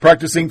actually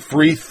practicing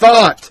free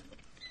thought.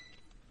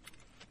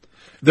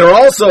 They're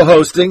also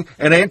hosting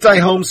an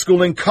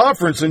anti-homeschooling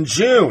conference in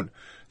June.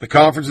 The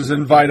conference is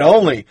invite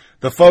only.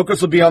 The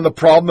focus will be on the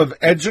problem of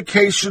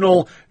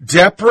educational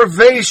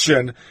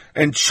deprivation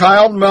and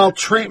child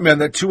maltreatment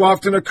that too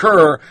often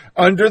occur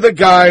under the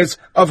guise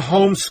of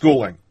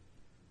homeschooling.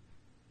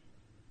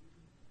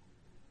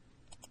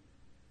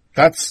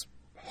 That's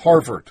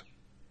Harvard.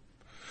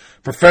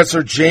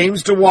 Professor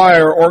James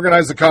DeWire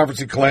organized the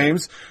conference. He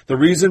claims the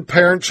reason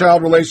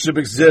parent-child relationship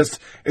exists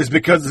is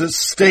because the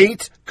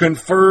state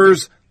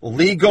confers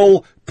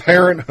legal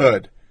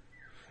parenthood.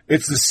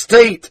 It's the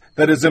state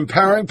that is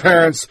empowering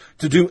parents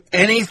to do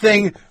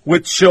anything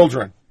with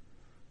children.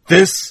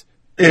 This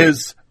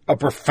is a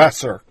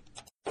professor.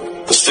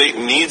 The state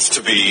needs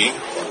to be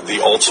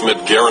the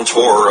ultimate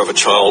guarantor of a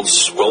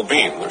child's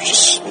well-being. There's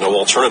just no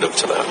alternative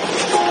to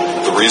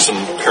that. The reason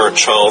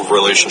parent-child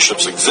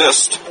relationships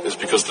exist is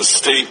because the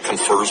state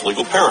confers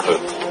legal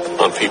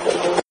parenthood on people.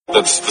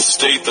 That's the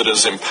state that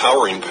is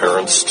empowering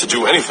parents to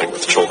do anything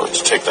with children,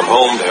 to take them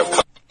home, to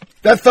have...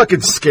 That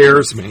fucking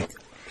scares me.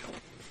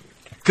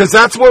 Because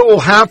that's what will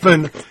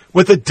happen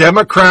with a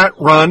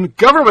Democrat-run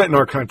government in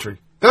our country.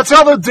 That's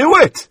how they'll do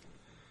it.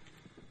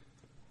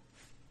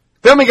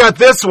 Then we got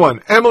this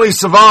one, Emily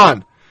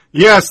Savan.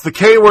 Yes, the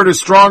K word is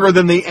stronger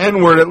than the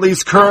N word, at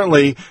least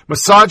currently.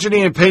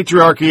 Misogyny and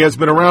patriarchy has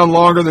been around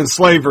longer than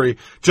slavery.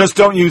 Just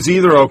don't use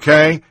either,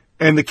 okay?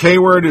 And the K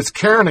word is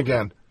Karen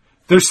again.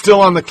 They're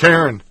still on the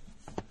Karen.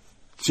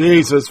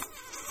 Jesus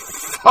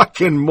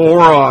fucking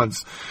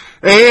morons.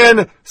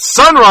 And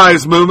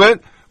Sunrise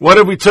Movement. What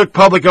if we took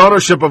public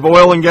ownership of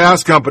oil and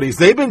gas companies?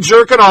 They've been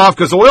jerking off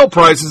because oil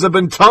prices have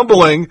been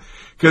tumbling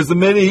because the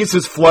Mideast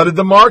has flooded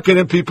the market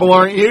and people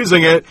aren't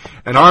using it.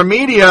 And our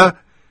media,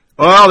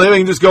 well, they've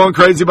been just going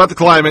crazy about the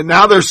climate.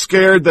 Now they're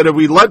scared that if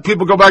we let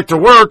people go back to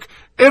work,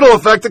 it'll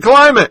affect the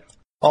climate.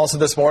 Also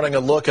this morning, a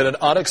look at an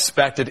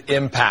unexpected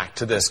impact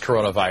to this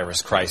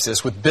coronavirus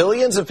crisis. With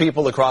billions of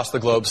people across the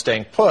globe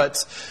staying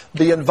put,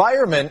 the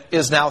environment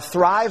is now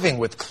thriving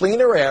with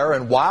cleaner air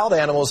and wild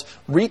animals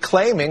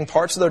reclaiming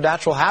parts of their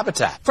natural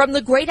habitat. From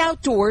the great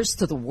outdoors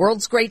to the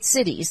world's great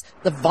cities,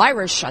 the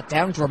virus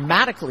shutdown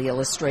dramatically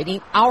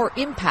illustrating our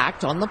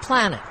impact on the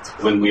planet.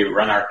 When we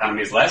run our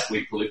economies less,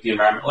 we pollute the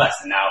environment less.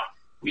 And now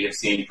we have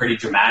seen pretty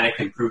dramatic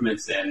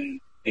improvements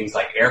in things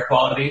like air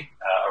quality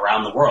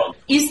around the world.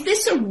 Is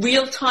this a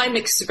real-time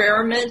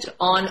experiment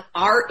on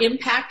our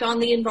impact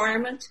on the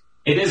environment?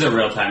 It is a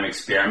real-time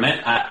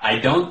experiment. I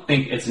don't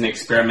think it's an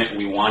experiment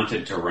we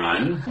wanted to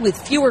run. With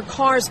fewer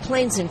cars,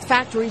 planes, and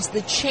factories,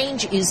 the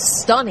change is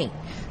stunning.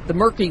 The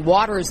murky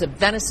waters of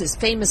Venice's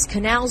famous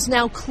canals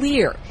now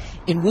clear.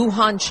 In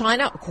Wuhan,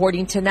 China,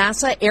 according to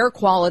NASA, air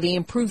quality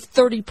improved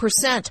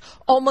 30%,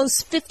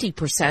 almost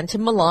 50%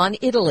 in Milan,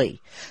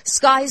 Italy.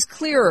 Skies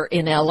clearer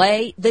in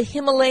LA, the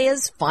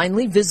Himalayas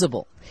finally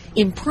visible.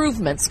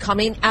 Improvements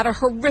coming at a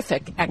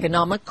horrific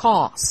economic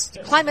cost.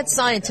 Climate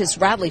scientist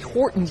Radley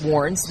Horton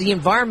warns the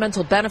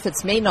environmental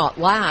benefits may not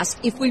last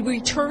if we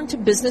return to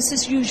business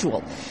as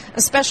usual,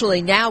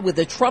 especially now with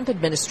the Trump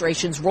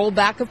administration's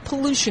rollback of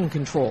pollution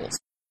controls.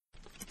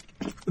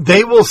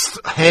 They will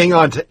hang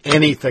on to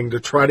anything to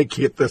try to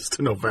get this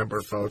to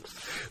November, folks.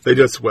 They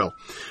just will.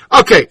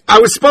 Okay, I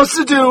was supposed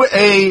to do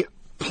a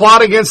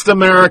plot against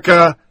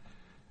America.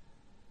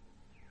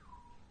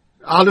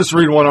 I'll just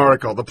read one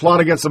article. The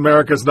plot against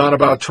America is not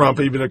about Trump,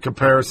 even if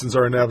comparisons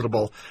are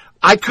inevitable.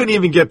 I couldn't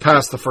even get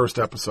past the first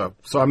episode,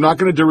 so I'm not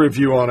going to do a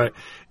review on it.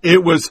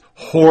 It was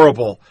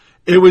horrible.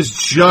 It was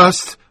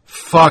just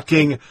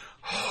fucking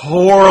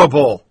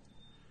horrible.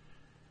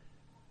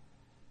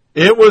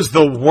 It was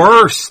the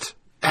worst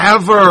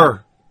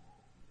ever.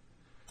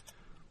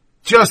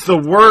 Just the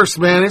worst,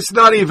 man. It's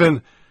not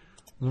even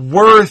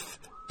worth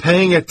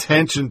paying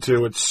attention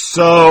to. It's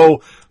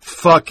so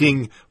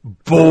fucking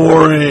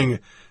boring.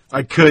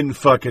 I couldn't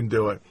fucking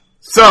do it.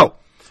 So,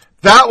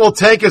 that will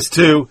take us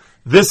to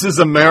This Is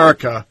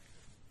America.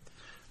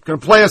 I'm going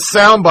to play a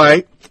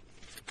soundbite.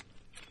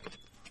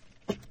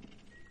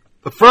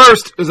 The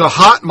first is a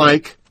hot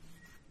mic.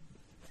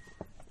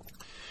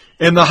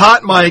 And the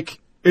hot mic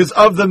is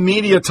of the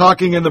media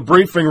talking in the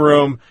briefing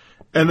room,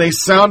 and they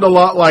sound a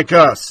lot like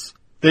us.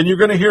 Then you're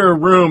going to hear a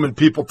room and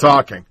people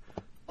talking.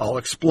 I'll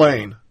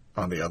explain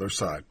on the other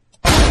side.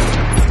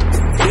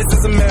 This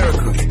is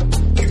America.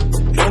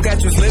 Don't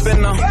catch you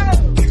slipping now.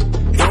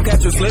 Don't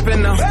catch you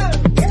slipping now.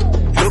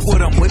 Look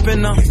what I'm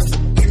whipping now.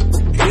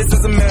 This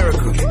is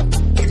America.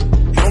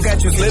 Don't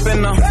catch you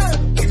slipping now.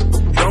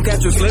 Don't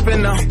catch you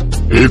slipping now.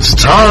 It's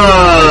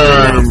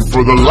time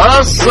for the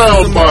last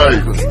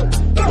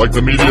soundbite. Like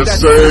the media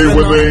say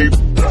when they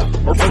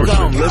are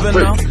pushing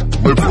fake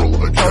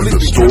liberal agenda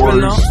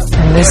stories.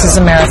 And This Is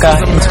America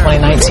in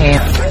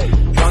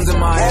 2019. Guns in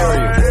my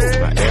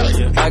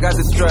area. I got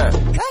the strap.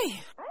 Hey.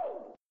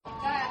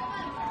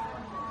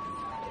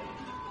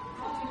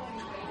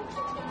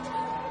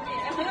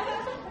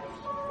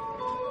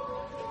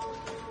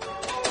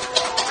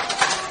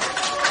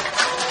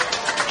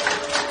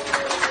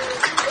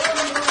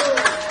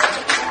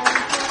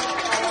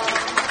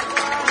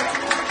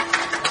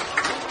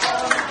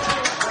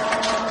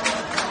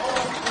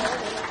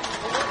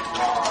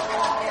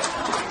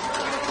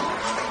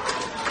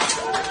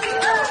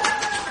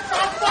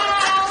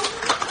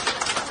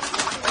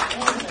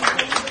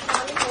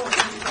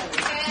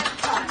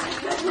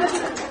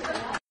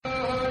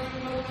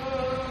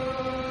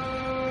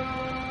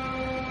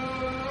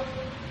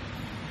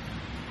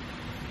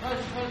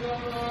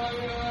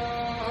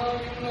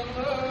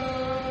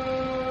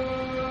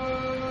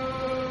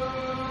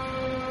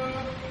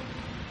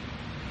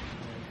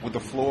 With the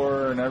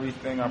floor and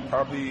everything,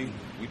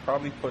 we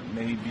probably put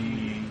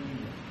maybe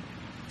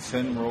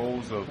 10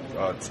 rolls of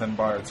 10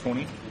 by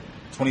 20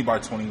 by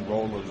 20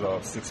 roll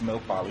of 6 mil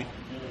poly.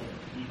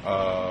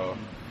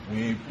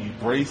 We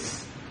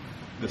braced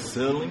the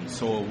ceiling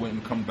so it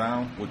wouldn't come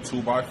down with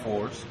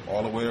 2x4s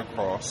all the way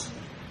across.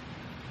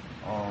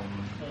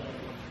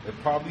 It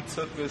probably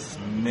took us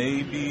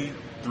maybe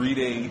 3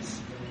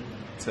 days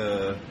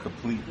to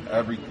complete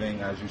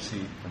everything as you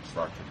see from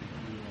start to finish.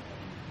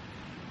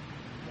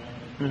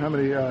 And how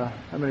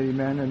many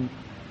men and?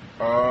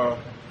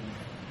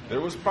 There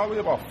was probably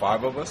about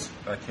 5 of us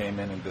that came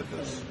in and did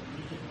this.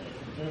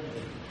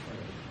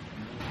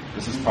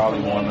 This is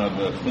probably one of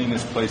the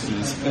cleanest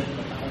places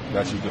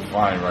that you can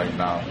find right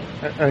now.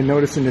 I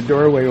noticed in the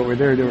doorway over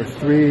there were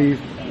 3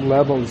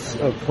 levels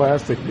of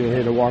plastic they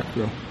had to walk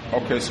through.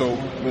 Okay, so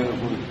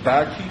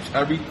that keeps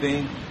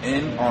everything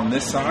in on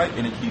this side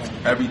and it keeps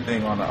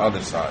everything on the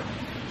other side.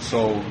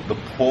 So the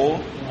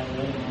pull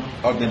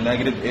of the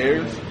negative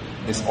airs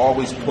is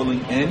always pulling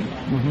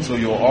in, so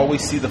you'll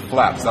always see the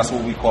flaps. That's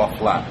what we call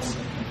flaps.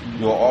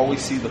 You'll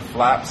always see the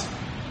flaps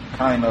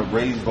kind of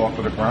raised off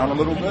of the ground a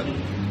little bit,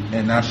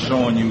 and that's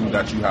showing you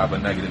that you have a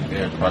negative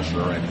air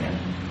pressure in here.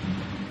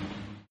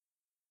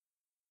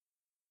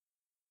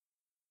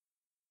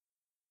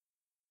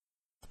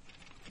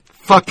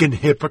 Fucking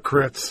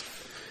hypocrites.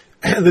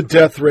 The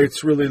death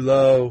rate's really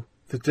low.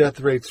 The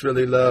death rate's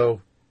really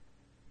low.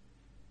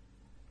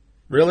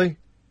 Really?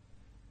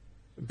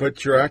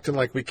 But you're acting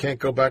like we can't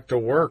go back to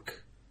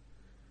work.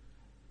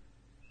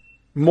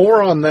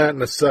 More on that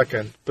in a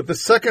second. But the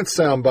second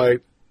soundbite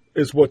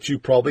is what you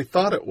probably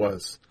thought it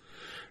was.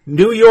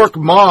 New York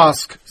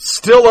mosque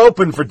still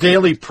open for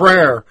daily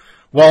prayer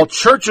while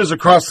churches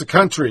across the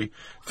country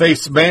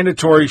face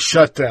mandatory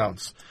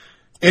shutdowns.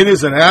 It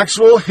is an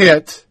actual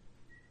hit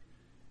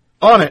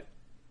on it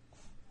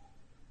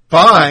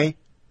by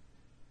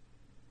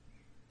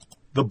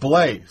The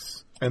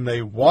Blaze. And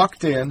they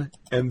walked in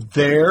and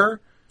there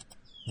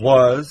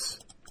was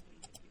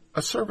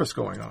a service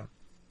going on.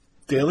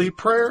 Daily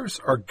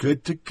prayers are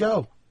good to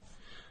go.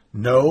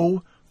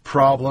 No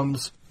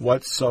problems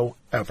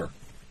whatsoever.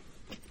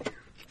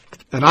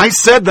 And I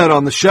said that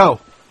on the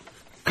show.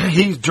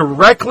 He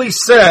directly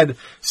said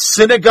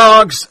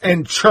synagogues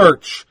and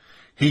church.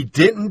 He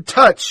didn't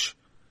touch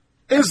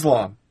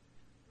Islam,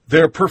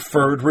 their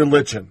preferred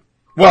religion.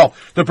 Well,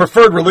 the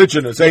preferred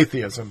religion is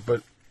atheism,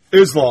 but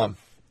Islam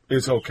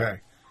is okay.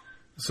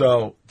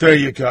 So there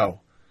you go.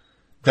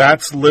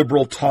 That's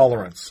liberal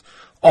tolerance.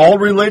 All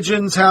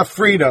religions have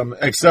freedom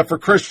except for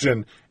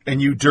Christian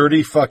and you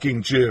dirty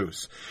fucking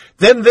Jews.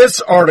 Then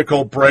this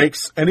article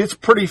breaks and it's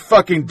pretty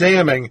fucking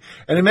damning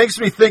and it makes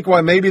me think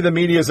why maybe the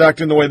media is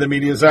acting the way the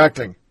media is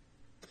acting.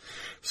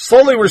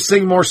 Slowly we're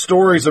seeing more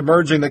stories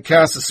emerging that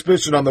cast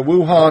suspicion on the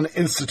Wuhan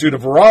Institute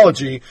of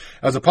Virology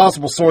as a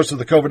possible source of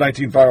the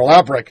COVID-19 viral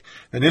outbreak.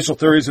 The initial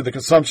theories of the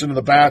consumption of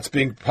the bats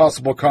being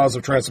possible cause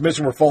of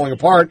transmission were falling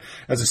apart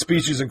as the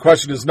species in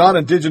question is not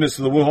indigenous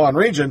to the Wuhan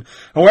region.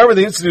 However,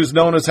 the institute is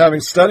known as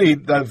having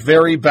studied that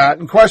very bat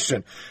in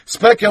question.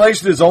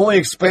 Speculation is only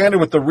expanded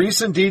with the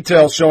recent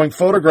details showing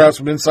photographs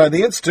from inside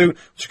the institute,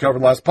 which we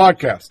covered last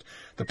podcast.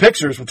 The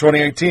pictures from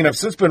 2018 have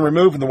since been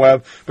removed from the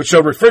web, but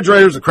showed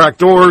refrigerators and cracked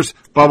doors,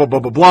 blah, blah, blah,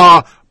 blah,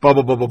 blah, blah,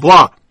 blah, blah, blah,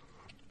 blah.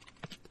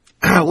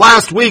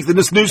 Last week,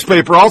 this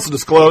newspaper also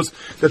disclosed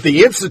that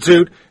the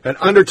Institute had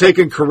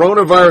undertaken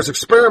coronavirus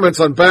experiments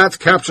on bats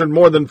captured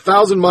more than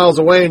 1,000 miles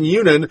away in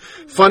Yunnan,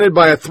 funded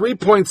by a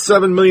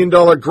 $3.7 million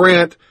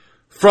grant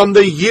from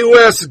the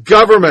U.S.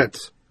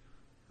 government.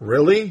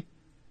 Really?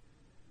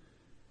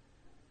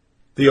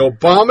 The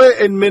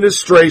Obama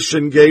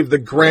administration gave the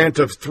grant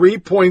of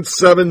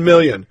 $3.7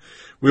 million.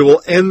 We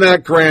will end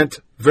that grant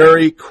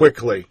very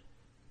quickly.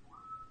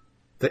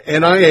 The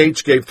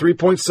NIH gave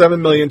 $3.7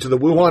 million to the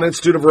Wuhan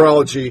Institute of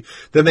Virology.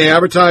 Then they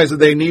advertised that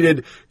they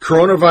needed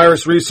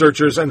coronavirus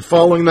researchers, and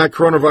following that,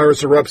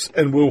 coronavirus erupts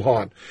in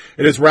Wuhan.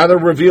 It is rather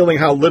revealing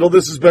how little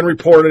this has been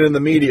reported in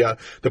the media.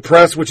 The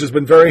press, which has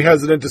been very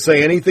hesitant to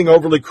say anything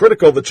overly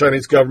critical of the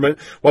Chinese government,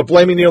 while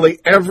blaming nearly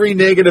every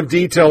negative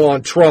detail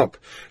on Trump.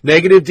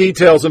 Negative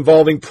details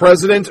involving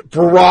President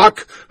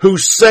Barack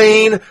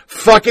Hussein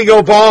fucking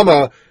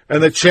Obama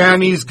and the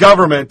Chinese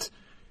government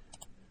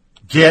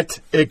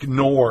get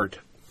ignored.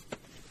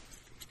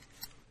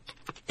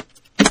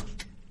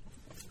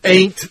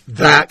 Ain't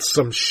that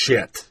some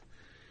shit?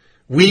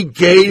 We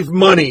gave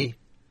money,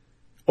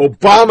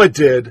 Obama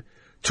did,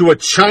 to a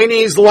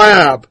Chinese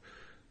lab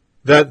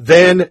that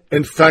then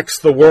infects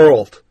the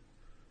world.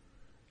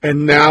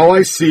 And now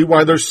I see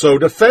why they're so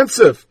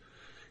defensive.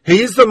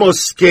 He's the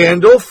most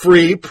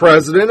scandal-free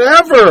president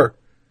ever.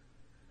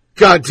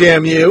 God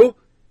damn you.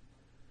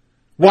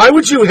 Why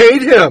would you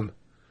hate him?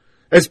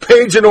 As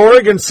Paige in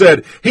Oregon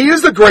said, he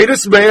is the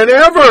greatest man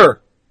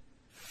ever.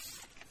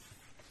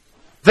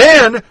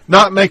 Then,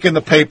 not making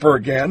the paper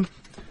again,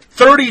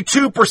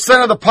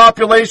 32% of the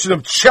population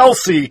of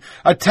Chelsea,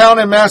 a town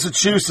in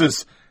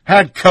Massachusetts,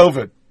 had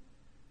COVID.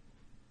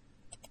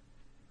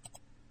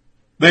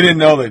 They didn't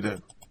know they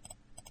did.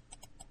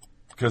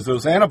 Because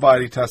those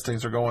antibody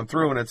testings are going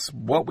through, and it's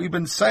what we've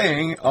been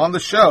saying on the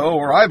show,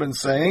 or I've been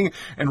saying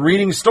and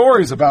reading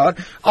stories about.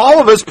 All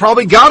of us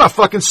probably got a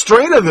fucking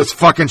strain of this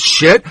fucking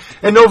shit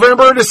in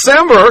November and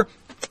December.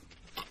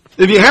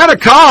 If you had a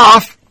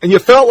cough and you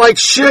felt like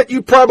shit,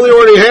 you probably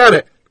already had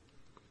it.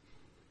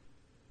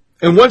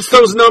 And once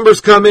those numbers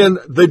come in,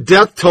 the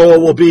death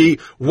toll will be,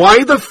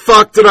 why the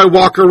fuck did I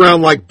walk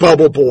around like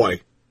Bubble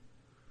Boy?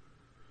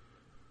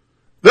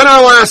 Then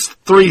I'll ask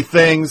three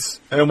things,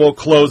 and we'll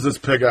close this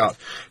pig out.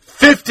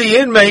 50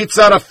 inmates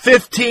out of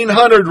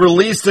 1,500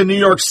 released in New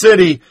York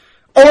City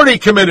already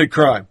committed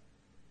crime.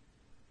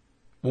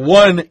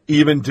 One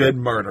even did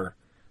murder.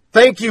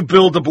 Thank you,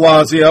 Bill de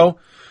Blasio.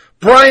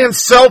 Brian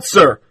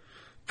Seltzer,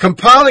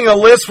 compiling a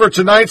list for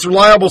tonight's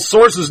Reliable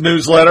Sources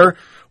newsletter.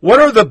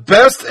 What are the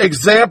best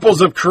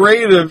examples of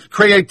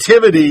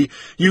creativity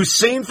you've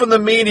seen from the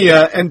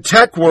media and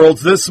tech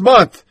worlds this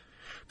month?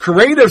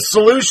 Creative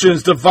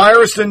solutions to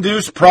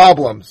virus-induced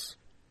problems.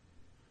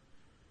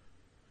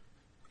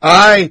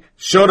 I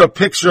showed a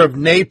picture of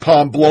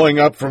napalm blowing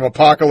up from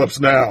Apocalypse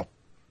Now.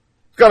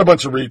 Got a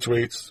bunch of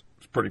retweets.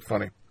 It's pretty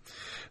funny.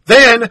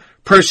 Then,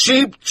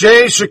 Praship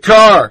J.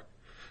 Shakar.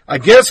 I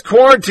guess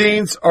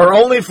quarantines are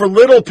only for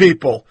little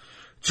people.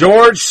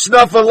 George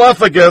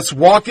Snuffleupagus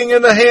walking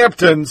in the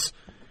Hamptons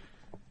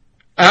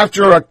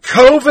after a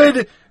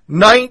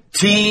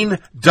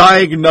COVID-19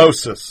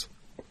 diagnosis.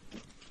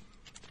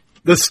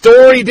 The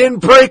story didn't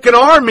break in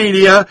our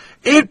media.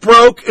 It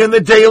broke in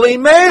the Daily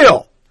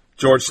Mail.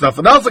 George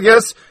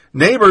Snuffleupagus,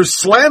 neighbors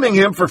slamming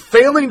him for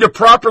failing to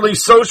properly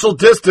social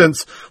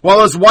distance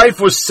while his wife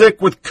was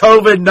sick with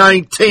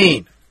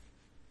COVID-19.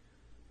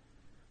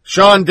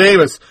 Sean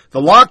Davis,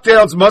 the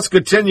lockdowns must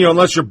continue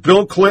unless you're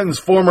Bill Clinton's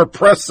former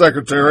press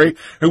secretary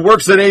who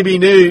works at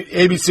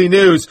ABC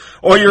News,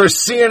 or you're a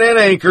CNN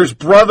anchor's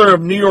brother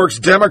of New York's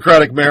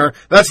Democratic mayor.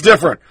 That's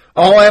different.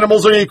 All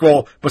animals are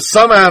equal, but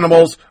some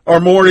animals are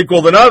more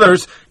equal than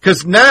others,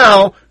 because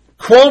now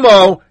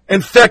Cuomo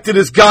infected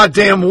his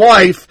goddamn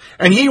wife,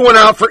 and he went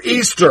out for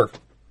Easter.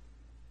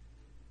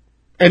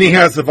 And he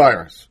has the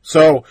virus.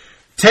 So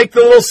take the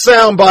little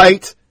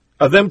soundbite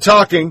of them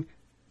talking,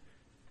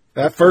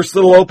 that first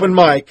little open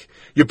mic,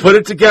 you put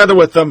it together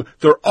with them,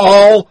 they're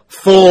all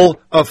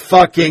full of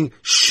fucking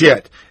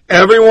shit.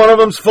 Every one of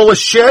them's full of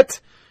shit.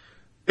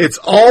 It's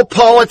all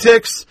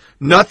politics.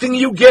 Nothing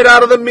you get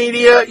out of the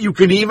media, you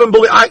can even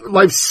believe.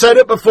 I've said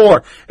it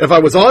before. If I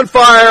was on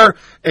fire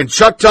and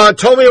Chuck Todd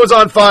told me I was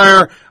on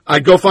fire,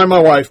 I'd go find my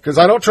wife, because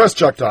I don't trust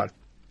Chuck Todd.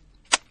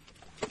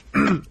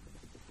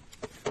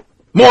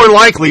 More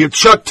likely, if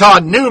Chuck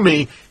Todd knew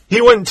me,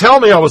 he wouldn't tell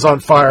me I was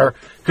on fire,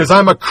 because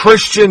I'm a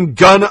Christian,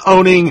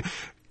 gun-owning,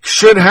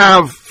 should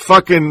have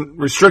fucking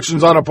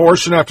restrictions on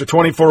abortion after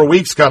 24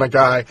 weeks kind of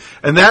guy.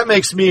 And that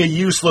makes me a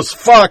useless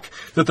fuck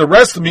that the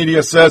rest of the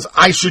media says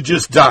I should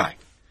just die.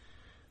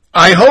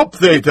 I hope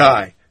they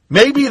die.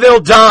 Maybe they'll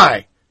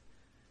die.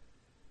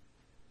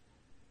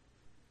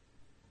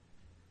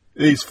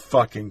 These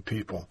fucking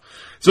people.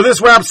 So this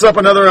wraps up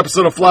another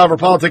episode of Flyover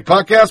Politic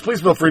Podcast.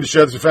 Please feel free to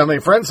share this with your family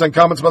and friends. Send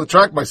comments about the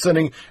track by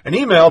sending an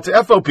email to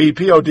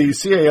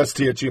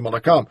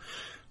foppodcast@gmail.com.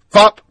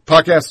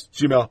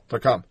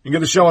 foppodcast@gmail.com. You can get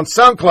the show on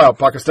SoundCloud,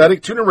 Pocket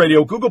Static, TuneIn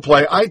Radio, Google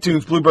Play,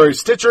 iTunes, Blueberry,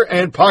 Stitcher,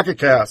 and Pocket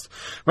Cast.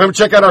 Remember,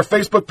 check out our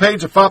Facebook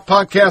page at Fop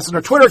Podcast and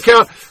our Twitter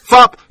account,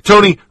 Fop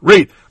Tony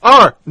Reed.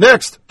 Our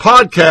next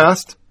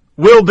podcast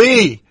will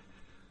be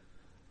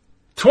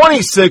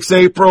 26th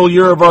April,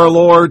 year of our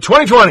Lord,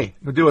 2020.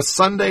 We'll do a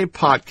Sunday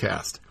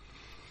podcast.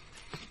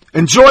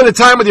 Enjoy the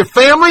time with your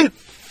family.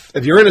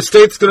 If you're in a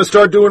state that's going to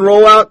start doing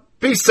rollout,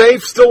 be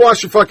safe. Still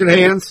wash your fucking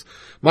hands.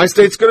 My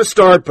state's going to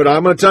start, but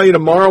I'm going to tell you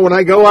tomorrow when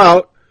I go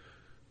out,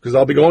 because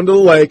I'll be going to the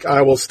lake,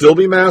 I will still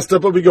be masked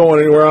up. I'll be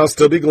going anywhere. I'll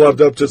still be gloved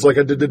up just like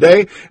I did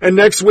today. And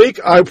next week,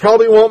 I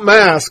probably won't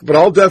mask, but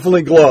I'll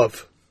definitely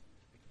glove.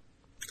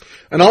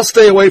 And I'll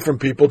stay away from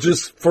people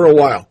just for a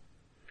while.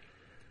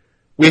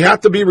 We have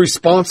to be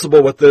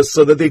responsible with this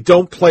so that they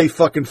don't play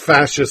fucking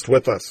fascist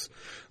with us.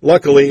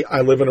 Luckily,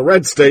 I live in a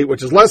red state,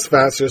 which is less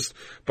fascist,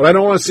 but I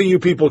don't want to see you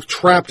people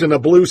trapped in a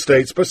blue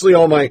state, especially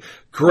all my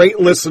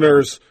great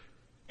listeners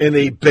in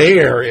the Bay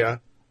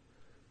Area.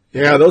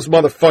 Yeah, those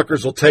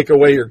motherfuckers will take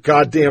away your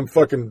goddamn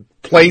fucking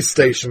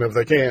PlayStation if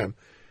they can.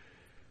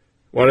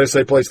 Why did I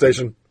say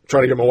PlayStation? I'm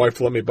trying to get my wife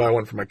to let me buy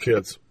one for my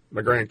kids,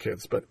 my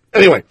grandkids. But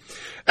anyway,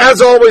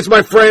 as always,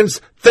 my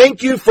friends,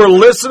 thank you for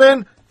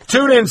listening.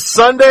 Tune in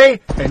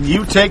Sunday, and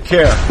you take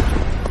care.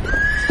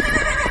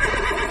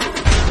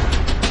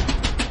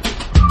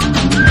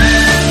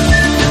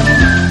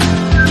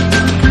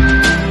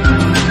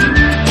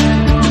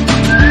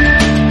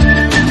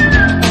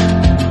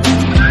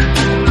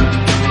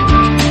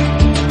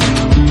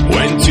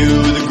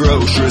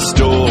 Grocery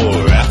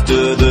store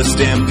after the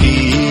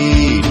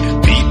stampede.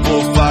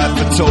 People fight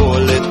for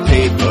toilet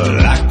paper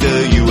like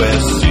the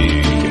UFC.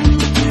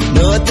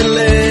 Nothing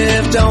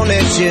left on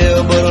that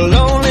shelf but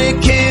lonely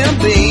canned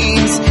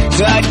beans.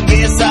 So I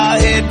guess I'll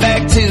head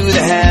back to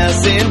the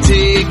house and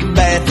take a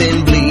bath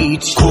and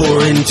bleach.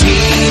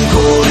 Quarantine,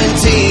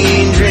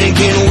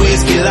 drinking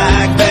whiskey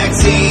like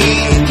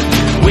vaccine.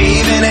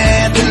 Waving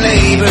at the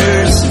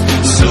neighbors,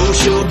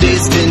 social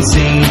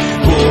distancing.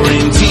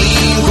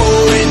 Quarantine,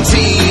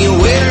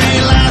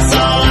 wearing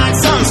Lysol like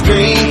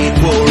sunscreen.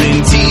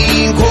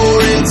 Quarantine,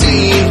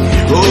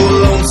 oh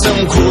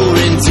lonesome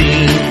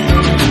quarantine.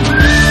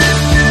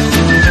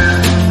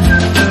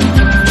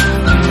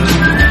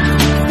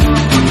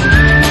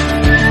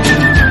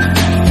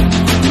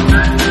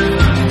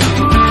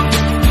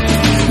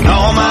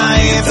 All my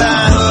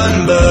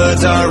anti-hunting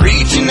buds are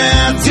reaching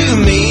out to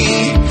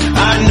me.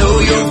 I know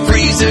your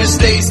freezer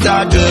stays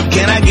stocked up.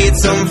 Can I get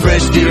some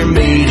fresh deer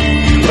meat?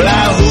 Well,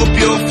 I hope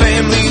your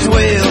family's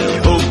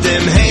well. Hope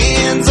them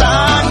hands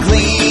are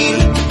clean.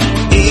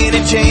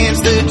 Any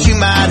chance that you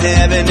might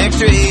have an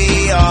extra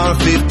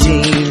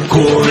AR-15?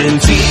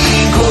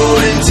 Quarantine,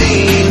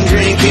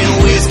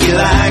 drinking whiskey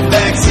like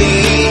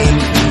vaccine.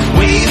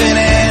 Waving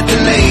at the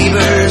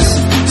neighbors,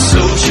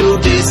 social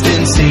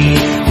distancing.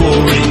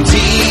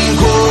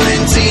 Quarantine,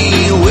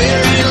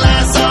 wearing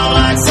Lysol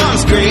like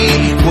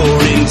sunscreen.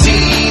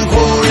 Quarantine,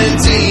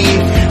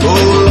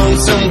 oh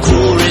lonesome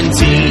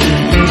quarantine.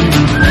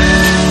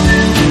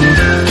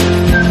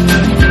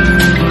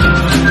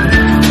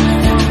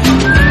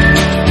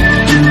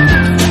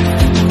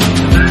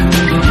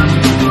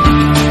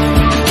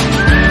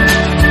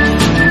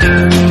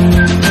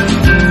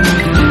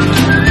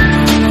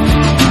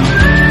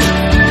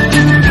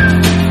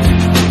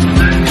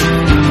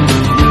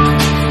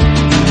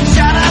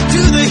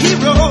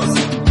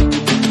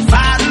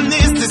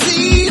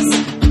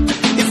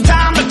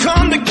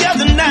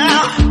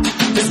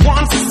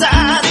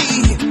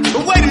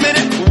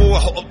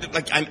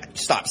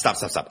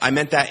 Stop. I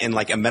meant that in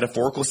like a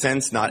metaphorical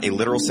sense, not a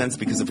literal sense,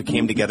 because if we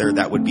came together,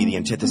 that would be the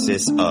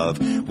antithesis of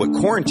what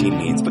quarantine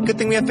means. But good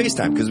thing we have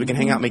FaceTime, because we can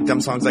hang out and make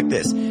dumb songs like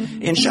this.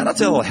 And shout out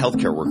to all the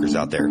healthcare workers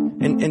out there.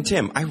 And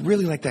Tim, I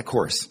really like that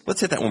chorus.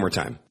 Let's hit that one more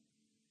time.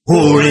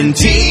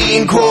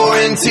 Quarantine,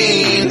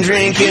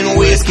 drinking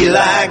whiskey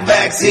like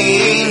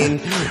vaccine.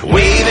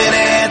 Waving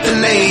at the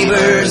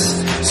neighbors,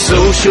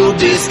 social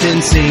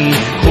distancing.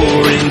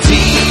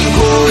 Quarantine,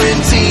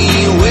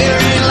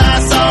 wearing